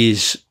after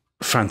is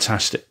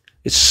fantastic.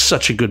 It's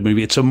such a good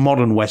movie. It's a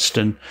modern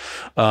Western.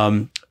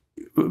 John,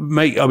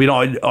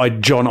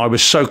 I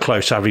was so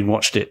close having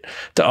watched it,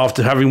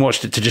 after having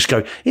watched it, to just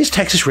go, is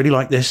Texas really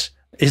like this?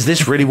 Is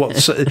this really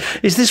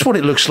is this what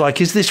it looks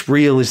like? Is this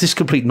real? Is this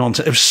complete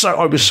nonsense?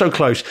 I was so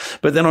close,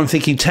 but then I'm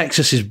thinking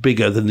Texas is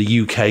bigger than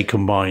the UK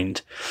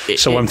combined.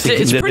 So I'm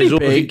thinking it's pretty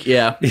big,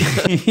 yeah.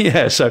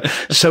 Yeah. So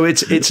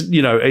it's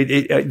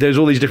there's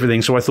all these different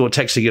things. So I thought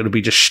texting it would be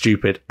just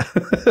stupid.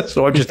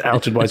 So I've just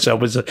outed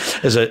myself as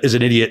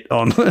an idiot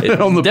on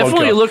the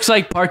definitely podcast. Looks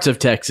like parts of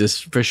Texas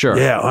for sure.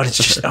 Yeah. It's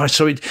just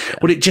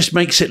it just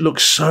makes it look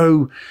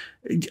so.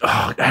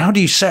 How do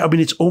you say? I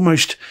mean, it's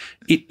almost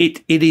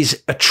it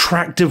is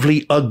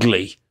attractively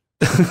ugly.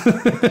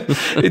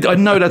 I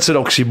know that's an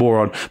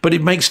oxymoron, but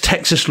it makes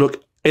Texas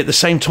look at the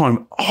same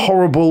time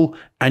horrible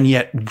and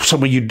yet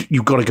somewhere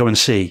you've got to go and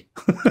see.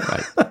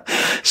 Right.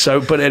 So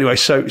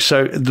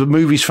the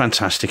movie's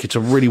fantastic. It's a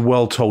really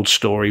well told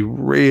story,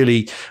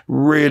 really,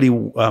 really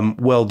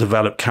well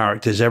developed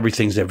characters.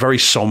 Everything's there, very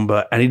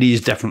somber, and it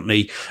is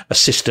definitely a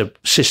sister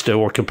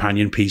or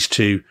companion piece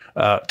to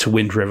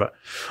Wind River.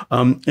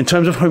 In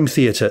terms of home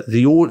theater,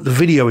 the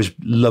video is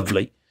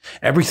lovely.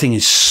 Everything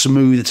is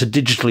smooth. It's a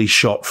digitally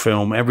shot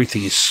film.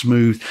 Everything is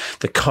smooth.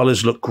 The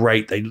colors look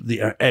great.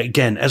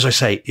 Again, as I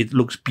say, it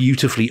looks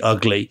beautifully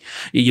ugly.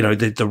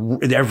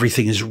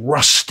 Everything is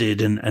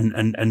rusted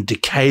and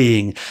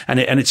decaying. And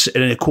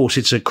of course,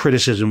 it's a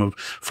criticism of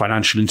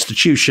financial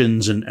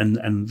institutions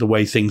and the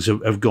way things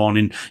have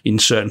gone in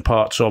certain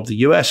parts of the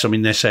US. I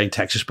mean, they're saying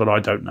Texas, but I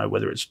don't know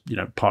whether it's,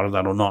 part of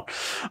that or not.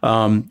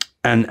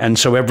 And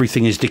so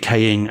everything is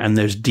decaying and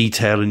there's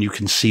detail and you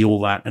can see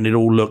all that. And it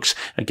all looks,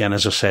 again,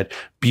 as I said,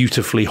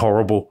 beautifully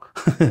horrible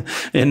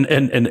in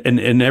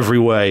every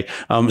way.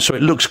 So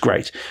it looks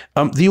great.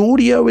 The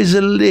audio is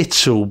a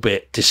little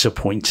bit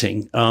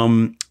disappointing.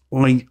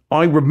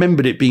 I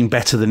remembered it being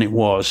better than it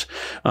was.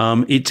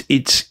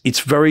 It's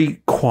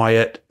very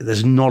quiet.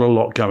 There's not a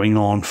lot going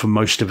on for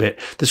most of it.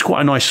 There's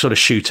quite a nice sort of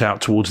shootout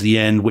towards the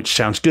end, which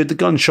sounds good. The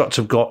gunshots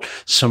have got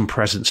some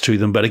presence to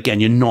them, but again,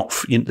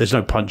 there's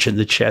no punch in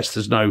the chest.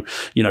 There's no,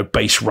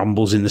 bass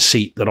rumbles in the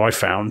seat that I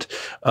found.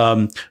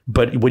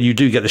 But when you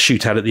do get the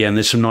shootout at the end,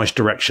 there's some nice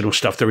directional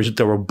stuff.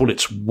 There are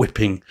bullets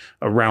whipping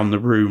around the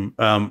room,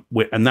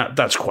 and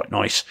that's quite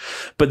nice.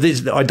 But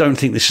I don't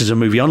think this is a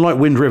movie, unlike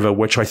Wind River,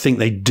 which I think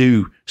they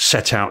do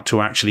set out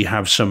to actually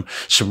have some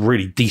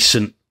really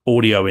decent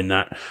audio in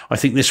that. I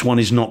think this one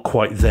is not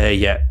quite there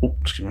yet.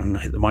 Oops, I'm gonna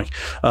hit the mic.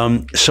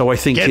 So I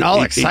think getting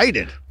all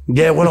excited.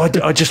 Yeah, well,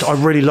 I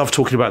really love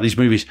talking about these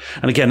movies.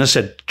 And again, as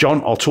I said,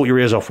 John, I'll talk your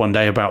ears off one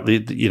day about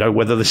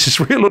whether this is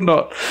real or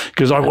not,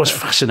 because I was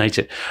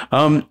fascinated.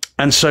 And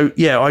so,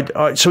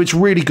 so it's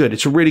really good.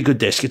 It's a really good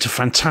disc. It's a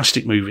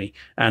fantastic movie.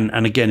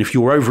 And again, if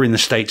you're over in the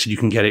States and you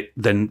can get it,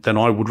 then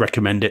I would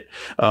recommend it.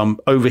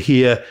 Over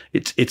here,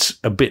 it's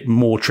a bit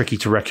more tricky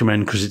to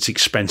recommend because it's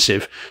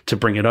expensive to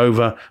bring it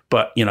over.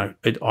 But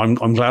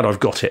I'm glad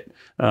I've got it.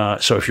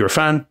 So if you're a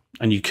fan,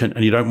 and you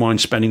don't mind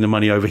spending the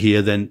money over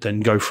here, then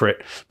go for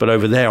it. But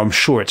over there, I'm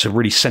sure it's a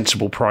really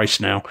sensible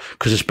price now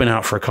because it's been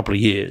out for a couple of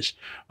years.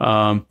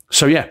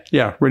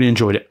 Really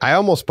enjoyed it. I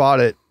almost bought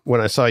it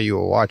when I saw you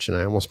were watching.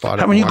 I almost bought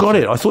it. How many you got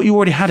it? I thought you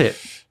already had it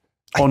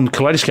on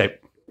Kaleidescape.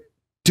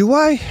 Do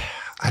I?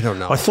 I don't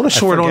know. I thought I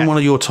saw it on one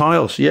of your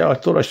tiles. Yeah, I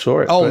thought I saw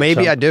it. Oh,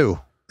 maybe I do.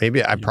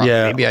 Maybe I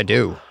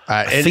do.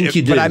 I think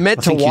you did. But I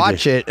meant to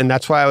watch it, and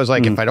that's why I was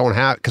like, if I don't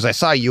have, because I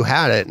saw you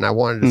had it, and I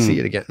wanted to see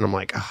it again, and I'm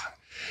like,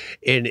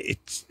 and it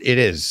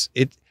is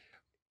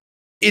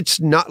it's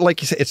not,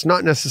 like you said, it's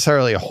not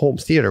necessarily a home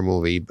theater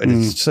movie, but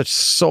it's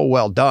so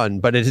well done.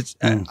 But it's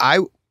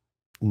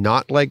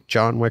not like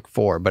John Wick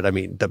 4, but I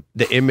mean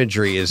the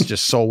imagery is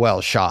just so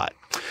well shot.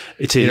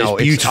 It's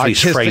beautifully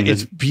framed.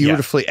 It's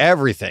beautifully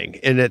everything,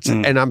 and it's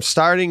and I'm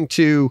starting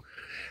to,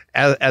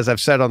 as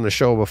I've said on the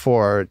show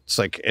before, it's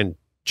like, and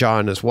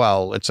John as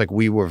well, it's like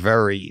we were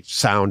very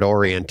sound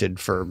oriented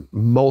for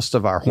most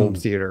of our home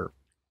theater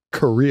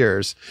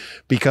careers,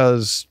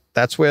 because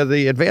that's where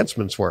the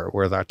advancements were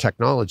with our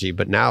technology.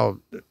 But now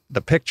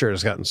the picture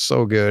has gotten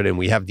so good, and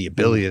we have the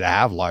ability to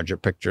have larger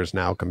pictures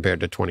now compared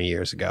to 20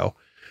 years ago,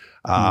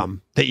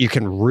 that you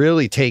can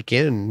really take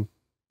in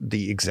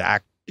the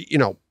exact,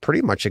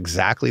 pretty much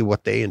exactly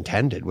what they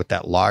intended with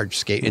that large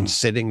scale, and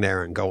sitting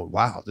there and going,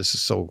 wow, this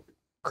is so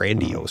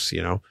grandiose,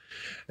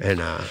 and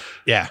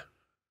yeah.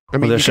 I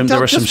mean, you can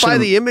tell just by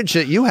the image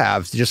that you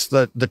have, just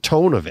the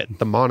tone of it,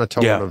 the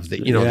monotone of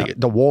the,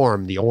 the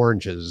warm, the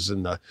oranges,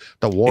 and the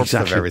warmth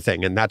of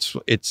everything. And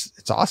it's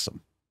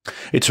awesome.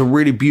 It's a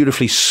really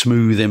beautifully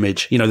smooth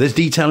image. There's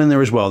detail in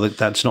there as well.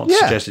 That's not to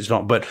suggest it's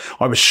not, but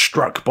I was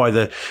struck by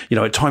at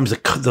times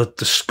the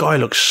sky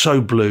looks so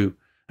blue.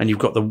 And you've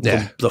got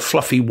the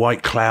fluffy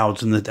white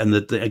clouds and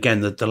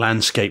the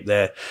landscape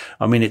there.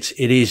 I mean,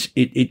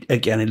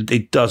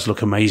 it does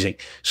look amazing.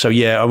 So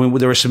yeah, I mean,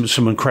 there are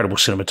some incredible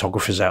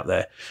cinematographers out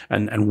there,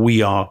 and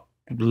we are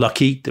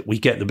lucky that we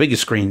get the bigger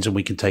screens and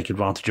we can take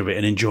advantage of it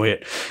and enjoy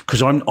it.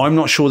 Because I'm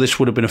not sure this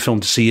would have been a film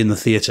to see in the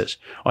theaters.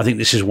 I think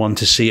this is one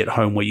to see at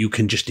home where you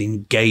can just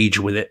engage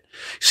with it.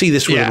 See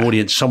this with an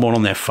audience, someone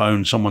on their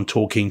phone, someone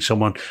talking,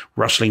 someone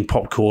rustling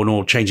popcorn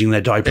or changing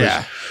their diapers,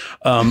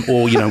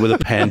 or with a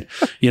pen,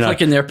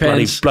 flicking their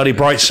pens. Bloody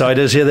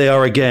Brightsiders, here they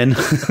are again.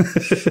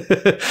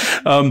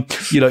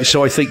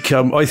 So I think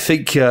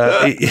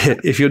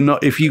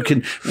if you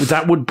can,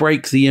 that would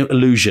break the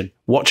illusion.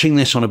 Watching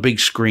this on a big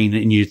screen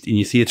in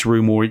your theater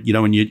room, or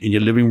in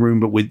your living room,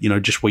 but with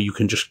just where you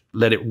can just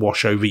let it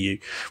wash over you,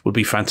 would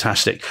be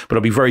fantastic. But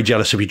I'd be very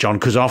jealous of you, John,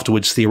 because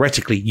afterwards,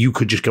 theoretically, you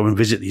could just go and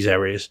visit these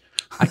areas.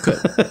 I could,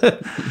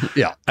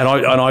 yeah. And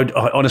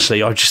I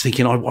honestly, I'm just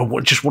thinking, I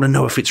just want to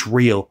know if it's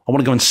real. I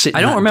want to go and sit.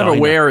 I don't remember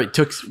where it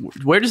took.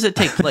 Where does it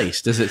take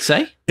place? Does it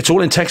say? It's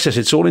all in Texas.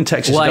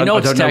 Well, I know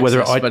it's Texas,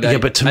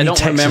 but to me,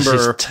 Texas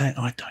remember.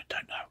 I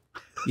don't know.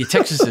 Yeah,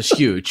 Texas is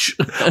huge.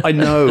 I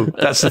know.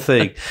 That's the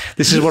thing.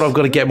 This is what I've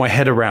got to get my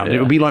head around. Yeah. It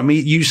would be like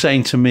you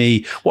saying to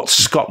me, what's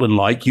Scotland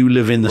like? You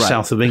live in the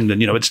south of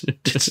England.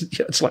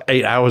 It's like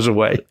 8 hours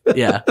away.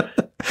 Yeah.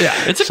 Yeah.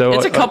 It's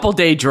a couple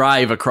day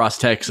drive across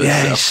Texas.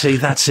 Yeah, so. See,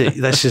 that's it.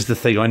 This is the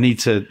thing. I need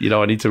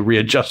to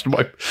readjust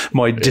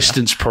my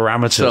distance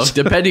parameters. So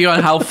depending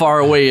on how far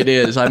away it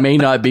is, I may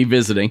not be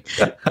visiting.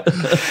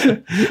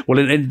 Well,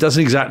 it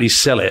doesn't exactly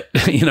sell it,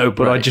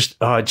 but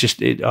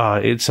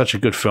it's such a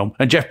good film.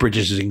 And Jeff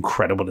Bridges is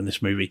incredible in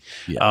this movie,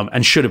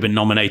 and should have been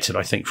nominated,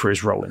 I think, for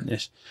his role in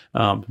this.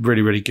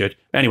 Really, really good.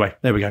 Anyway,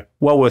 there we go.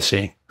 Well worth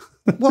seeing.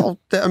 Well,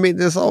 I mean,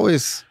 there's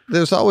always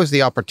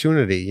the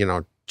opportunity,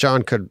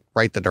 John could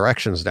write the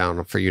directions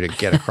down for you to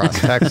get across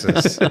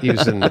Texas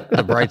using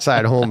the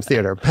Brightside Home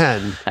Theater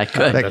pen. I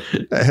could.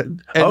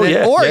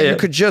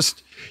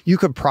 You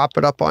could prop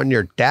it up on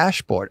your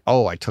dashboard.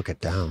 Oh, I took it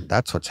down.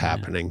 That's what's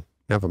happening.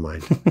 Never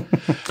mind.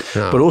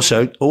 No. But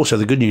also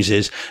the good news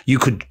is you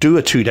could do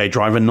a 2-day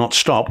drive and not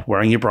stop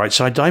wearing your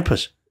Brightside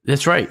diapers.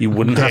 That's right. You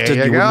wouldn't have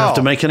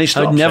to make any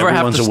stops. I'd never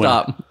have to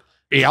stop.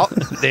 Yep.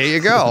 There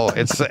you go.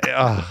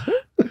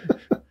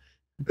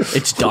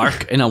 It's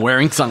dark and I'm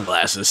wearing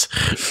sunglasses.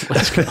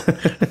 Let's go.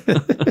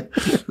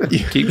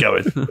 Keep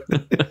going.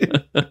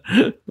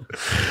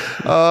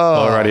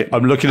 Alrighty.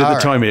 I'm looking at the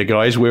time here,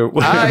 guys.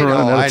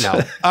 I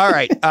know. All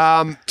right.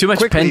 Too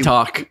much pen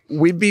talk.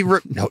 We'd be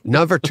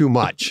never too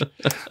much.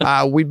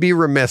 We'd be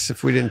remiss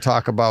if we didn't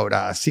talk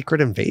about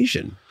Secret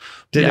Invasion.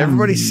 Did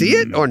everybody see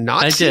it or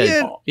not see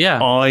it?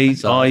 Yeah. I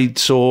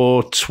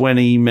saw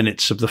 20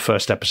 minutes of the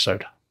first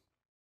episode.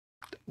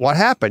 What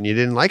happened? You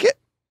didn't like it?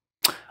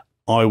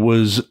 I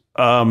was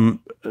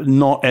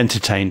not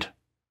entertained.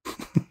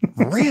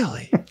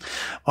 Really?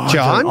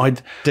 John,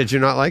 did you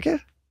not like it?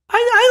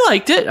 I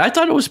liked it. I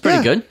thought it was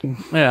pretty good.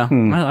 Yeah,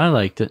 I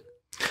liked it.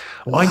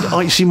 Wow.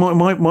 I see.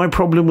 My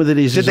problem with it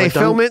is, did they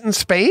film it in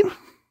Spain?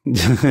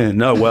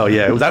 No, well,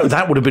 yeah,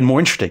 that would have been more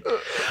interesting.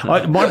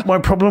 My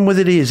problem with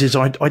it is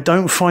I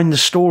don't find the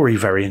story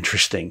very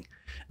interesting.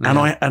 And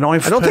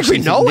I don't think we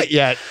know it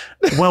yet.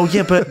 Well,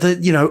 yeah, but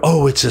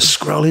it's a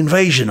Skrull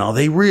invasion. Are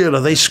they real?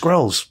 Are they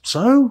Skrulls?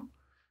 So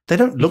they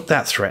don't look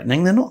that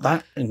threatening. They're not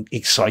that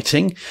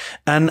exciting.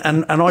 And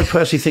I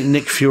personally think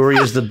Nick Fury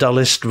is the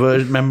dullest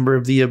member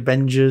of the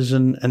Avengers,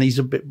 and he's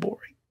a bit boring.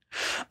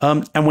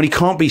 And when he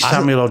can't be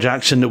Samuel L.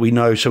 Jackson that we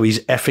know, so he's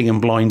effing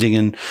and blinding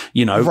and,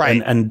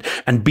 right.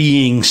 and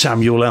being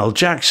Samuel L.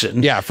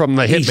 Jackson. Yeah, from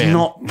the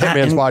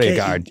Hitman's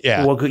bodyguard.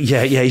 Yeah. Well,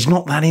 yeah, he's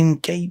not that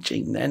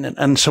engaging then.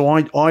 And so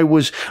I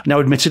was, now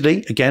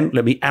admittedly, again,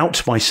 let me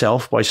out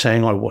myself by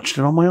saying I watched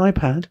it on my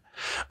iPad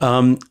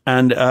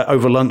and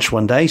over lunch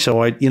one day.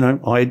 So I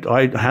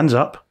hands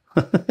up.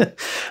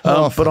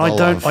 But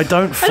I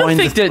don't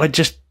find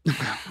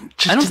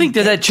I don't think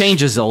that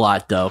changes a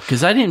lot, though,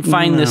 because I didn't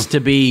find this to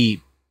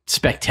be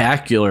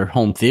spectacular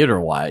home theater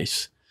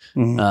wise.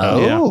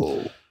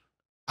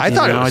 I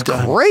thought it was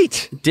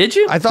great. Did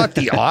you? I thought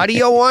the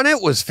audio on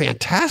it was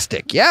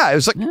fantastic. Yeah, it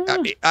was like,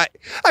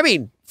 I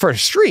mean, for a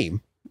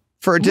stream,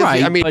 for a Disney,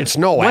 right, I mean, it's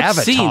no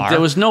Avatar. Scene?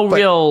 There was no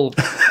real.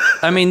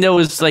 I mean, there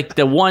was like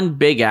the one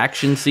big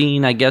action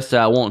scene. I guess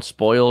I won't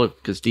spoil it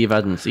because Steve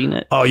hasn't seen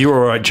it. Oh, you're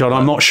all right, John.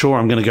 I'm not sure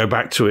I'm going to go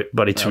back to it,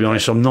 buddy. To be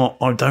honest, I'm not.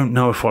 I don't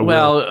know if I will.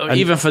 Well,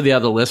 even for the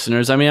other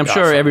listeners, I mean, I'm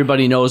sure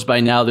everybody knows by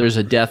now. There's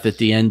a death at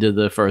the end of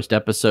the first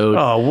episode.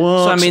 Oh,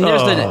 what? So I mean,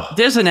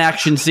 there's an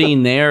action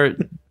scene there,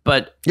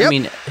 but I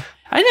mean,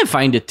 I didn't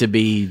find it to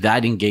be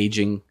that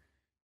engaging.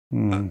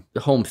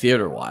 Home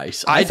theater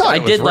wise, I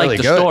did like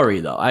the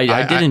story though.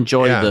 I did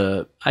enjoy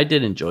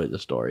the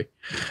story.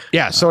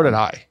 Yeah, so did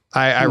I.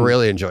 I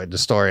really enjoyed the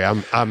story.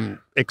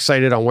 I'm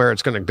excited on where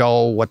it's going to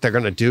go, what they're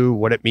going to do,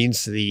 what it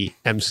means to the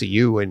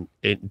MCU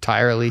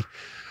entirely.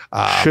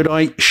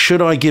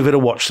 Should I give it a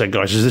watch then,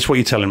 guys? Is this what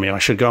you're telling me? I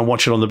should go and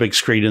watch it on the big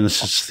screen in the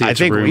theater room? I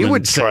think we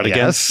would say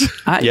yes.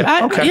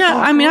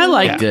 I mean, I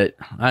liked it.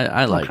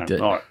 I liked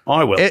it. All right.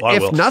 I will.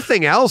 If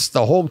nothing else,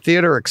 the home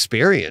theater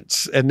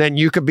experience, and then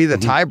you could be the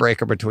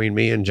tiebreaker between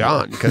me and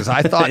John, because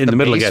I thought in the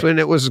basement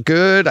it was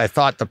good. I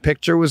thought the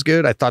picture was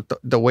good. I thought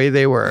the way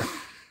they were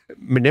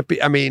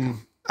manipulating. I mean,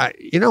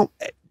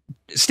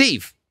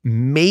 Steve.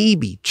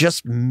 Maybe,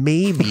 just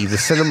maybe, the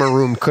cinema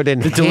room could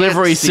enhance the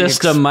delivery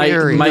system might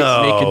make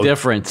a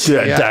difference.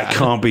 That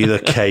can't be the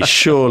case.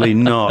 Surely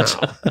not.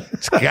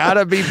 It's got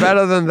to be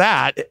better than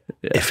that.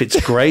 If it's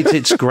great,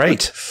 it's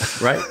great.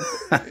 Right?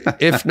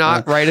 If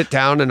not, write it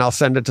down and I'll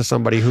send it to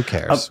somebody who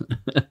cares.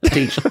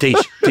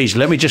 Deej,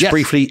 let me just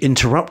briefly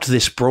interrupt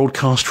this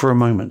broadcast for a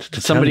moment.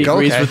 Somebody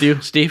agrees with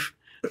you, Steve?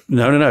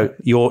 No.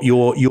 What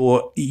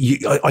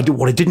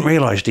I didn't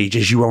realize, Deej,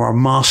 is you are a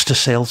master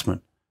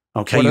salesman.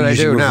 Okay, you're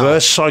using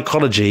reverse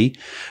psychology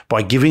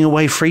by giving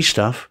away free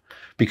stuff,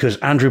 because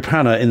Andrew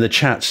Panner in the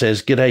chat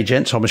says, "G'day,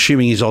 gents." I'm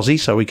assuming he's Aussie,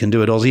 so we can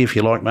do it Aussie if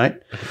you like, mate.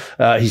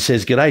 He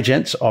says, "G'day,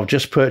 gents. I've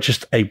just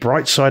purchased a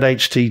Brightside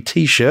HT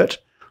t-shirt.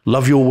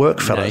 Love your work,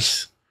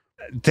 fellas."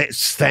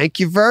 Nice. Thank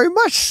you very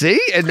much.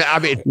 See, and I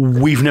mean,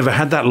 we've never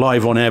had that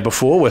live on air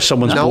before, where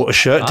someone's bought a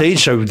shirt, Deej.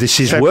 So this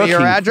is working. Send me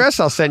your address.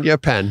 I'll send you a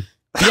pen.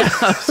 Yeah,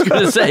 I was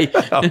going to say,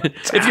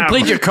 if you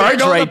played your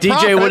cards right,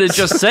 DJ would have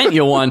just sent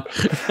you one.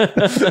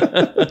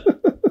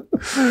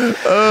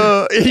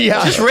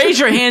 Just raise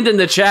your hand in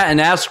the chat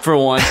and ask for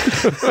one.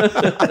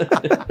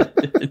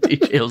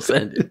 DJ will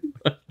send it.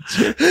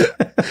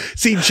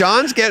 See,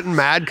 John's getting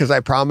mad because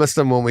I promised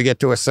him when we get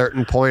to a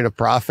certain point of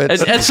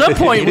profits. At some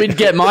point, we'd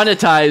get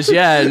monetized,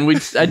 and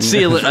I'd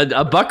see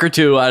a buck or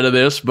two out of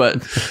this, but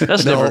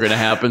that's never going to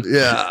happen.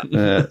 Yeah.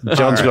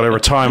 John's got a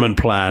retirement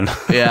plan.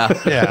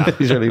 Yeah.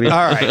 He's really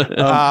all right.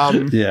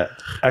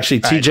 Actually,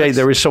 TJ,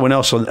 there is someone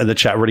else in the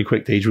chat really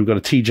quick, Deej. We've got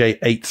a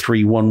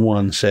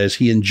TJ8311 says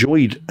he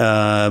enjoyed,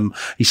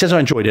 he says I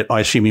enjoyed it.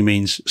 I assume he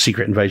means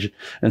Secret Invasion,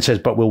 and says,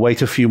 but we'll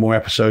wait a few more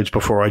episodes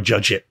before I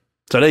judge it.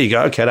 So there you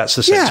go. Okay, that's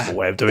the sensible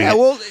way of doing it.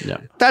 Well,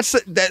 that's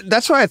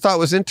why I thought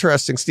was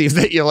interesting, Steve,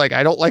 that you're like,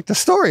 I don't like the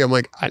story. I'm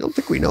like, I don't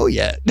think we know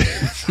yet.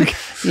 But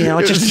it's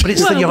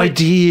the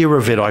idea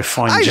of it I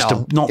find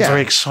not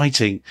very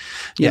exciting.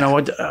 You know,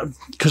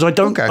 because I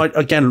don't,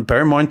 again,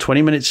 bear in mind,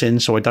 20 minutes in,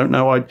 so I don't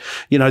know.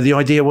 The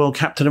idea, well,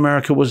 Captain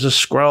America was a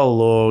Skrull,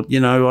 or,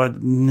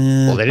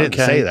 well, they didn't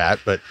say that,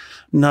 but.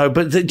 No,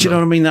 but do you know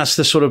what I mean? That's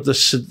the sort of the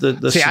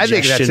suggestion. I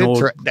think that's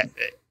interesting.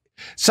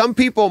 Some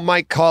people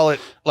might call it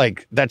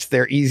like that's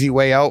their easy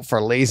way out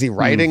for lazy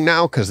writing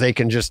now, because they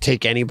can just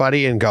take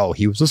anybody and go,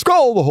 he was a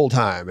Skrull the whole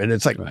time. And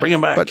it's like, bring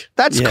him back. But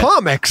that's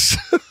comics.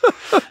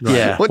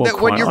 Yeah.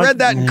 When you read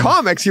that in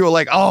comics, you were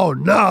like, oh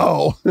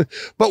no.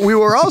 But we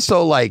were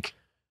also like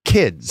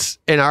kids,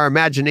 and our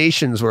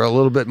imaginations were a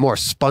little bit more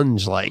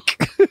sponge-like.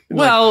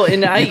 Well,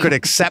 and you could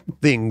accept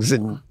things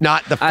and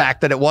not the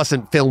fact that it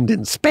wasn't filmed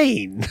in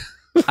Spain.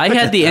 I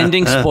had the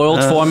ending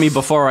spoiled for me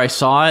before I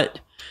saw it.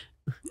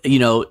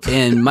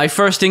 And my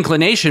first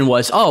inclination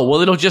was, oh,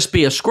 well, it'll just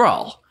be a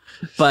Skrull.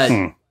 But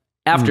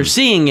after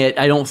seeing it,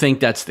 I don't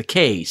think that's the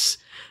case.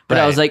 But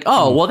I was like,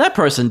 oh, well, that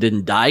person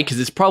didn't die because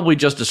it's probably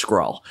just a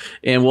Skrull.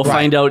 And we'll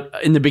find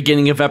out in the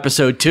beginning of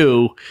episode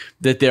 2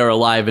 that they're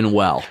alive and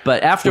well.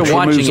 But after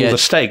watching it, all the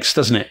stakes,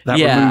 doesn't it?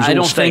 I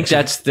don't think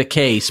that's the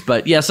case.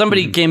 But yeah,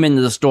 somebody came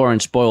into the store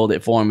and spoiled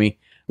it for me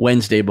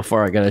Wednesday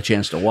before I got a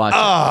chance to watch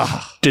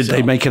it. Did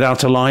they make it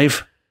out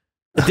alive?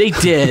 They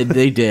did,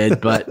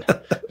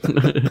 but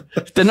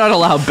they're not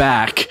allowed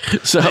back.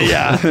 So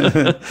yeah,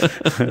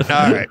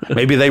 all right.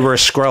 Maybe they were a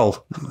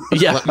Skrull.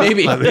 Yeah,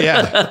 maybe. Let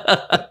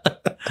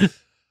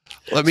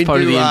me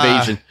part of the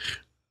invasion.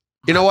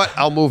 You know what?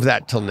 I'll move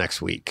that till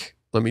next week.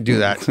 Let me do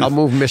that. I'll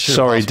move Mission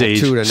Impossible 2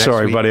 to next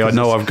week. Buddy. I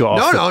know I've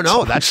got.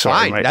 No. That's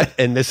fine.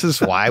 And this is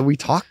why we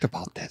talked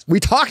about this.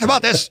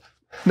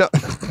 No.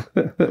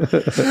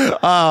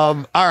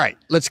 All right.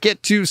 Let's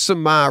get to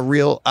some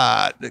real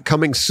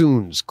coming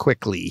soons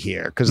quickly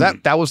here, because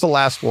that was the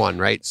last one,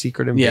 right?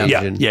 Secret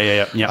Invasion.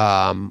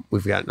 Yeah.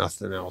 We've got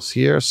nothing else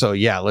here, so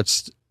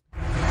let's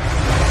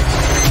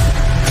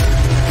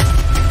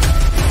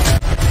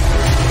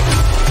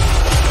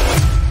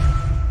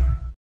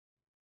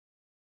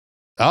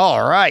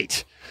All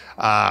right.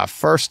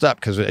 First up,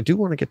 because I do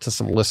want to get to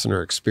some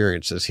listener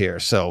experiences here.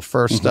 So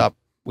first up,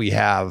 we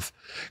have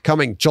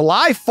coming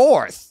July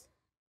 4th,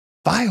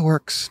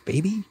 fireworks,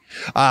 baby.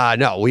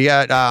 No, we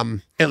got,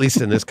 at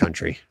least in this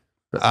country.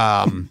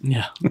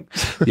 Yeah.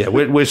 Yeah,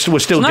 we're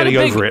still getting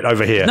over it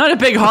over here. Not a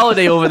big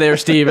holiday over there,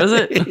 Steve, is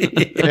it?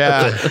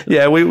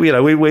 Yeah.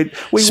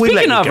 We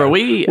Speaking of, are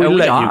we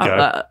let you off?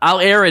 go. I'll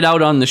air it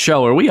out on the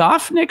show. Are we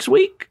off next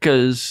week?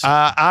 Because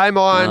I'm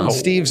on,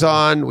 Steve's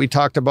on. We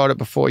talked about it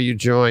before you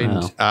joined.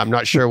 Oh. I'm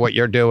not sure what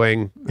you're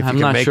doing. If I'm you can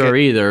not make sure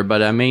it. either,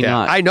 but I may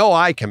not. I know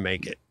I can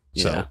make it.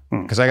 So,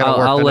 because I got to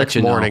work I'll the let next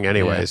you know. morning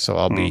anyway, Yeah. so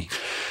I'll be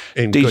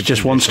in Deej good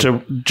just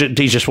condition.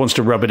 wants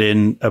to rub it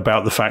in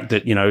about the fact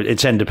that,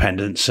 it's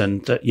independence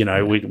and that,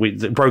 we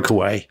broke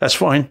away. That's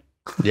fine.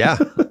 Yeah.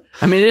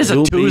 I mean, it is a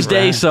You'll be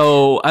Tuesday, right.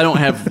 so I don't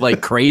have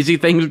like crazy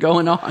things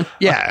going on.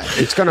 Yeah.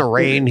 It's going to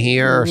rain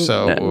here.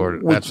 So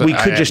We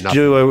could just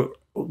do a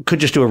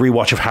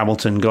rewatch of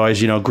Hamilton,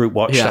 guys, group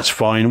watch. Yeah. That's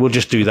fine. We'll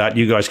just do that.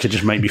 You guys could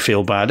just make me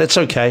feel bad. It's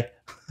okay.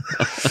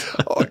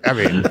 I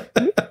mean,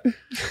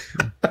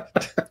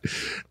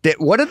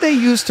 what did they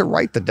use to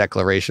write the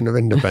Declaration of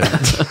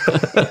Independence?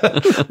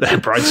 That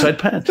brightside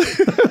pen.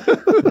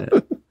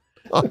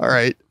 All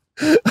right.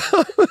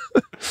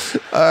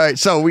 All right.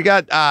 So we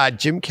got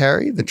Jim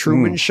Carrey, The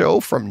Truman Show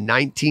from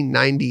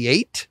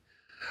 1998.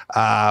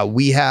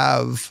 We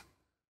have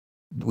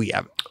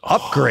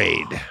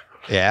Upgrade.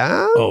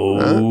 Yeah.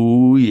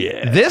 Oh,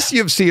 yeah. This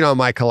you've seen on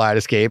my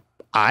Kaleidescape.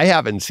 I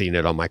haven't seen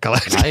it on my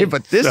Kaleidescape,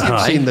 but this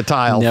you've seen the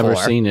tile Never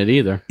for. seen it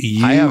either.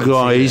 You I haven't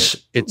guys,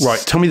 seen it. It's- right?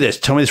 Tell me this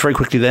very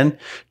quickly. Then,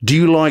 do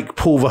you like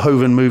Paul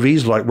Verhoeven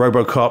movies like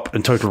RoboCop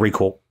and Total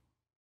Recall?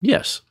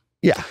 Yes.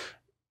 Yeah.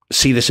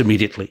 See this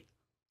immediately.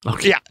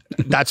 Okay. Yeah.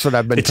 That's what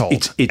I've been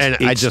told.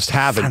 I just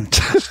haven't.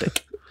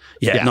 Fantastic.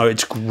 Yeah, Yeah. no,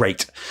 it's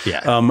great.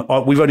 Yeah.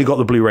 We've only got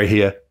the Blu-ray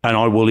here, and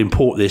I will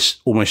import this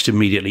almost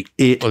immediately.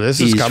 Well, this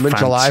is coming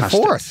July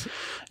fantastic. 4th.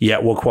 Yeah,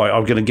 well, quite.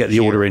 I'm going to get the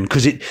order in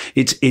because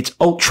it's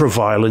ultra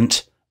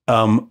violent,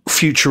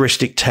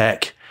 futuristic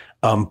tech,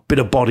 bit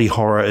of body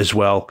horror as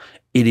well.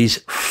 It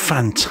is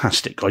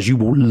fantastic, guys. You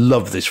will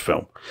love this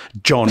film,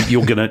 John.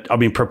 You're gonna.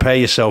 Prepare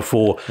yourself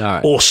for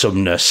right.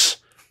 awesomeness.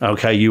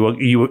 Okay, you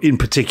in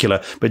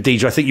particular, but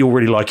Deej, I think you'll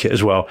really like it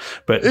as well.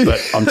 But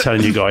I'm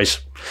telling you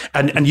guys,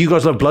 and you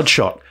guys love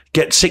Bloodshot.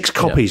 Get 6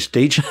 copies,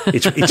 Deej.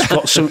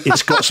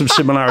 It's got some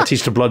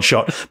similarities to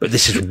Bloodshot, but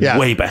this is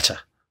way better.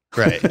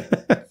 Right.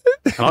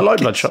 And I like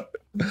Bloodshot.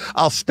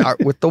 I'll start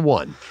with the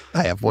one.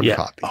 I have one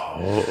copy.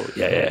 Oh,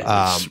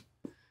 yeah.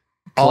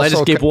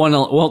 Kaleidescape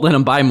won't let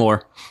him buy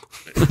more.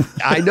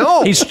 I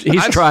know. He's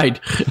tried.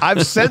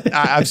 I've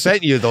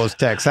sent you those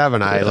texts,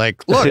 haven't I?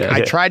 Like, look,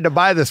 I tried to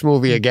buy this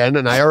movie again,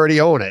 and I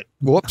already own it.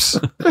 Whoops.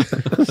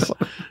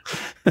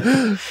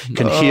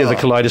 Can hear the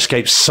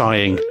Kaleidescape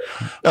sighing.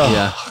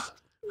 Yeah.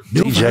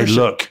 DJ,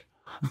 look.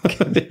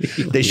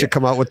 They should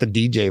come out with the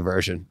DJ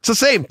version. It's the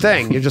same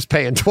thing. You're just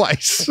paying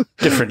twice.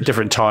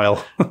 Different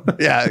tile.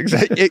 Yeah,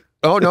 exactly.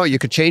 Oh no, you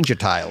could change your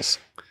tiles.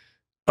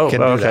 Oh, Can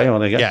do okay. that. Well,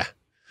 there you go. Yeah,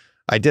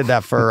 I did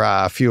that for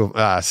a few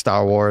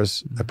Star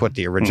Wars. I put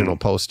the original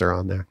poster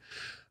on there.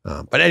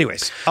 But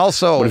anyways,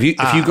 also, But if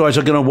you guys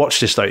are going to watch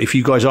this, though, if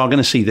you guys are going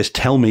to see this,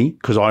 tell me,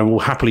 because I will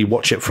happily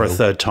watch it for a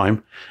third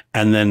time,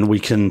 and then we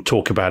can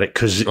talk about it.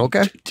 Because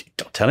Okay.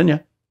 I'm telling you,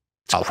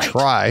 I'll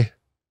try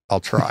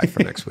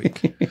for next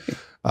week.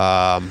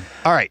 All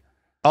right.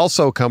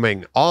 Also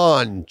coming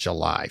on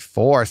July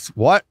 4th,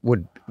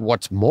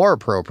 what's more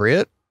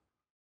appropriate?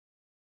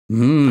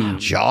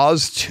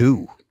 Jaws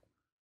 2.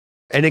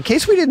 And in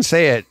case we didn't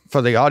say it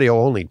for the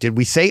audio only, did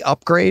we say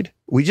Upgrade?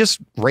 We just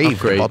raved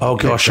Upgrade. about the oh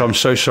gosh, picture I'm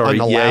so sorry.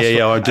 on the Yeah, last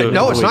yeah, one. I do.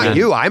 No, it's not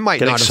you. I might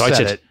Get not have excited.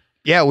 said it.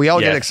 Yeah, we all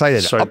get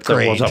excited. So that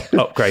Upgrade. was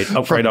upgrade.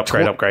 From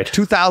 2018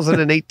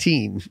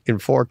 2018 in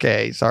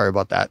 4K. Sorry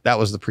about that. That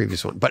was the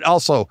previous one. But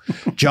also,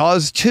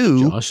 Jaws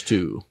 2. Jaws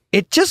 2.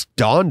 It just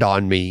dawned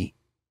on me,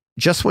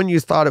 just when you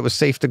thought it was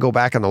safe to go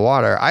back in the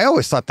water, I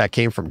always thought that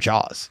came from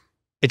Jaws.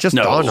 It just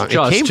dawned on me. It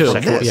Jaws came 2.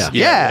 from this. Yeah.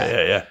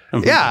 Yeah.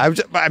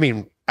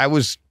 Mhm. I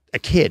was a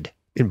kid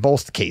in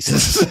both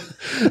cases.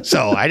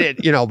 So I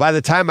didn't, by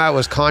the time I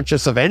was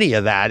conscious of any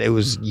of that, it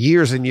was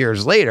years and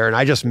years later, and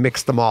I just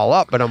mixed them all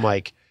up. But I'm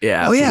like,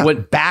 Yeah. oh yeah,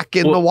 back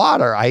in the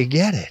water. I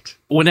get it.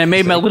 When I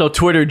made my little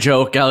Twitter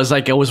joke, I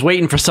was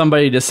waiting for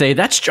somebody to say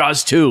that's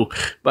Jaws 2,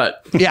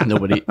 but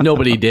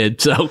nobody did.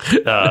 So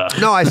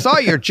No, I saw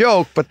your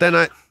joke, but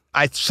then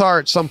I saw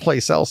it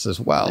someplace else as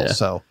well. Yeah.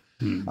 So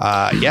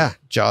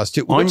Jaws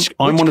 2. I'm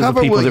one of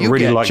the people that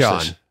really likes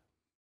this.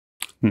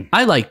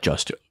 I like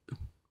Jaws 2.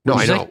 No, I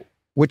What'd you know.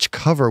 Which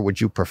cover would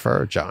you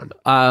prefer, John?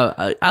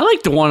 I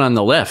like the one on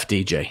the left,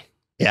 DJ.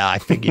 Yeah, I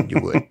figured you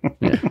would.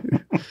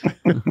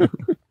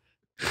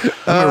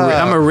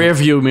 I'm a rear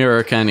view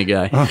mirror kind of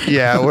guy.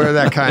 Yeah, we're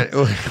that kind.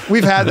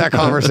 We've had that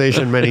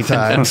conversation many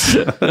times.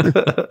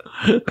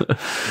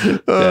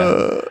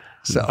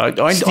 So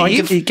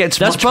it gets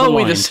That's much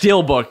probably the maligned.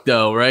 Steelbook,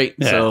 though, right?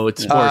 Yeah. So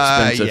it's more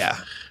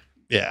expensive.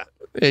 Yeah,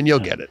 and you'll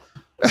get it.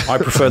 I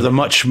prefer the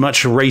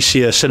much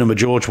racier Cinema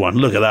George one.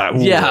 Look at that.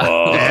 Yeah.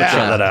 Whoa, check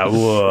that out.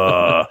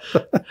 Whoa.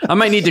 I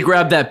might need to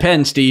grab that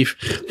pen, Steve.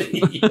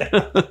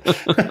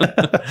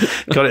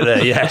 Got it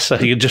there, yes. So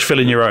you can just fill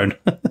in your own.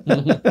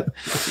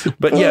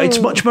 But yeah, it's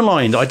much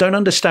maligned. I don't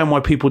understand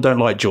why people don't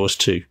like Jaws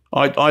 2.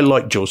 I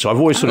like Jaws 2. I've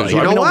always thought it was.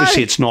 I mean,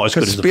 obviously it's not as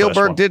good as the first one.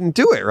 Spielberg didn't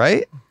do it,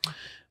 right?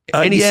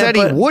 And he said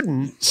he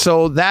wouldn't.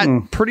 So that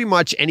pretty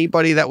much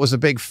anybody that was a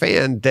big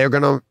fan,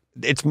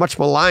 it's much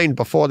maligned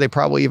before they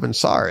probably even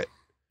saw it.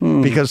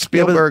 Because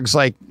Spielberg's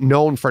like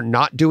known for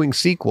not doing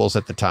sequels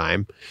at the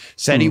time,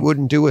 said he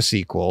wouldn't do a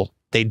sequel.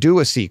 They do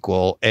a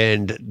sequel,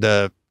 and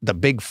the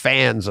big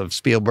fans of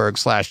Spielberg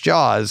 /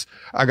 Jaws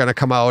are going to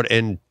come out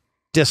and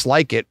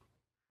dislike it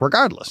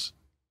regardless.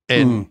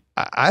 And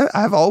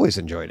I've always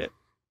enjoyed it.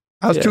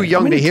 I was too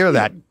young to hear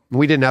that.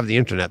 We didn't have the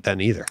internet then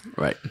either.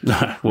 Right.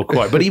 Well,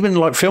 quite. But even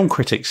like film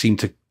critics seem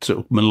to sort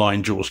of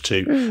malign Jaws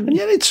 2. And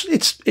yeah, it's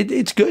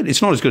good.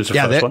 It's not as good as the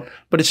first one,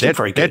 but it's still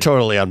very good. They're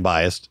totally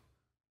unbiased.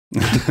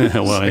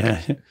 Well,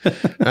 yeah.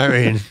 I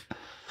mean,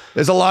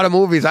 there's a lot of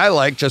movies I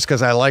like just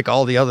because I like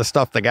all the other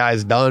stuff the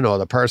guy's done or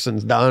the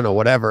person's done or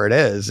whatever it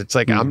is. It's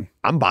like I'm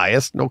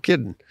biased, no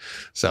kidding.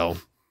 So,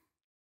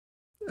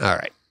 all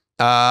right.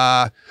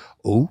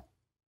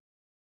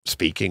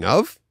 Speaking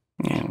of,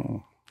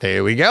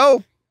 there we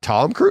go.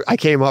 Tom Cruise. I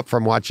came up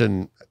from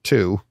watching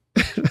 2.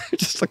 I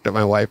just looked at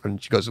my wife and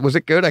she goes, "Was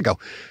it good?" I go,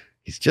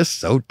 "He's just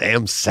so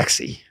damn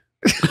sexy."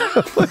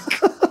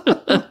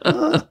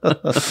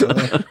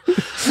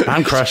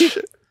 Man crush.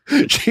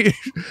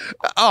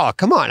 Oh,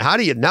 come on. How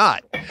do you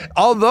not?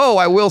 Although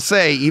I will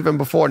say, even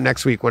before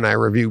next week when I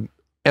review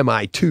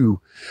MI2,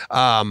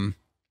 I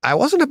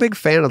wasn't a big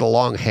fan of the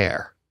long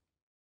hair.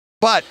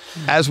 But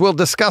as we'll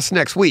discuss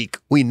next week,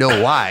 we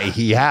know why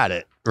he had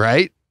it,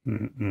 right?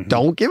 Mm-hmm.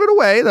 Don't give it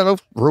away. That'll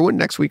ruin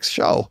next week's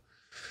show.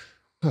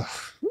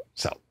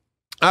 So,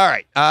 all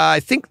right.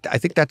 I think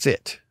that's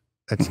it.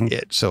 That's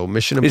it. So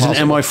Mission Impossible.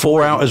 Isn't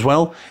MI4 out as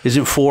well?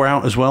 Isn't 4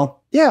 out as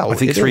well? Yeah. I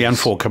think 3 and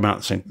 4 come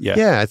out soon. Yeah.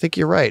 Yeah, I think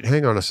you're right.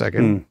 Hang on a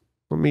second.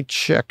 Let me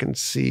check and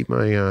see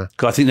my...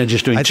 I think they're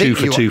just doing 2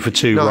 for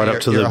 2 right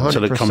up to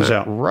till it comes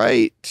out.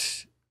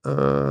 Right.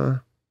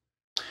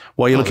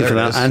 While you're looking for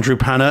that, Andrew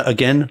Panner,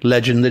 again,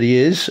 legend that he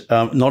is,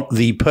 not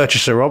the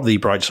purchaser of the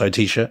Brightside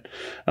t-shirt,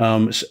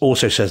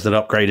 also says that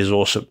Upgrade is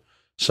awesome.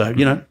 So,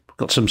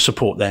 got some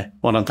support there.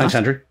 Well done. Thanks,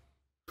 Andrew.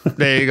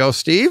 There you go,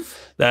 Steve.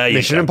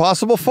 Mission go.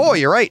 Impossible 4,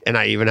 you're right. And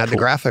I even had the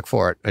graphic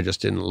for it. I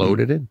just didn't load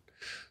it in.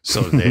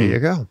 So there you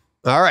go.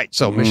 All right.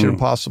 So Mission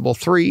Impossible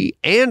 3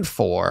 and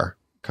 4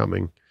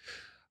 coming.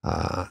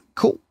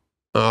 Cool.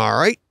 All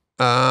right.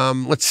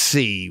 Let's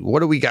see. What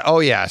do we got?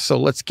 Oh, yeah. So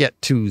let's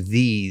get to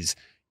these.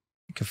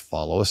 You can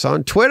follow us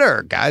on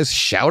Twitter. Guys,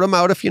 shout them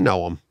out if you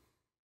know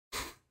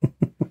them.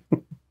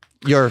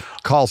 Your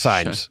call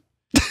signs.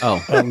 Oh.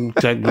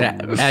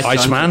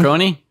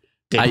 Iceman?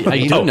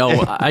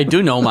 I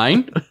do know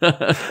mine.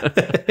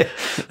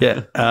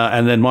 Yeah.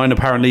 And then mine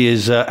apparently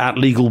is at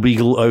Legal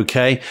Beagle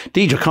OK.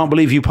 Deej, I can't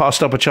believe you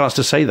passed up a chance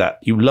to say that.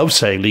 You love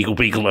saying Legal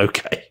Beagle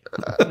OK.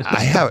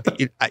 I have.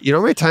 You know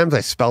how many times I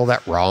spell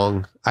that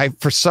wrong?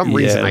 For some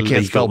reason I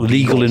can't spell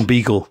legal and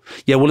beagle.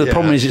 Yeah, well the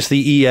problem is it's the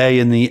EA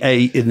and the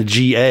A in the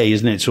GA,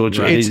 isn't it? So it's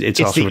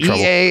the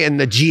EA and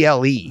the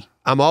GLE.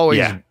 I'm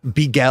always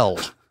Beagle.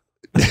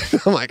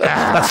 I'm like,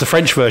 that's the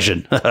French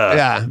version.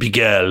 Yeah.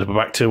 Beagle.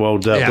 Back to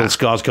old Bill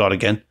Skarsgård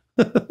again.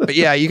 But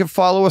yeah, you can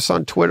follow us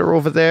on Twitter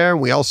over there.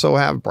 We also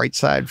have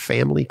Brightside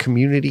family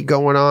community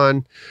going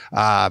on.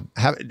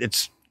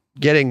 It's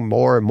getting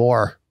more and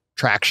more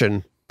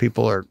traction.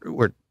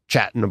 We're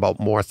chatting about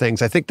more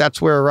things. I think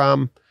that's where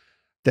Mikey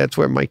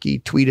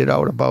tweeted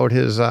out about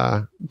his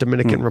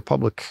Dominican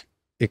Republic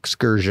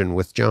excursion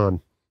with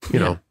John.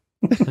 I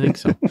think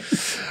so.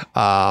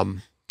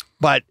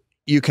 But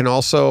you can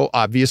also,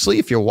 obviously,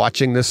 if you're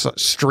watching this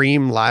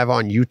stream live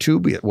on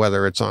YouTube,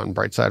 whether it's on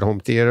Brightside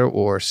Home Theater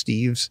or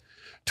Steve's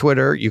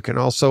Twitter, you can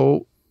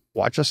also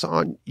watch us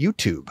on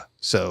YouTube.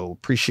 So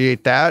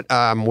appreciate that.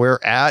 We're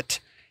at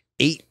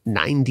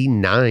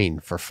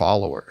 899 for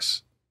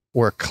followers.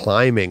 We're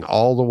climbing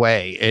all the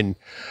way. And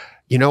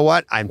you know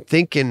what? I'm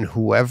thinking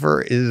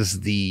whoever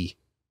is the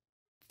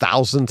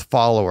 1,000th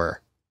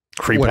follower,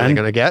 what are they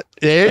going to get?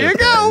 There you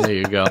go. There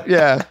you go.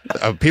 Yeah.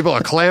 People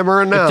are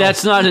clamoring now. If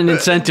that's not an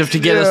incentive to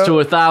get us to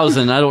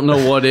 1,000, I don't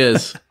know what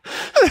is.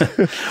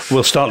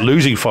 We'll start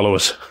losing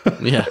followers.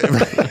 Yeah.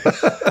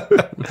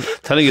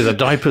 Telling you the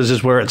diapers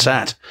is where it's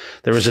at.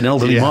 There is an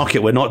elderly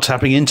market we're not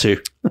tapping into.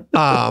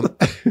 And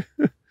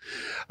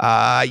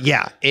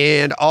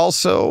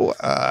also,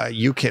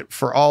 you can,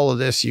 for all of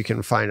this, you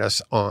can find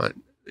us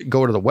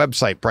go to the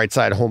website,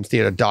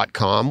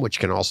 brightsidehometheater.com, which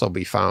can also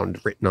be found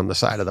written on the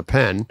side of the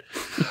pen.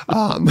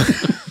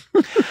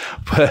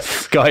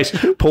 Guys,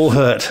 Paul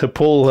Hurt's just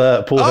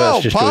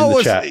joined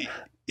the chat.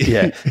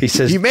 Yeah, he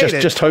says,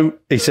 just home.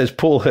 He says,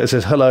 Paul Hurt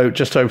says, hello,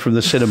 just home from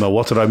the cinema.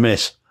 What did I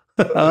miss?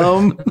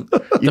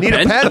 You need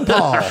a pen,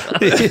 Paul.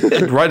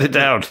 Write it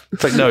down.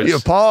 Take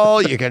notes.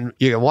 Paul, you can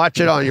watch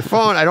it on your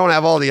phone. I don't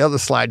have all the other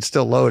slides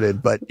still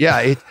loaded, but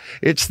yeah,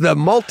 it's the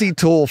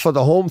multi-tool for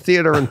the home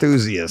theater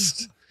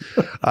enthusiast.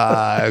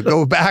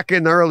 Go back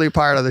in the early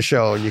part of the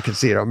show and you can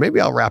see it. Or maybe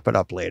I'll wrap it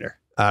up later.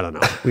 I don't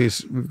know.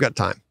 We've got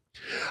time.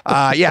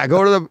 Go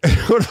to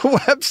the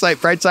website,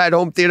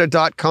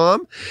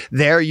 brightsidehometheater.com.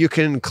 There you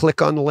can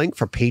click on the link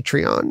for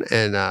Patreon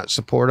and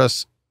support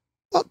us.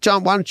 Well,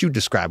 John, why don't you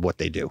describe what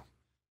they do?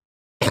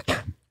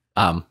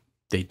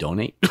 They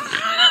donate.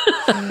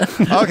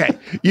 Okay,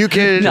 you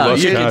can. No,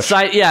 you can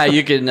sign. Yeah,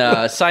 you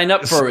can sign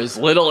up for as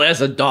little as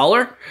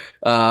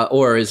 $1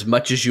 or as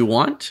much as you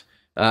want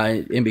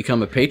and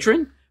become a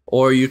patron.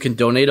 Or you can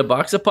donate a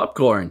box of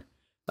popcorn.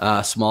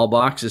 Small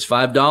box is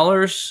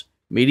 $5.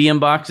 Medium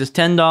box is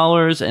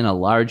 $10, and a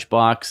large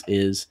box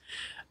is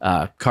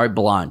carte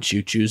blanche.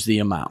 You choose the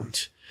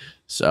amount.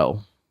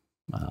 So.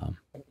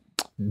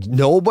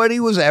 Nobody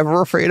was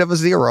ever afraid of a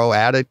zero.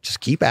 Add it. Just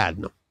keep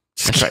adding them.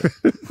 That's right.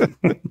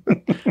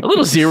 A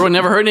little zero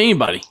never hurt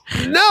anybody.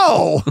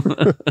 No.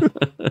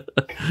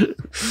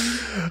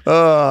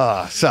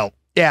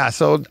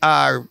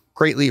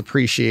 Greatly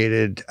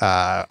appreciated.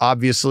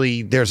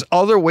 Obviously, there's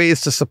other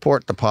ways to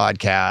support the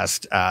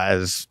podcast,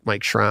 as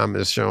Mike Schramm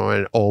is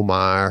showing,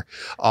 Omar,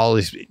 all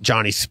these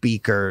Johnny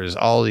speakers,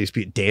 all these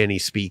people, Danny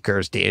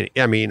speakers,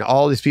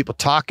 all these people.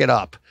 Talk it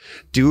up.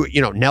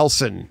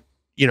 Nelson.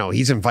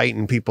 He's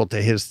inviting people to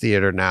his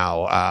theater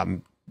now.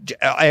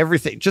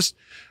 Everything, just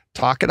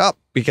talk it up,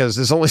 because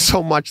there's only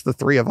so much the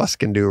three of us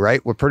can do,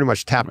 right? We're pretty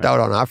much tapped out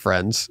on our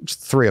friends,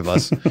 just the three of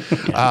us.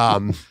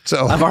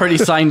 So I've already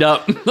signed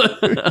up.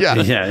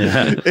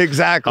 yeah,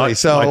 exactly.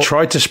 I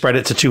tried to spread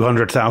it to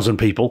 200,000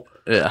 people.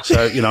 Yeah.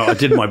 So, I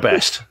did my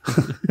best.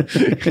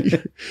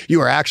 You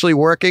were actually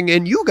working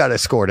and you got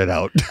escorted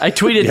out. I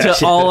tweeted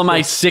to all of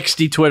my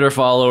 60 Twitter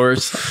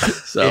followers.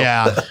 So.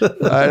 Yeah,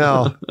 I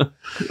know.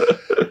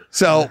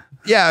 So,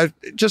 yeah,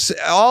 just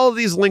all of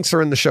these links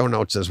are in the show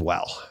notes as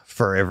well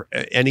for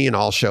any and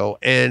all show.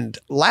 And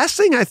last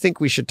thing I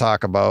think we should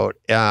talk about,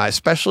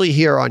 especially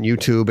here on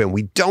YouTube, and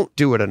we don't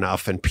do it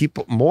enough, and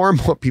more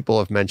and more people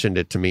have mentioned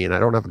it to me, and I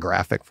don't have a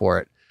graphic for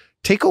it.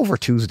 Takeover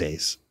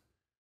Tuesdays.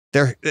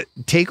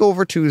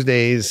 Takeover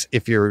Tuesdays.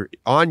 If you're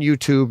on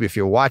YouTube, if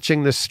you're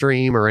watching the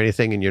stream or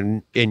anything,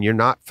 and you're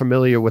not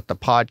familiar with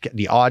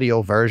the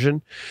audio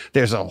version,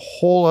 there's a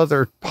whole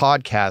other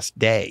podcast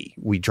day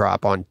we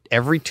drop on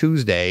every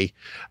Tuesday.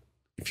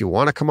 If you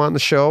want to come on the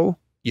show,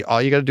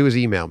 all you got to do is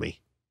email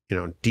me,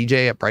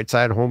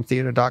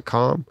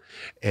 DJ@brightsidehometheater.com,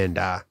 and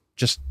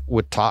just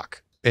would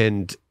talk.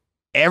 And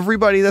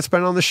everybody that's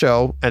been on the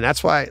show, and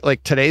that's why,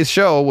 like, today's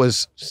show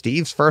was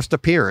Steve's first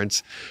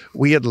appearance.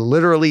 We had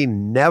literally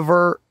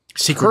never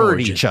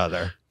heard each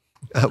other.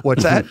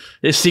 What's that?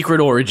 His secret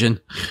origin.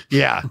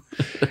 Yeah.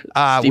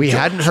 We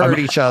hadn't heard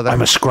each other.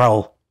 I'm a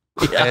Skrull.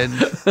 Yeah. And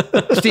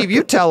Steve,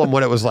 you tell them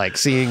what it was like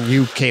seeing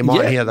you came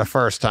on here the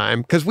first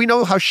time, because we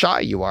know how shy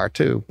you are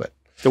too. But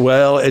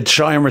well, it's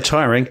shy and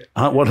retiring,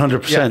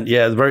 100%.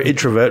 Yeah, very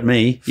introvert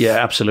me. Yeah,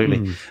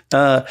 absolutely.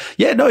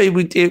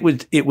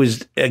 It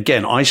was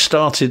again. I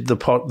started the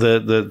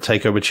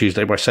Takeover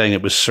Tuesday by saying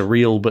it was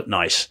surreal but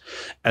nice,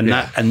 and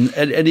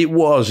it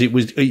was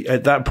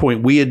at that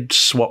point we had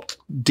swapped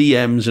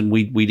DMs and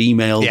we'd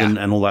emailed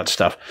and all that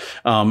stuff,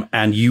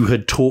 and you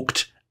had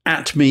talked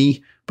at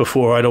me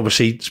before I'd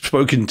obviously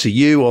spoken to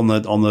you on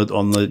the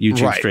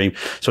YouTube stream.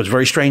 So it's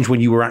very strange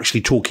when you were actually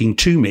talking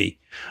to me.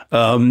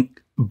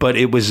 But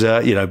it was,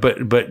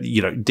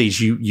 Deez,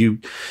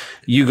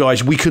 you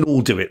guys, we can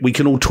all do it. We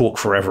can all talk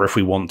forever if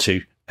we want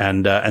to.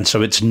 And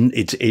so it's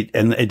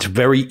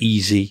very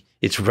easy.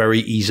 It's very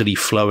easily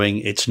flowing.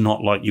 It's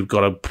not like you've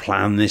got to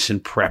plan this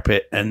and prep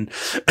it and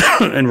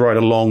write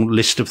a long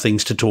list of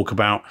things to talk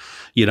about.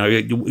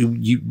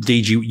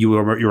 Deez,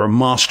 you're a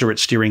master at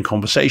steering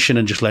conversation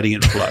and just letting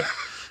it flow.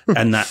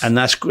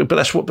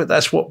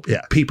 That's what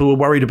people are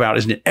worried about,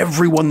 isn't it?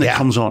 Everyone that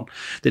comes on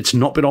that's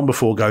not been on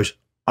before goes,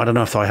 I don't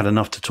know if I had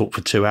enough to talk for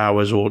 2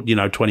 hours or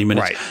 20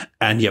 minutes,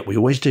 and yet we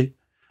always do.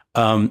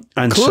 And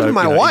including so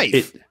my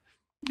wife.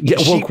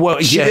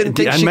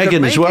 And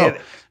Megan as well.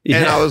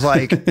 And I was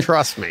like,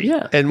 trust me.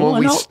 Yeah. And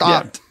when we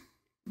stopped,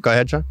 go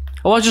ahead, John.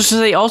 Well, I was just to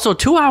say, also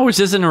 2 hours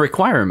isn't a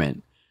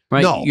requirement,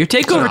 right? No, your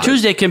Takeover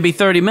Tuesday can be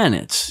 30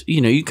 minutes.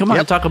 You come on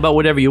and talk about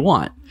whatever you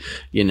want.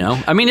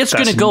 I mean, it's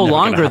going to go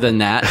longer than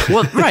that.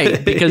 Well,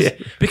 right,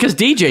 because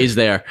DJ's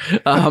there.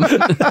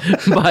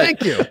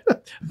 Thank you.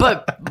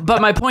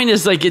 But my point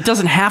is, like, it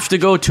doesn't have to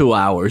go 2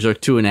 hours or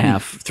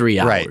 2.5, 3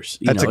 hours. Right.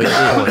 That's a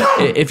good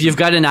point. If you've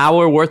got an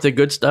hour worth of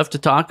good stuff to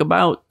talk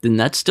about, then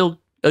that's still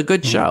a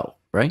good show,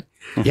 right?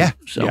 Yeah,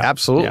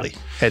 absolutely.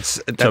 Yeah.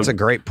 That's a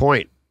great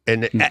point.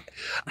 And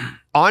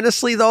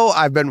honestly, though,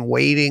 I've been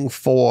waiting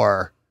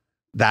for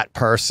that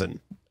person.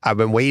 I've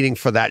been waiting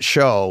for that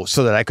show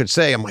so that I could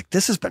say, I'm like,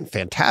 this has been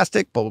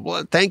fantastic, blah, blah,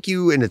 blah. Thank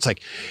you. And it's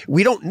like,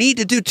 we don't need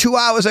to do 2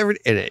 hours every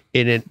day.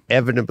 And it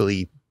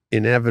inevitably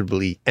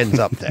ends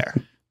up there.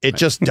 It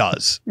just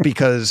does,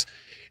 because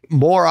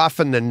more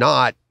often than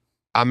not,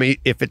 I mean,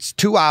 if it's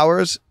 2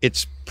 hours,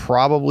 it's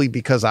probably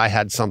because I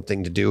had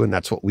something to do and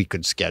that's what we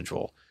could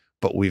schedule.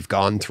 But we've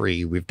gone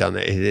 3. We've done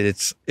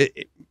it.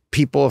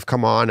 People have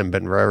come on and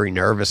been very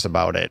nervous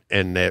about it.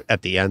 And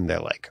at the end, they're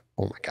like,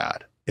 oh my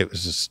God, it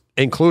was just,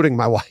 including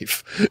my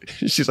wife.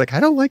 She's like, I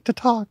don't like to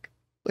talk.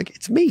 Like,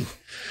 it's me.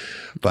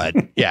 But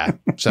yeah,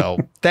 so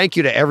thank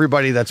you to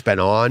everybody that's been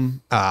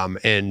on.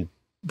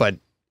 But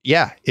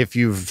yeah, if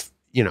you're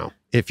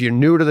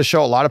new to the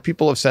show, a lot of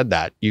people have said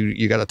that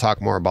you got to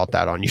talk more about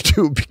that on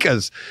YouTube,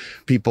 because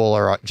people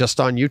are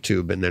just on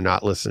YouTube and they're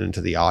not listening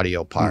to the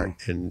audio part.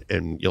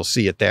 And you'll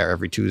see it there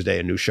every Tuesday.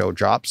 A new show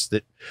drops.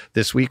 That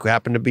this week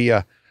happened to be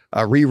a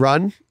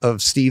rerun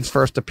of Steve's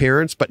first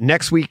appearance, but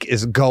next week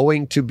is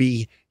going to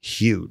be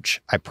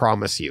huge. I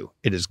promise you,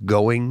 it is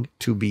going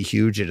to be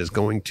huge. It is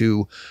going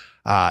to,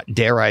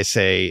 dare I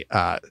say,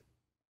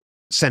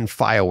 send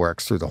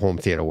fireworks through the home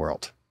theater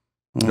world.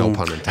 No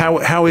pun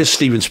intended. How is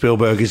Steven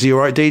Spielberg? Is he all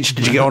right, Deej?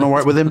 Did you get on all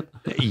right with him?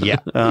 Yeah.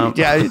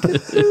 Yeah.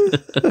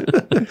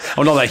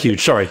 Oh, not that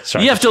huge. Sorry.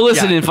 You have to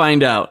listen and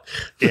find out.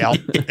 Yeah.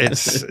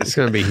 It's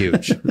going to be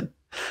huge.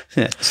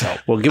 Yeah. So,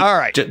 well, all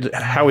right.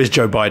 How is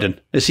Joe Biden?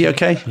 Is he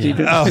okay?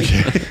 Yeah.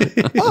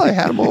 Okay. Well, I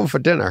had him over for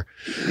dinner.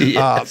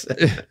 Yes.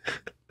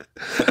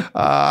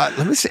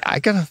 Let me see.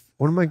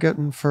 What am I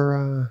getting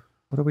for,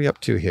 what are we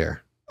up to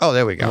here? Oh,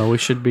 there we go. We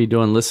should be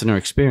doing listener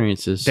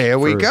experiences. There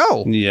we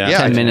go. Yeah.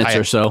 10 minutes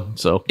or so.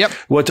 So yep.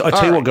 Well, I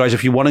tell you what, guys,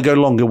 if you want to go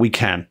longer, we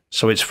can.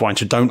 So it's fine.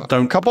 So don't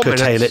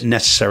curtail it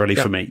necessarily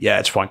for me.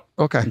 Yeah, it's fine.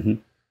 Okay. Mm-hmm.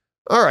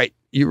 All right.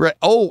 You ready?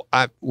 Oh,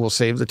 we'll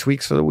save the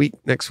tweaks for the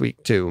next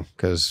week too,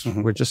 because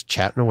we're just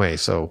chatting away.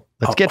 So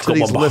let's get to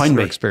these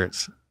listener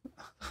experience.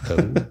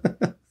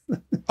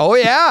 Oh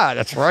yeah,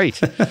 that's right.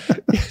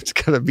 It's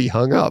gonna be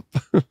hung up.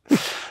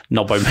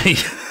 Not by me.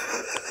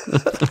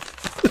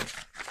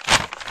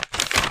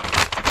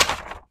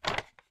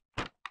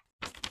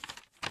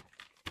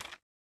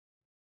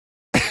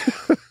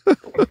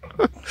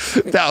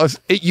 That was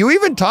it. You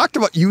even talked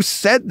about, you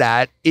said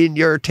that in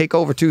your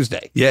Takeover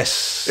Tuesday.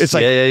 Yes. It's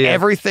like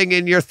everything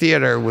in your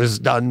theater was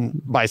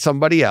done by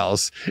somebody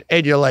else.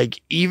 And you're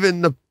like,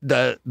 even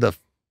the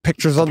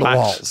pictures on the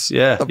walls.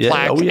 Yeah. The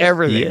plaques,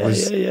 everything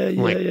was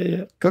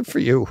Yeah. good for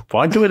you. If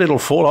I do it, it'll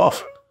fall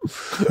off.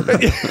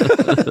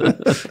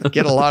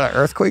 Get a lot of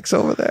earthquakes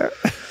over there.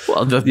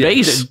 Well, the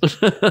base.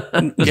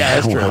 Yeah,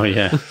 that's true. Well,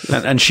 yeah.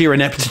 And sheer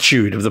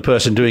ineptitude of the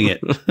person doing it.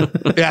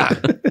 Yeah.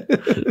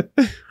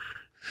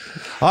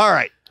 All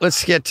right,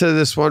 let's get to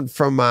this one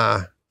from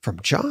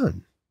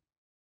John.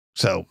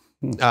 So,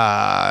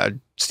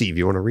 Steve,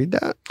 you want to read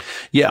that?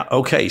 Yeah.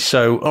 Okay.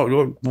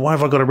 So, why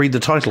have I got to read the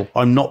title?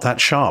 I'm not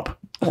that sharp.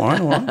 All right.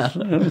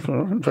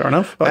 Fair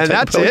enough. And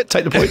that's it.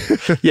 Take the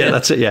point. Yeah,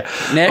 that's it. Yeah.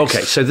 Next.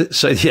 Okay.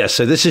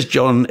 So this is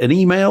John, an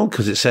email,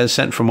 because it says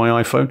sent from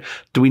my iPhone.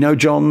 Do we know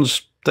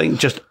John's thing?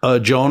 Just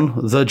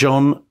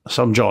John,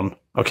 some John.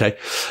 Okay.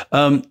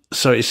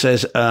 So it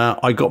says,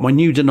 I got my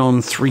new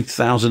Denon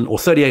 3000 or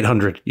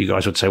 3800, you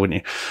guys would say,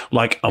 wouldn't you?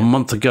 Like a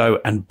month ago,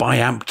 and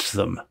bi-amped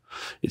them.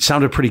 It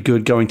sounded pretty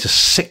good, going to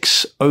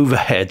 6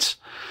 overheads.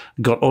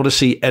 Got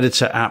Odyssey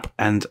editor app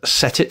and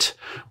set it.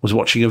 Was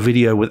watching a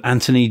video with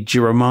Anthony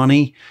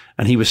Giromani,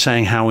 and he was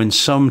saying how in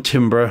some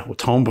timbre,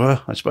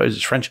 I suppose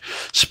it's French,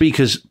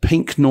 speakers,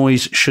 pink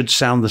noise should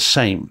sound the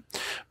same.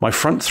 My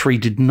front 3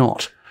 did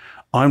not.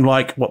 I'm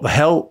like, what the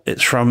hell?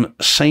 It's from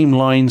same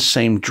line,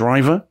 same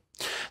driver.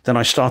 Then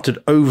I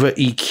started over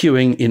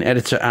EQing in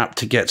editor app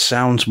to get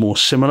sounds more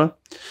similar.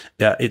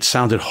 It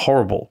sounded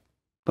horrible.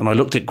 Then I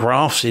looked at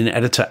graphs in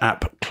editor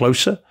app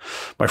closer.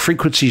 My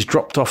frequencies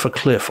dropped off a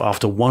cliff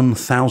after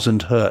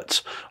 1000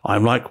 hertz.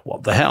 I'm like,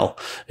 what the hell?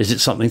 Is it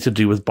something to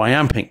do with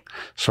bi-amping?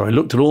 So I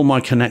looked at all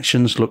my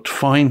connections, looked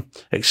fine,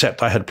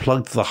 except I had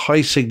plugged the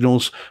high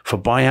signals for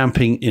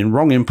bi-amping in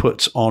wrong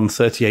inputs on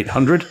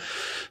 3800.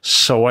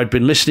 So I'd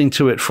been listening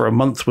to it for a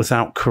month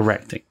without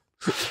correcting.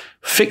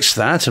 Fixed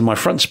that, and my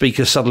front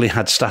speaker suddenly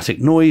had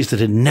static noise that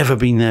had never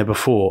been there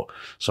before.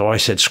 So I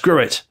said, screw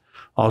it.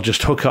 I'll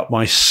just hook up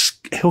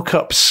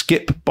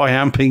skip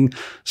bi-amping,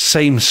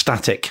 same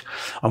static.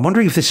 I'm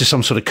wondering if this is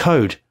some sort of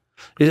code.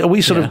 Are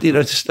we sort of,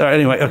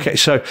 anyway, okay.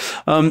 So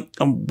I'm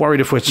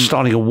worried if we're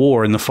starting a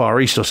war in the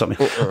Far East or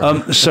something.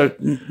 So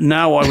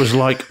now I was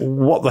like,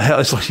 what the hell?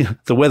 It's like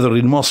the weather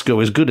in Moscow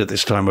is good at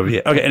this time of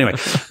year. Okay, anyway,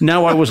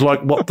 now I was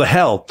like, what the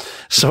hell?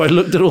 So I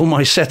looked at all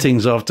my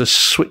settings after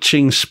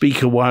switching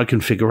speaker wire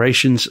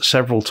configurations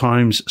several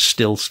times,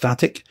 still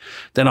static.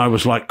 Then I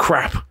was like,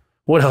 crap.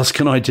 What else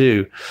can I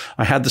do?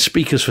 I had the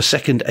speakers for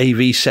second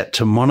AV set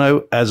to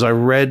mono, as I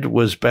read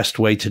was best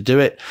way to do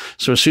it.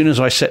 So as soon as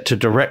I set to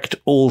direct,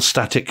 all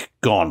static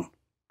gone.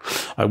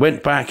 I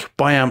went back,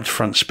 bi-amped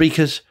front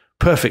speakers,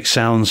 perfect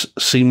sounds,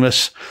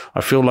 seamless. I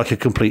feel like a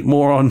complete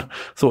moron.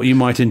 Thought you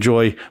might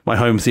enjoy my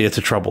home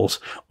theater troubles.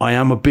 I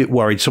am a bit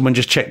worried. Someone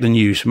just check the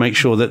news. Make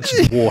sure that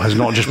the war has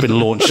not just been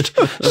launched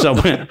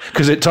somewhere.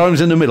 Because at times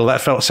in the middle,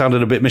 that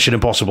sounded a bit Mission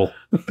Impossible.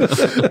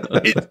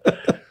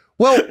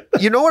 Well,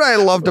 you know what I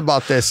loved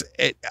about this?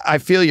 I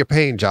feel your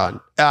pain,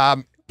 John.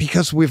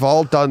 because we've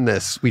all done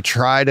this. We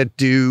try to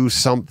do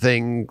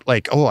something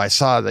like, oh, I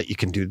saw that you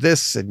can do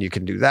this and you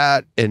can do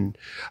that. And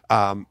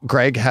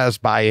Greg has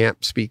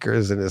bi-amp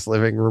speakers in his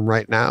living room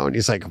right now. And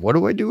he's like, what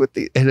do I do with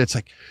these? And it's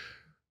like,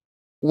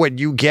 when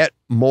you get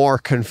more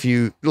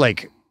confused,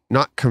 like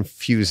not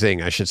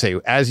confusing, I should say,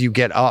 as you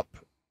get up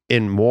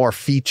in more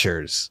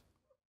features,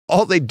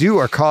 all they do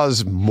are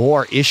cause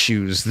more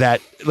issues that,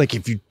 like,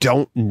 if you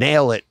don't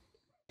nail it,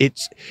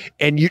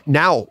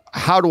 now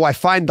how do I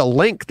find the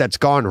link that's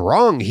gone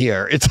wrong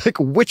here? It's like,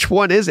 which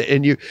one is it?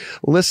 And you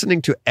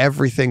listening to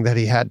everything that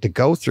he had to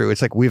go through,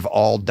 it's like, we've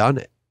all done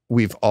it.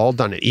 We've all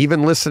done it.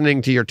 Even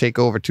listening to your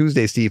Takeover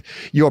Tuesday, Steve,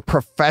 your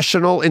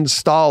professional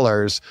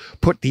installers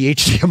put the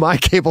HDMI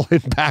cable in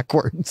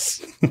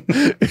backwards.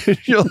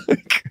 You're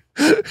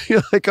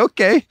like,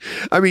 okay.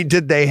 I mean,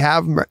 did they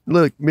have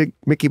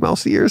Mickey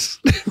Mouse ears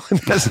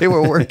as they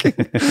were working?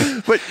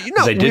 But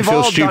they did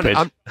feel stupid.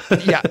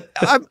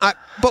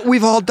 But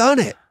we've all done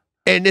it.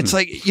 And it's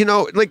like,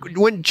 like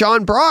when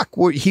John Brock,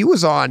 he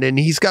was on and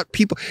he's got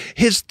people,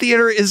 his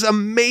theater is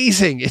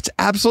amazing. It's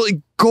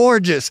absolutely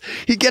gorgeous.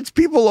 He gets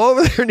people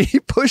over there and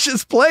he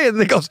pushes play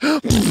and it goes,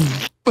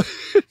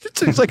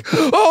 it's like,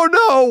 oh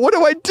no, what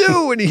do I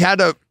do? And he had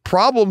to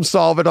problem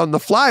solve it on the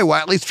fly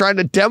while he's trying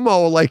to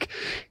demo, like,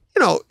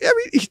 I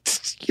mean,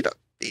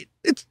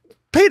 it's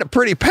paid a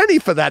pretty penny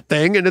for that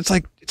thing. And it's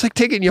like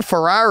taking your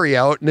Ferrari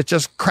out and it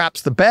just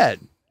craps the bed.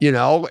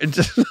 It's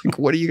just like,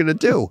 what are you going to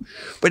do?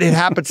 But it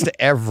happens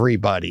to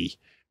everybody.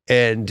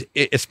 And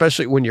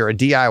especially when you're a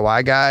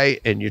DIY guy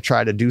and you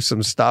try to do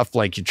some stuff,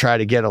 like you try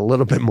to get a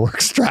little bit more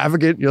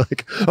extravagant. You're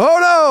like,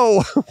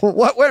 oh no,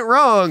 what went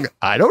wrong?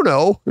 I don't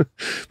know.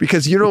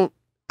 Because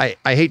I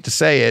hate to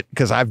say it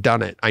because I've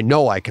done it. I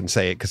know I can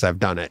say it because I've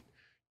done it.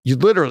 You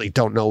literally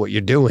don't know what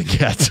you're doing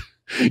yet.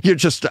 You're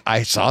just,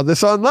 I saw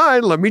this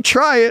online. Let me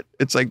try it.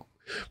 It's like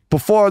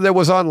before there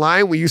was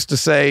online, we used to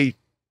say,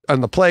 on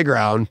the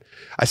playground,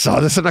 I saw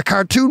this in a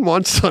cartoon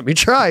once. Let me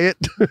try it.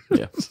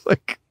 Yeah. It's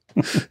like,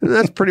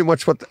 that's pretty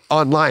much what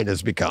online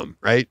has become,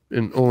 right?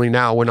 And only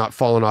now we're not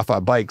falling off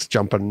our bikes,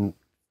 jumping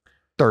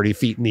 30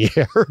 feet in the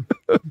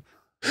air.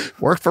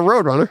 Worked for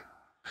Roadrunner.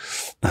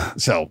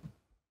 So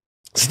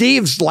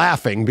Steve's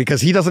laughing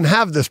because he doesn't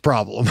have this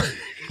problem.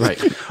 Right.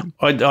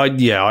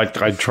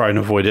 I try and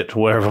avoid it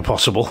wherever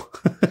possible.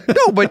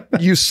 No, but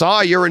you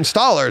saw your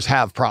installers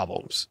have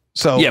problems.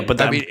 So yeah, but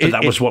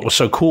that was what was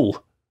so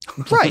cool.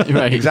 Right,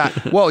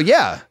 exactly. Well,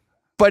 yeah,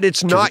 but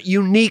it's not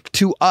unique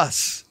to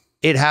us.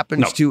 It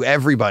happens to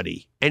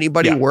everybody.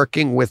 Anybody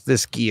working with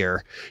this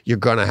gear, you're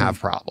going to have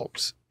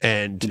problems.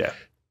 And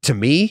to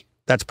me,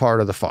 that's part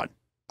of the fun.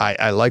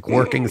 I like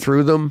working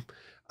through them.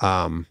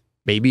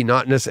 Maybe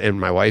not in this, and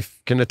my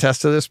wife can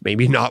attest to this,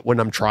 maybe not when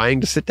I'm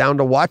trying to sit down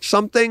to watch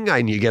something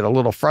and you get a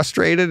little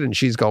frustrated and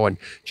she's going,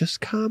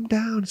 just calm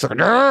down. It's like,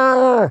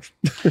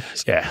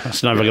 yeah,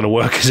 that's never going to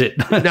work, is it?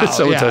 No,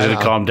 someone tells you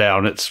to calm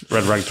down. It's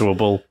red rag to a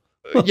bull.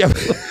 Yeah.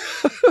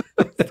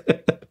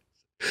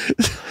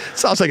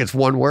 Sounds like it's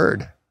one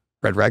word.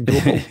 Red rag to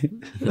a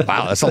bull.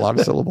 Wow, that's a lot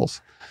of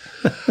syllables.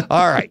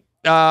 All right.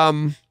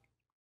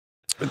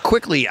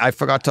 Quickly, I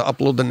forgot to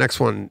upload the next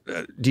one.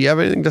 Do you have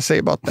anything to say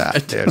about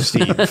that, there,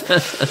 Steve?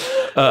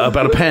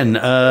 About a pen.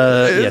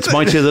 It's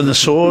mightier than the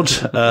sword.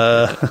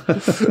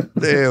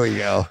 There we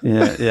go.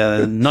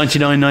 Yeah.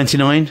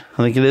 $99.99, I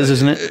think it is,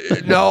 isn't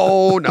it?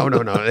 No.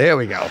 There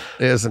we go.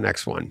 There's the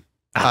next one.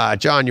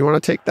 John, you want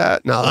to take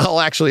that? No,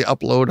 I'll actually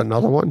upload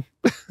another one.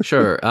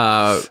 Sure.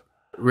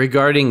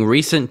 Regarding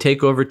recent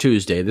Takeover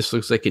Tuesday, this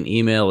looks like an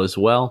email as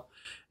well.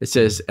 It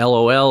says,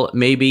 LOL,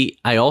 maybe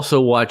I also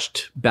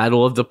watched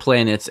Battle of the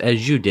Planets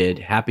as you did.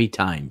 Happy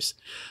times.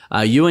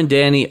 You and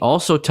Danny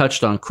also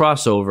touched on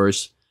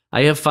crossovers.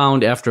 I have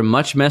found after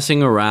much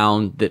messing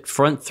around that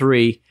front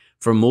three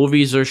for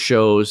movies or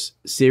shows,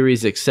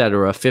 series,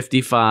 etc.,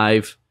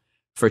 55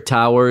 for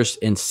towers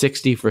and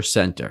 60 for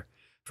center.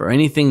 For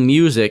anything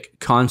music,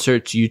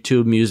 concerts,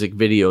 YouTube music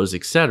videos,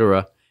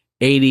 etc.,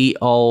 80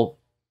 all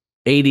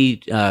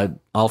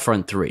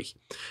front three.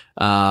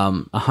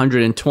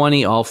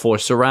 120 all four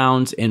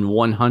surrounds and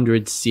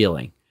 100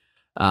 ceiling.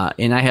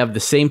 And I have the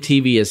same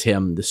TV as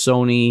him, the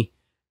Sony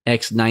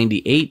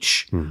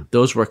X90H.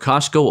 Those were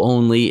Costco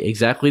only,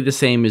 exactly the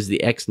same as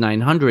the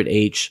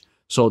X900H,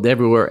 sold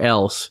everywhere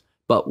else,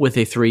 but with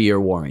a 3-year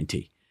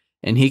warranty.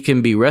 And he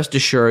can be rest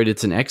assured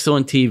it's an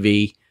excellent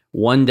TV,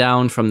 one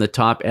down from the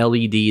top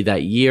LED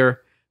that year,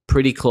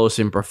 pretty close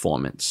in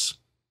performance.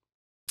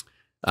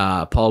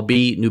 Paul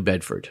B., New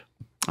Bedford.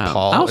 I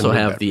also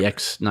have the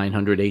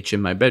X900H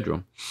in my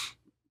bedroom.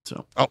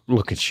 So,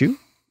 look at you.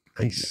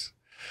 Nice.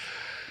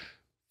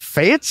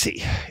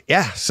 Fancy.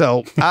 Yeah.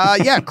 So,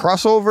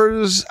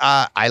 crossovers.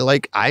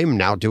 I'm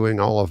now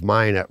doing all of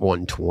mine at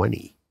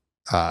 120.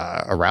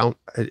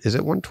 Is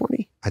it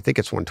 120? I think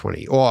it's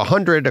 120 or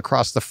 100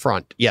 across the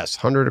front. Yes.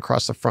 100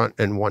 across the front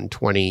and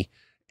 120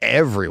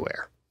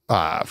 everywhere.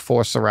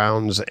 4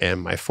 surrounds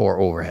and my 4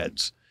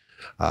 overheads.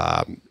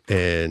 I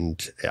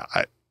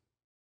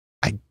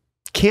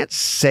can't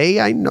say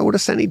I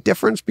notice any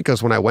difference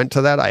because when I went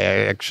to that, I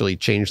actually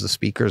changed the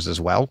speakers as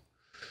well.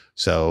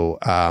 So,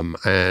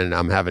 and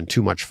I'm having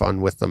too much fun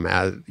with them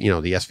as, the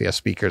SVS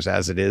speakers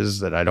as it is,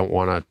 that I don't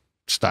want to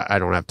start. I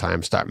don't have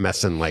time to start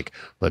messing, like,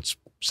 let's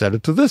set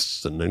it to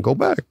this and then go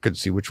back and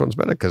see which one's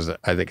better, because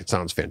I think it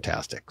sounds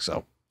fantastic.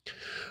 So,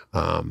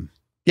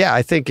 yeah,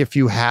 I think if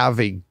you have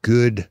a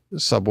good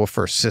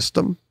subwoofer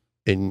system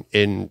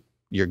in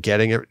you're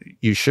getting it,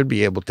 you should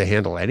be able to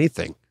handle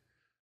anything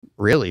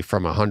really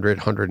from 100,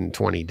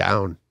 120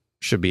 down.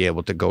 Should be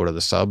able to go to the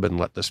sub and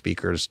let the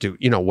speakers do,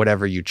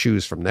 whatever you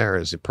choose from there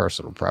is a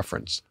personal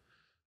preference.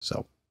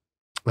 So,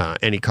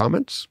 any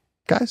comments,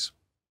 guys?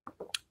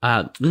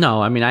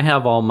 No, I mean, I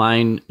have all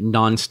mine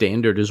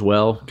non-standard as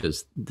well,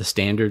 because the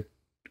standard,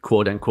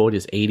 quote unquote,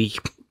 is 80,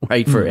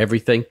 right, for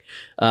everything.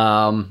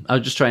 I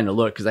was just trying to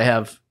look, because I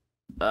have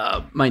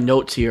my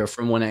notes here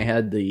from when I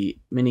had the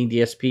mini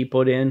DSP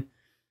put in.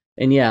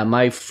 And yeah,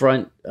 my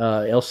front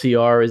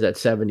LCR is at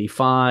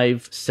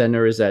 75,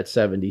 center is at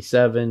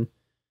 77.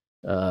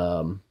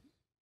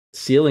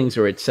 Ceilings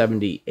are at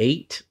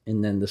 78,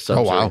 and then the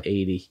subs are at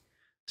 80.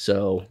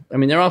 So, I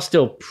mean, they're all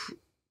still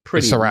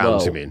pretty the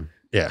surrounds, low. you mean?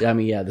 Yeah. I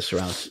mean, yeah, the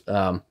surrounds.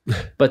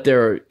 But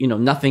they're,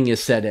 nothing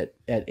is set at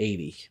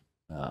 80.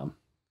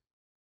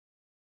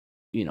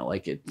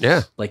 Like it.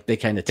 Yeah. Like they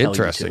kind of tell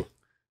you to.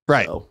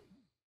 Right. So.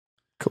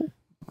 Cool.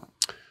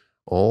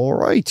 All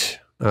right.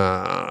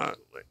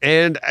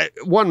 And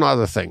one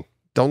other thing,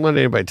 don't let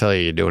anybody tell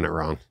you you're doing it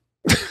wrong.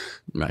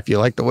 Right. If you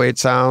like the way it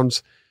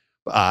sounds,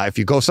 if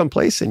you go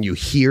someplace and you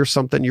hear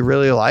something you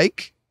really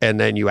like, and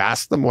then you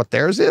ask them what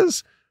theirs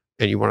is,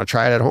 and you want to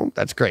try it at home,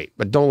 that's great.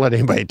 But don't let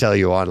anybody tell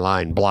you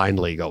online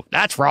blindly, go,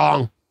 that's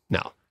wrong.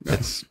 No,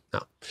 that's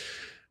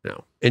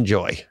no.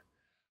 Enjoy.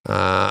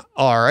 All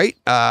right.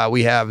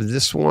 We have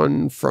this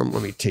one from,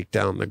 let me take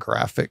down the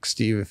graphic.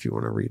 Steve, if you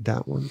want to read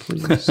that one,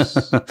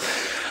 please.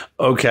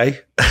 Okay.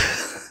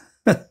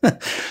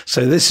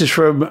 So this is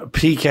from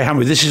PK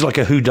Hammer. This is like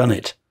a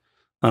whodunit.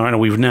 All right,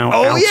 we've now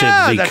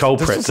outed the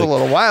culprit. This was a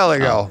little while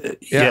ago.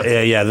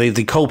 Yeah.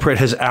 The culprit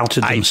has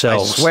outed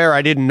themselves. I swear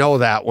I didn't know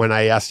that when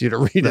I asked you to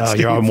read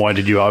it. Why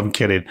did you? I'm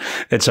kidding.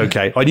 It's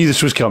okay. I knew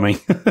this was coming.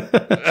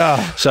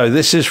 So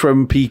this is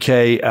from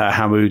PK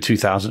Hamu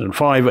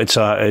 2005. It's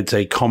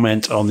a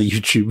comment on the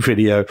YouTube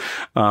video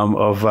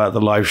of the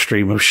live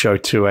stream of show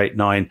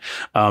 289.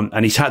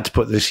 And he's had to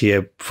put this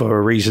here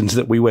for reasons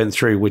that we went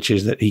through, which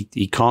is that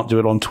he can't do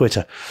it on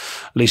Twitter,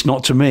 at least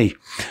not to me.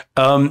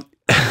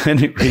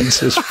 And it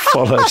reads as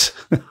follows.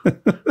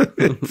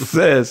 It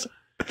says,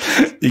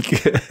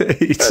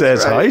 he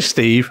says, right. Hi,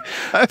 Steve.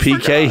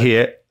 PK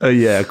here.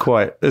 Yeah,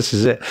 quite. This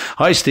is it.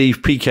 Hi,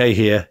 Steve. PK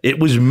here. It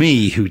was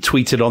me who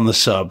tweeted on the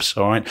subs.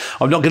 All right.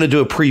 I'm not going to do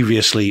a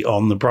previously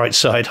on the Bright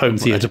Side Home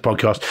Theater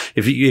podcast.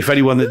 If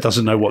anyone that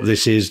doesn't know what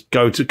this is,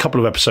 go to a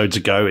couple of episodes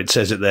ago. It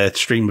says it there,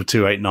 stream of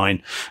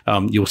 289.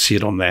 You'll see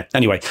it on there.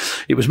 Anyway,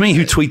 it was me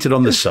who tweeted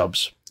on the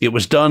subs. It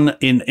was done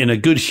in a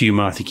good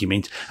humor, I think he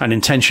means, and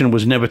intention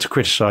was never to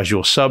criticize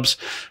your subs.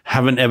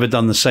 Haven't ever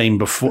done the same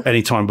before,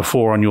 any time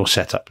before on your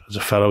setup. As a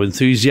fellow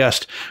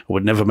enthusiast, I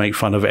would never make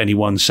fun of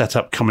anyone's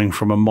setup coming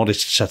from a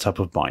modest setup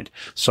of mind.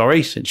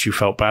 Sorry, since you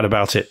felt bad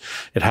about it.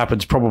 It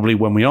happens probably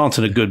when we aren't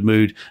in a good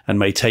mood and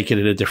may take it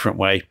in a different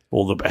way.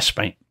 All the best,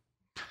 mate.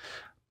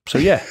 So,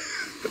 yeah.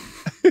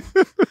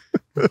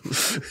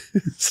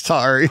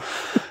 Sorry.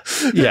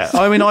 Yeah,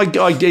 I mean,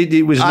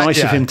 it was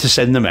nice of him to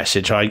send the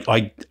message.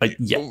 Fine,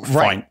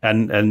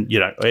 and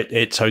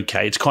it's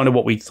okay. It's kind of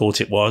what we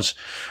thought it was,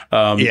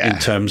 in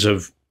terms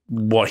of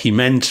what he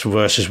meant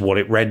versus what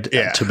it read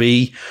to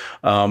be.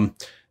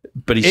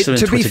 But he's still in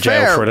Twitter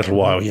jail for a little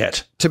while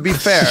yet. To be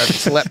fair,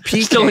 to let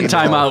PK still in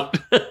timeout.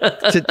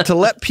 to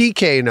let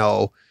PK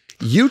know,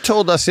 you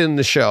told us in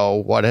the show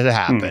what had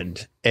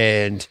happened,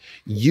 and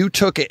you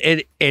took it,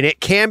 and it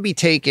can be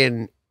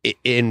taken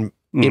in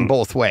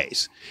both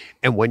ways.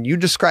 And when you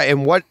describe,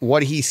 and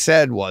what he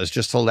said was,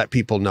 just to let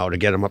people know, to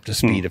get them up to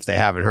speed if they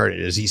haven't heard it,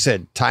 is he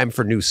said, time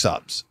for new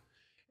subs.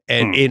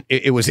 And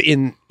it was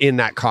in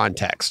that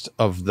context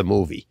of the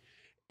movie.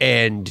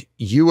 And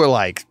you were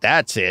like,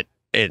 that's it.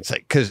 It's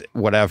like, because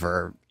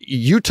whatever,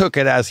 you took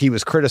it as he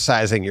was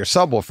criticizing your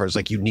subwoofers,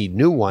 like you need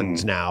new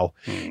ones now.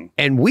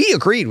 And we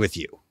agreed with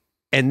you.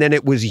 And then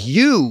it was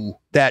you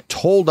that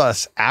told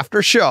us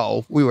after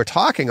show, we were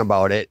talking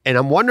about it. And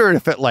I'm wondering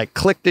if it like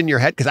clicked in your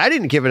head, because I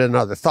didn't give it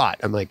another thought.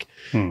 I'm like,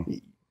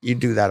 you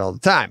do that all the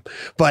time.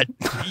 But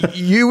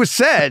you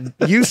said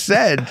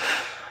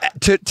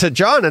to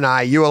John and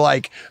I, you were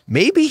like,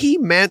 maybe he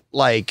meant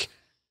like,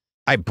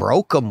 I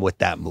broke him with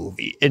that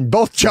movie. And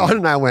both John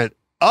and I went,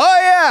 oh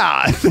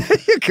yeah, there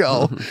you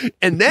go.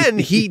 And then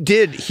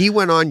he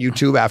went on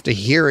YouTube after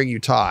hearing you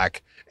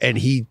talk, and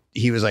he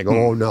was like,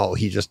 oh no,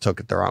 he just took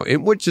it the wrong,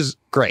 which is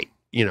great.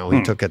 He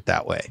took it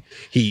that way.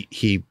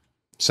 He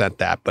sent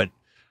that, but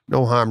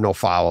no harm, no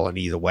foul in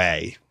either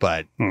way.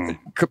 But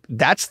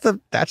that's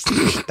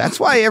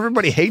why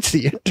everybody hates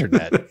the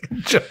internet.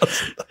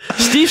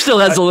 Steve still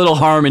has a little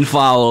harm and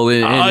foul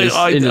in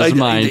his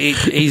mind.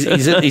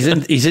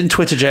 He's in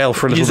Twitter jail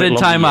for a little bit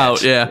longer. He's in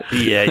timeout. Yeah.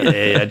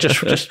 Yeah.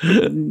 Just.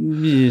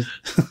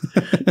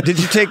 Did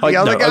you take the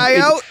other guy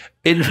out?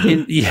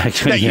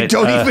 that you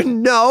don't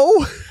even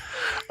know.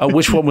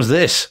 Which one was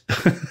this?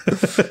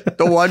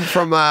 The one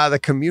from the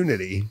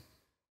Community.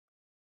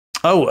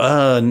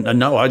 Oh,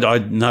 no, I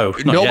no.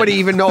 Nobody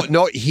even know.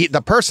 No,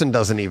 the person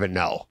doesn't even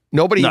know.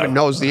 Nobody even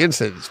knows the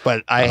incidents.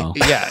 But I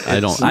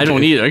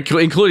don't either,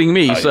 including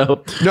me.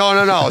 So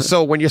no.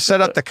 So when you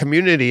set up the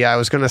Community, I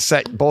was going to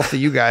set both of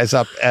you guys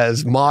up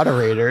as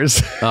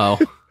moderators. Oh.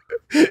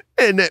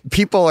 And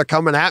people are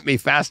coming at me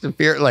Fast and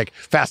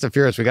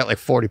Furious. We got like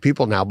 40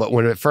 people now. But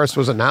when it first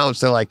was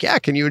announced, they're like, "Yeah,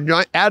 can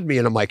you add me?"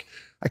 And I'm like,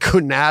 I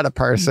couldn't add a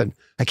person.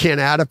 I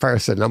can't add a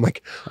person. I'm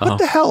like, what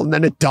the hell? And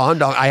then it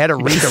dawned on, I had to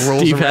read the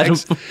rules and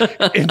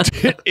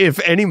regs. If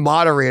any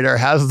moderator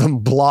has them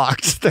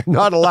blocked, they're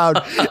not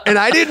allowed. And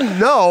I didn't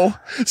know.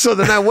 So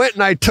then I went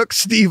and I took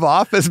Steve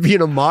off as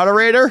being a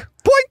moderator.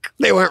 Boink!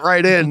 They went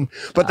right in.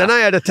 But then I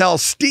had to tell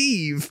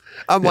Steve,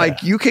 I'm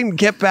like, you can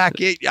get back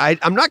in.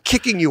 I'm not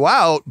kicking you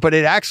out, but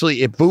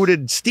it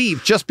booted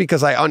Steve just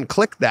because I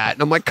unclicked that.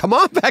 And I'm like, come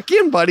on back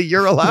in, buddy.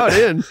 You're allowed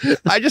in.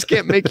 I just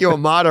can't make you a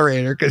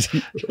moderator because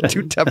you're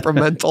too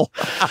temperamental.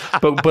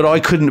 but I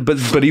couldn't.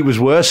 But he was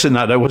worse than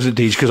that. I wasn't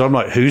Deej, because I'm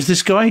like, who's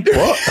this guy?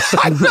 What?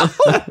 I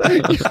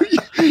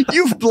know.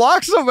 You've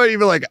blocked somebody.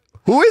 You're like,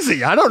 who is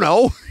he? I don't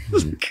know.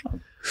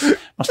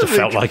 Must have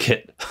felt like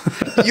it.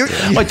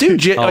 I do.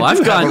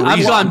 I've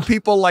gone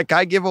people like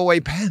I give away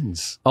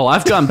pens. Oh,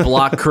 I've gone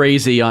block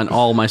crazy on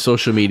all my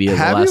social media the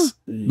last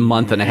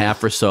month and a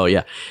half or so.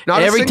 Yeah,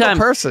 not every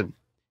person.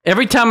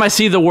 Every time I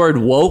see the word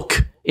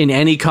woke in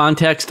any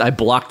context, I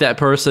block that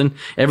person.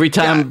 Every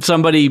time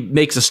somebody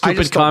makes a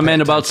stupid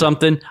comment about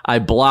something, I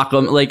block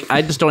them. Like,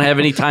 I just don't have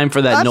any time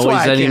for that noise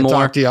anymore. I can't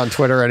talk to you on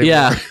Twitter anymore.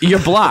 Yeah,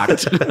 you're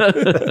blocked.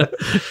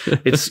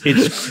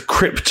 It's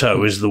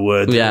crypto is the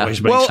word that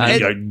always makes me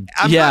go.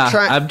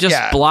 I'm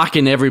just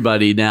blocking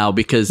everybody now,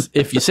 because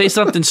if you say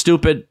something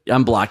stupid,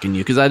 I'm blocking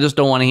you because I just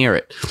don't want to hear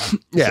it.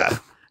 Yeah. So.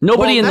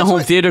 Nobody in the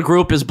home theater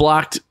group is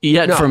blocked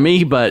yet for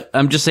me, but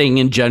I'm just saying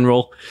in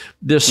general,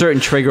 there's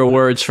certain trigger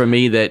words for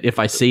me that if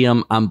I see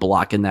them, I'm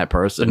blocking that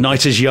person. The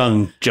night is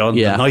young, John.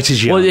 Yeah. The night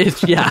is young.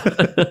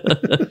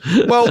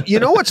 Well, well, you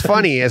know what's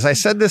funny is I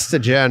said this to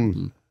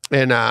Jen,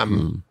 and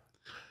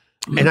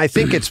I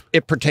think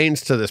it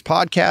pertains to this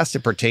podcast.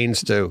 It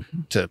pertains to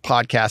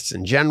podcasts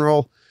in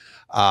general,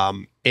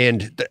 and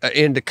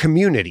the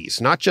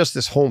communities, not just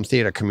this home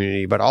theater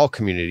community, but all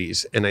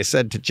communities. And I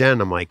said to Jen,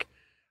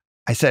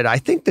 I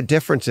think the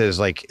difference is,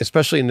 like,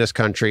 especially in this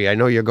country, I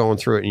know you're going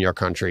through it in your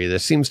country, there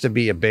seems to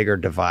be a bigger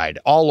divide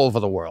all over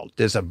the world.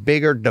 There's a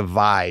bigger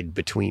divide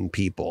between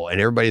people, and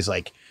everybody's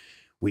like,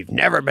 we've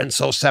never been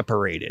so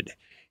separated.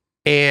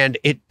 And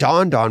it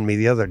dawned on me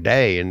the other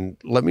day, and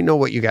let me know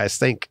what you guys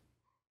think.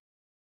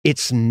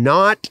 It's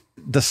not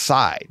the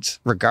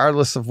sides,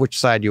 regardless of which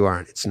side you are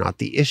on. It's not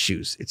the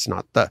issues. It's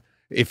not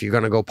if you're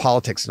going to go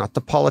politics, not the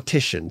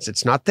politicians.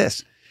 It's not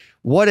this.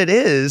 What it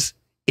is,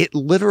 it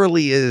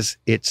literally is,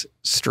 it's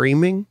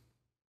streaming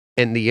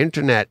and the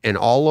internet and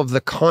all of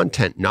the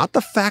content, not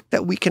the fact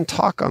that we can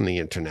talk on the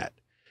internet.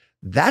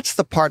 That's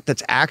the part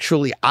that's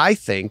actually, I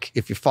think,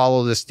 if you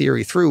follow this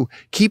theory through,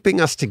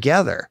 keeping us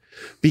together.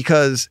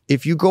 Because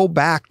if you go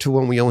back to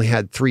when we only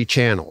had 3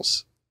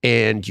 channels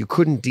and you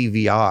couldn't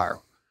DVR,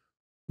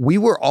 we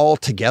were all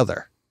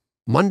together.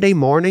 Monday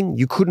morning,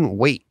 you couldn't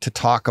wait to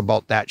talk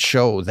about that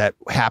show that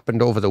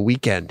happened over the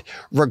weekend,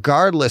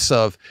 regardless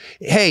of,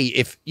 hey,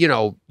 if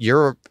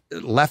you're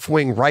left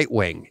wing, right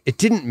wing, it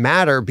didn't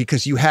matter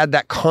because you had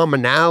that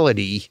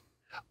commonality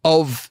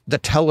of the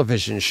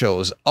television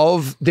shows.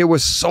 There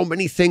was so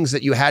many things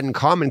that you had in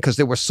common because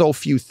there were so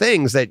few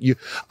things that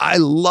I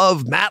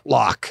love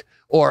Matlock,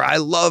 or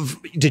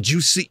did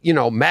you see,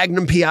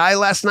 Magnum PI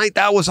last night?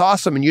 That was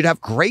awesome. And you'd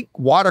have great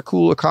water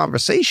cooler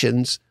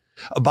conversations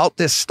about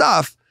this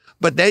stuff.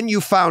 But then you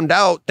found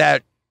out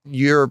that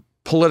your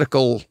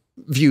political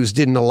views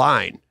didn't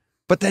align.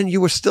 But then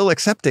you were still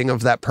accepting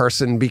of that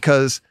person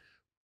because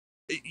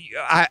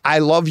I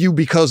love you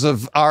because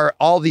of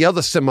all the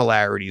other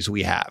similarities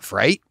we have,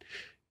 right?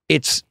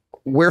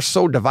 We're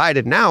so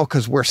divided now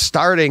because we're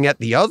starting at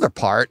the other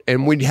part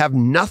and we have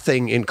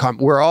nothing in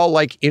common. We're all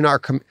like in our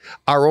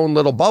own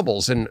little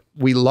bubbles, and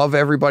we love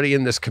everybody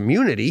in this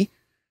community.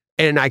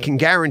 And I can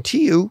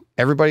guarantee you,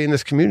 everybody in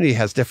this community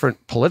has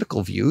different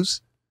political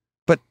views.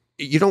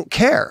 You don't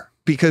care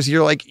because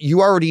you're like,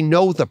 you already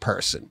know the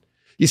person.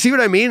 You see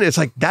what I mean? It's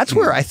like, that's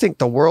where I think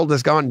the world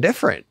has gone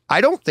different.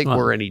 I don't think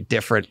we're any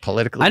different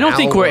politically. I don't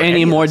think we're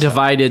any more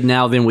divided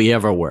now than we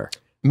ever were.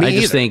 I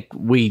just think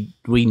we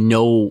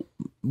know,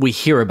 we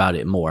hear about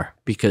it more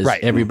because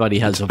everybody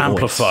has a voice.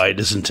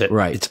 Amplified, isn't it?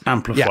 Right. It's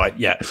amplified.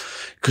 Yeah.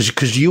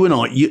 Because you and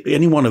I,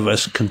 any one of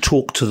us can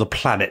talk to the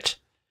planet.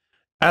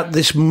 At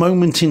this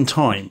moment in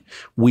time,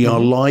 we are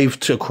live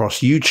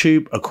across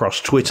YouTube,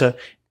 across Twitter.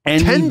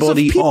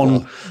 Anybody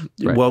on,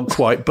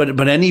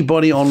 but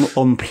anybody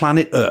on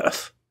planet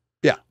Earth,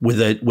 with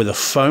a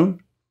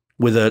phone,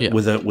 with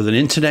an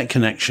internet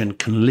connection,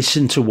 can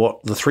listen to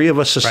what the 3 of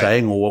us are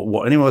saying or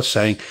what anyone is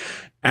saying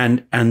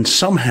And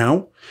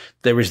somehow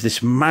there is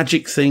this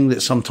magic thing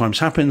that sometimes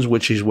happens,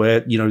 which is where,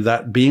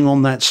 that being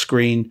on that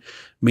screen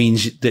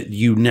means that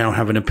you now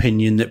have an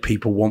opinion that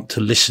people want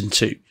to listen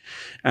to.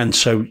 And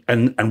so,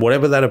 and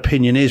whatever that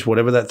opinion is,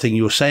 whatever that thing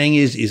you're saying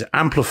is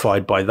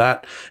amplified by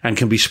that and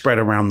can be spread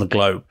around the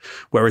globe.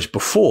 Whereas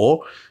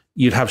before,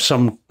 you'd have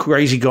some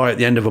crazy guy at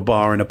the end of a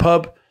bar in a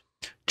pub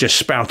just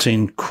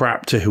spouting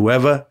crap to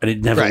whoever, and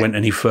it never went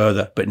any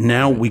further. But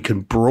now we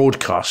can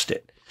broadcast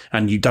it,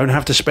 and you don't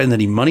have to spend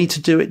any money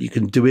to do it. You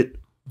can do it,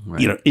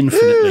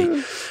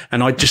 infinitely.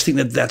 And I just think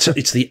that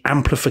it's the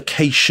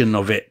amplification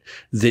of it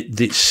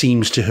that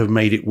seems to have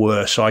made it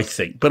worse, I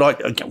think. But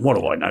what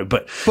do I know?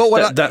 But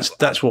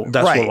that's what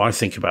I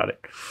think about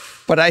it.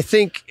 But I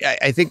think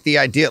the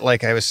idea,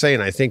 like I was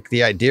saying, I think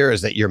the idea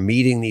is that you're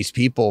meeting these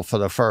people for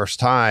the first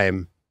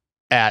time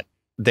at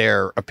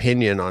their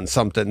opinion on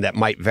something that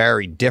might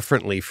vary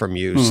differently from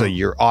you. So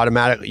you're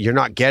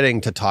not getting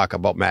to talk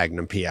about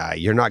Magnum PI.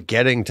 You're not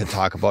getting to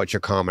talk about your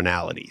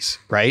commonalities,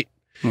 right?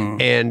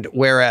 And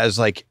whereas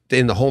like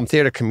in the home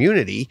theater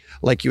community,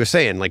 like you were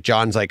saying, like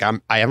John's like,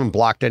 I haven't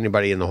blocked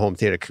anybody in the home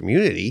theater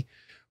community.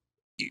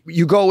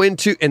 You go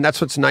into, and that's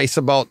what's nice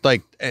about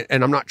like,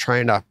 and I'm not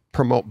trying to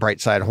promote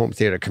Brightside Home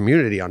Theater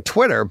Community on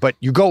Twitter, but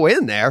you go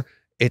in there,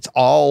 it's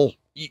all,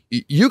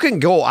 you can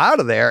go out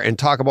of there and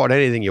talk about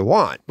anything you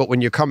want. But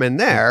when you come in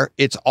there,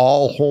 it's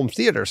all home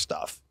theater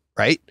stuff,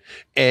 right?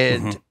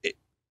 And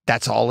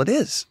that's all it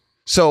is.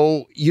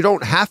 So you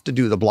don't have to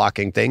do the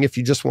blocking thing if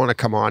you just want to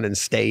come on and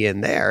stay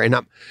in there. And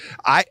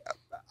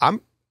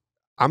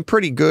I'm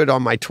pretty good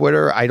on my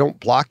Twitter. I don't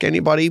block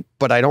anybody,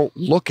 but I don't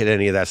look at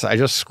any of that. So I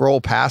just scroll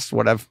past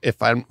whatever.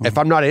 If I'm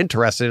not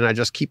interested, and I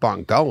just keep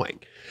on going.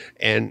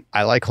 And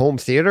I like home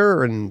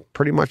theater, and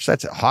pretty much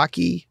that's it.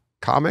 Hockey,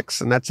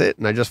 comics, and that's it.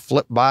 And I just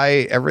flip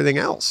by everything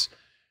else.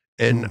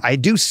 And I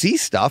do see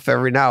stuff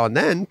every now and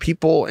then,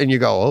 people, and you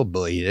go, oh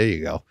boy, there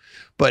you go.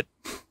 But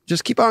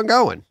just keep on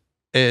going.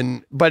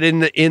 But in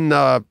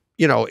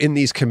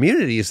these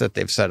communities that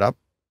they've set up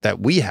that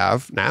we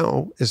have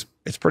now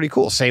it's pretty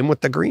cool. Same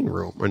with the green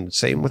room, and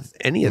same with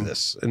any of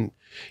this. And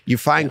you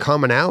find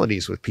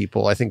commonalities with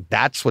people. I think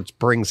that's what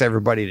brings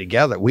everybody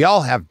together. We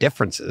all have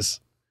differences.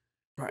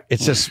 Right.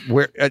 It's just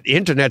the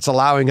internet's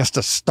allowing us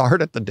to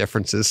start at the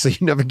differences, so you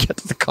never get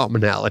to the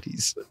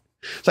commonalities.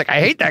 It's like,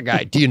 I hate that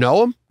guy. Do you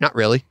know him? Not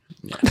really.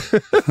 Yeah.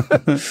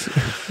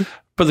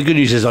 But the good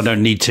news is I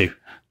don't need to.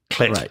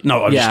 Right.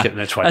 No, I'm just kidding.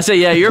 That's fine. I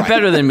say, you're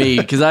better than me,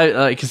 because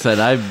like I said,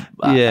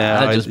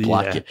 I just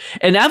block you.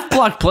 And I've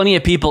blocked plenty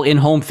of people in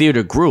home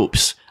theater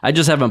groups. I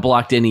just haven't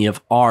blocked any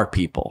of our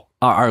people,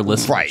 our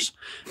listeners.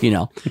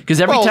 Right. Because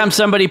every time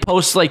somebody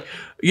posts like,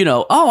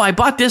 oh, I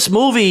bought this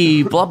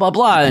movie, blah, blah,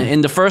 blah.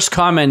 And the first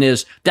comment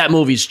is, that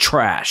movie's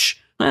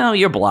trash. Well,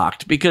 you're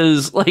blocked,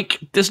 because like,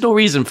 there's no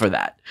reason for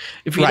that.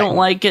 If you don't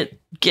like it,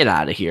 get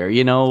out of here.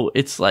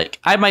 It's like,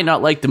 I might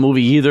not like the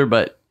movie either,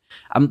 but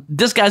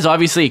this guy's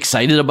obviously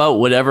excited about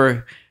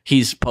whatever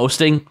he's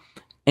posting,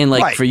 and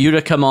like for you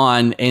to come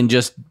on and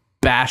just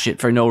bash it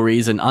for no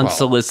reason,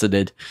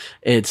 unsolicited,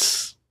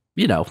 it's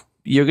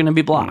you're going to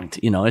be blocked.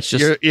 It's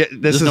just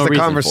this is the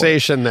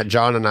conversation that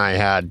John and I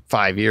had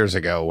 5 years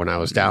ago when I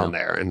was down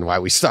there, and why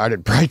we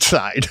started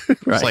Brightside.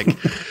 It's like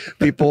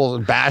people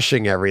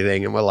bashing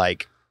everything, and we're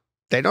like,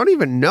 they don't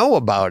even know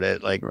about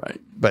it. Like,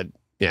 but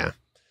yeah.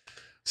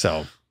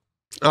 So,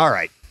 all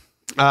right.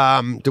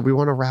 Do we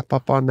want to wrap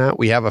up on that?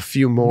 We have a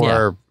few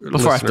more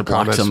before I have to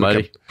block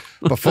somebody.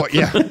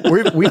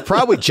 We've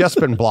probably just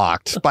been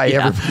blocked by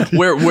everybody.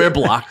 We're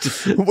blocked.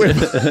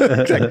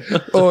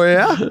 Oh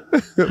yeah,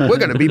 we're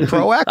going to be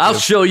proactive. I'll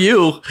show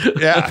you.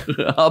 Yeah,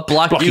 I'll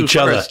block you each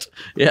first.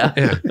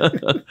 Other.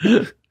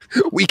 Yeah.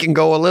 We can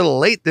go a little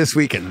late this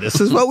weekend.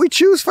 This is what we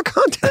choose for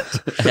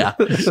content. Yeah.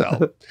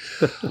 So,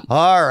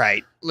 all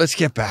right, let's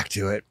get back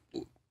to it.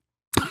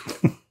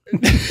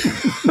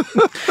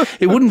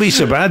 It wouldn't be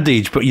so bad,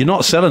 Deej, but you're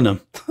not selling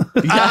them.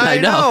 I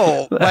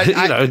know.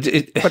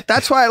 But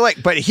that's why I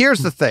like. But here's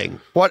the thing: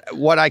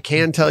 what I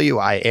can tell you,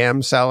 I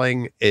am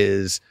selling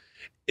is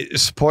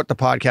support the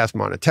podcast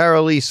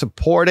monetarily.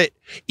 Support it,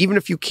 even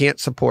if you can't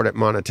support it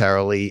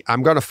monetarily.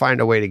 I'm going to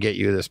find a way to get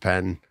you this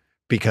pen,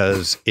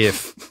 because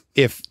if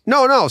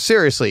no,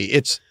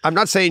 seriously, I'm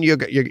not saying you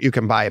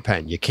can buy a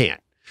pen. You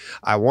can't.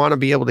 I want to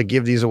be able to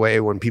give these away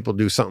when people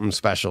do something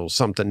special,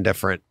 something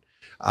different.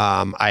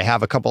 I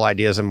have a couple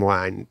ideas in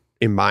mind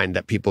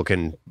that people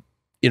can,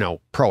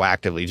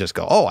 proactively just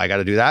go, oh, I got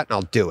to do that, and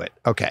I'll do it.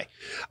 Okay.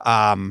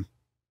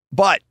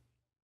 But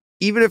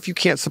even if you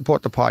can't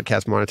support the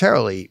podcast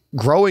monetarily,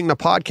 growing the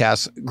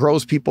podcast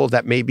grows people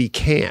that maybe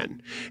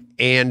can.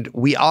 And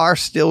we are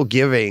still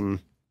giving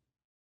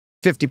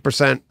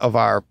 50% of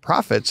our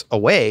profits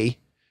away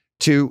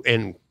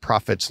and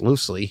profits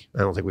loosely. I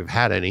don't think we've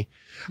had any,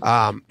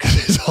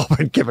 because it's all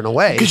been given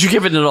away. Because you're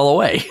giving it all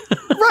away.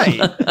 Right.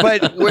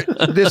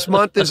 But this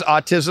month is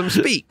Autism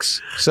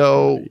Speaks.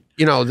 So,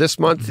 this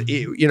month,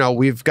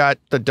 we've got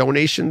the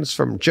donations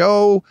from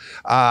Joe.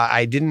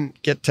 I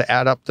didn't get to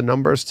add up the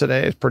numbers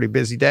today. It's a pretty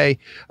busy day.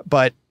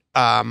 But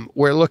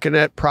we're looking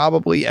at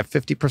probably at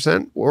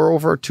 50%, we're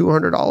over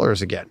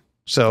 $200 again.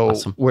 So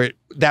awesome.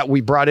 that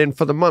we brought in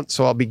for the month.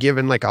 So I'll be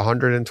giving like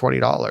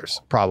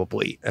 $120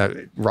 probably,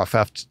 rough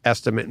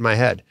estimate in my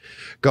head,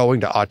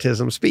 going to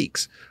Autism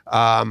Speaks.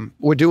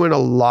 We're doing a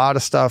lot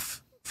of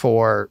stuff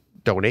for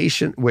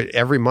donation.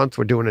 Every month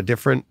we're doing a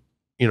different,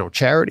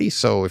 charity.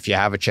 So if you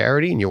have a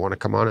charity and you want to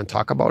come on and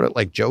talk about it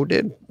like Joe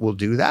did, we'll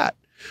do that.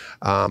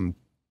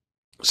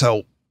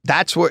 So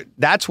that's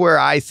where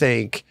I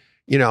think,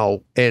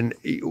 and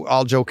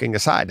all joking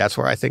aside, that's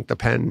where I think the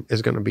pen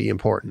is going to be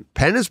important.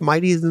 Pen is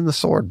mightier than the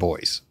sword,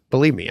 boys.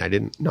 Believe me, I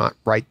did not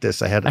write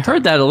this ahead of time. I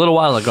heard that a little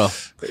while ago.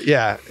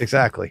 Yeah,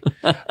 exactly.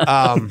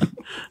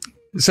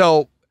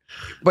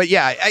 But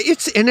yeah,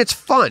 it's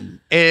fun.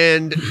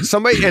 And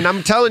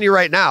I'm telling you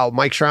right now,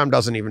 Mike Schramm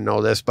doesn't even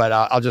know this, but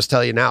I'll just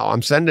tell you now,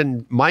 I'm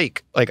sending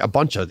Mike like a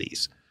bunch of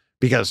these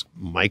because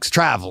Mike's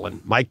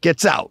traveling. Mike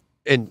gets out,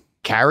 and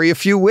carry a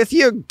few with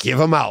you, give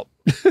them out.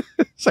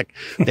 It's like,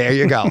 there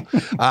you go.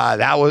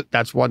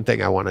 That's one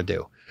thing I want to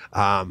do.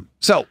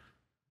 So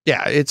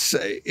yeah,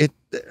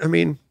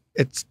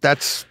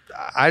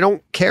 I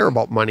don't care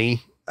about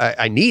money.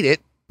 I need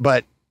it,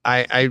 but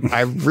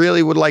I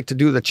really would like to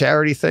do the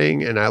charity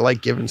thing, and I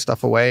like giving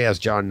stuff away. As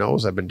John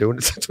knows, I've been doing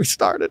it since we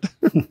started.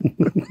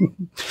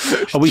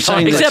 Are we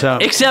saying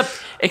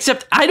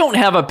except I don't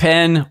have a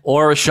pen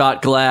or a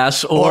shot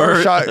glass or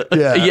a shot,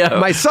 yeah.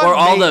 My son or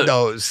all made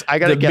those. I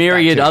got to get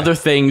myriad other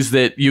things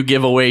that you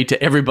give away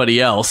to everybody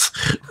else.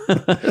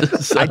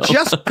 I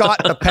just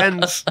got the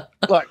pens.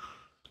 Look,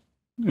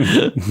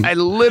 I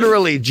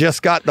literally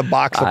just got the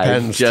box of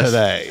pens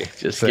today.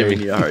 Just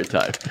giving you a hard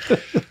time.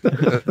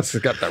 This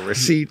has got the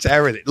receipts,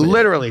 everything.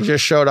 Literally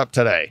just showed up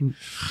today.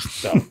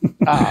 So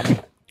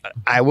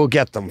I will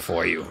get them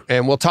for you.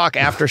 And we'll talk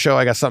after show.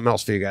 I got something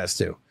else for you guys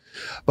too.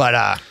 But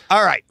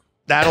all right,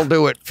 that'll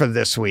do it for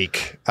this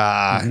week.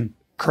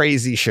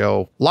 Crazy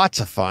show. Lots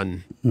of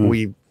fun.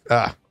 We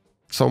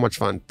so much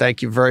fun.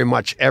 Thank you very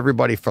much,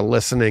 everybody, for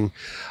listening.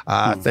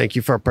 Thank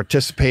you for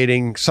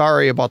participating.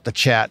 Sorry about the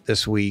chat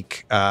this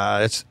week.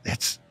 It's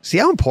see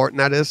how important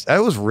that is? That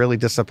was really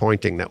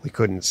disappointing that we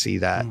couldn't see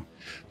that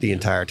the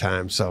entire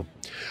time. So,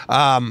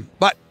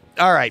 but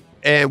all right.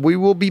 And we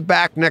will be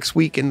back next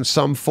week in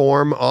some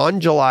form on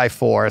July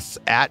 4th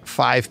at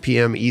 5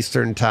 p.m.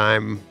 Eastern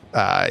time.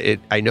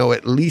 I know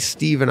at least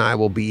Steve and I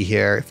will be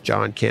here if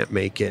John can't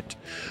make it.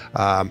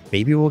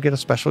 Maybe we'll get a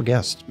special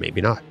guest. Maybe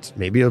not.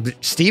 Maybe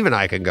Steve and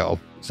I can go.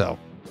 So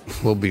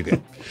we'll be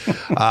good.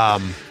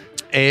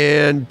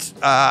 And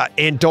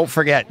don't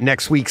forget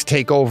next week's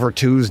Takeover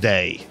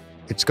Tuesday.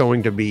 It's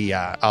going to be,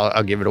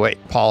 I'll give it away.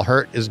 Paul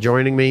Hurt is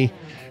joining me,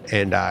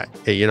 and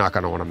you're not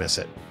going to want to miss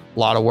it. A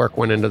lot of work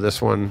went into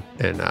this one,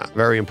 and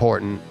very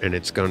important, and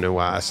it's going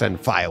to send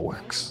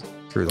fireworks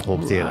through the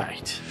home theater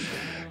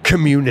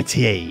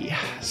community.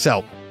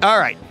 So, all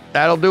right,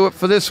 that'll do it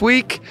for this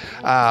week.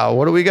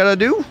 What do we got to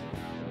do?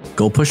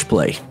 Go push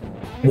play.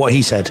 What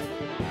he said.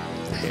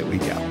 Here we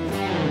go.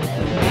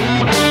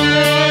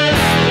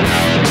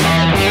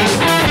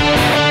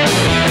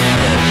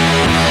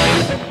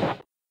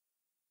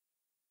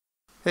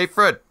 Hey,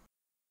 Fred.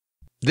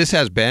 This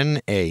has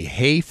been a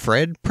Hey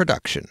Fred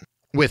production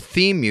with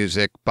theme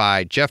music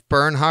by Jeff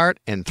Bernhardt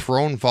and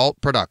Throne Vault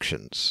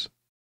Productions.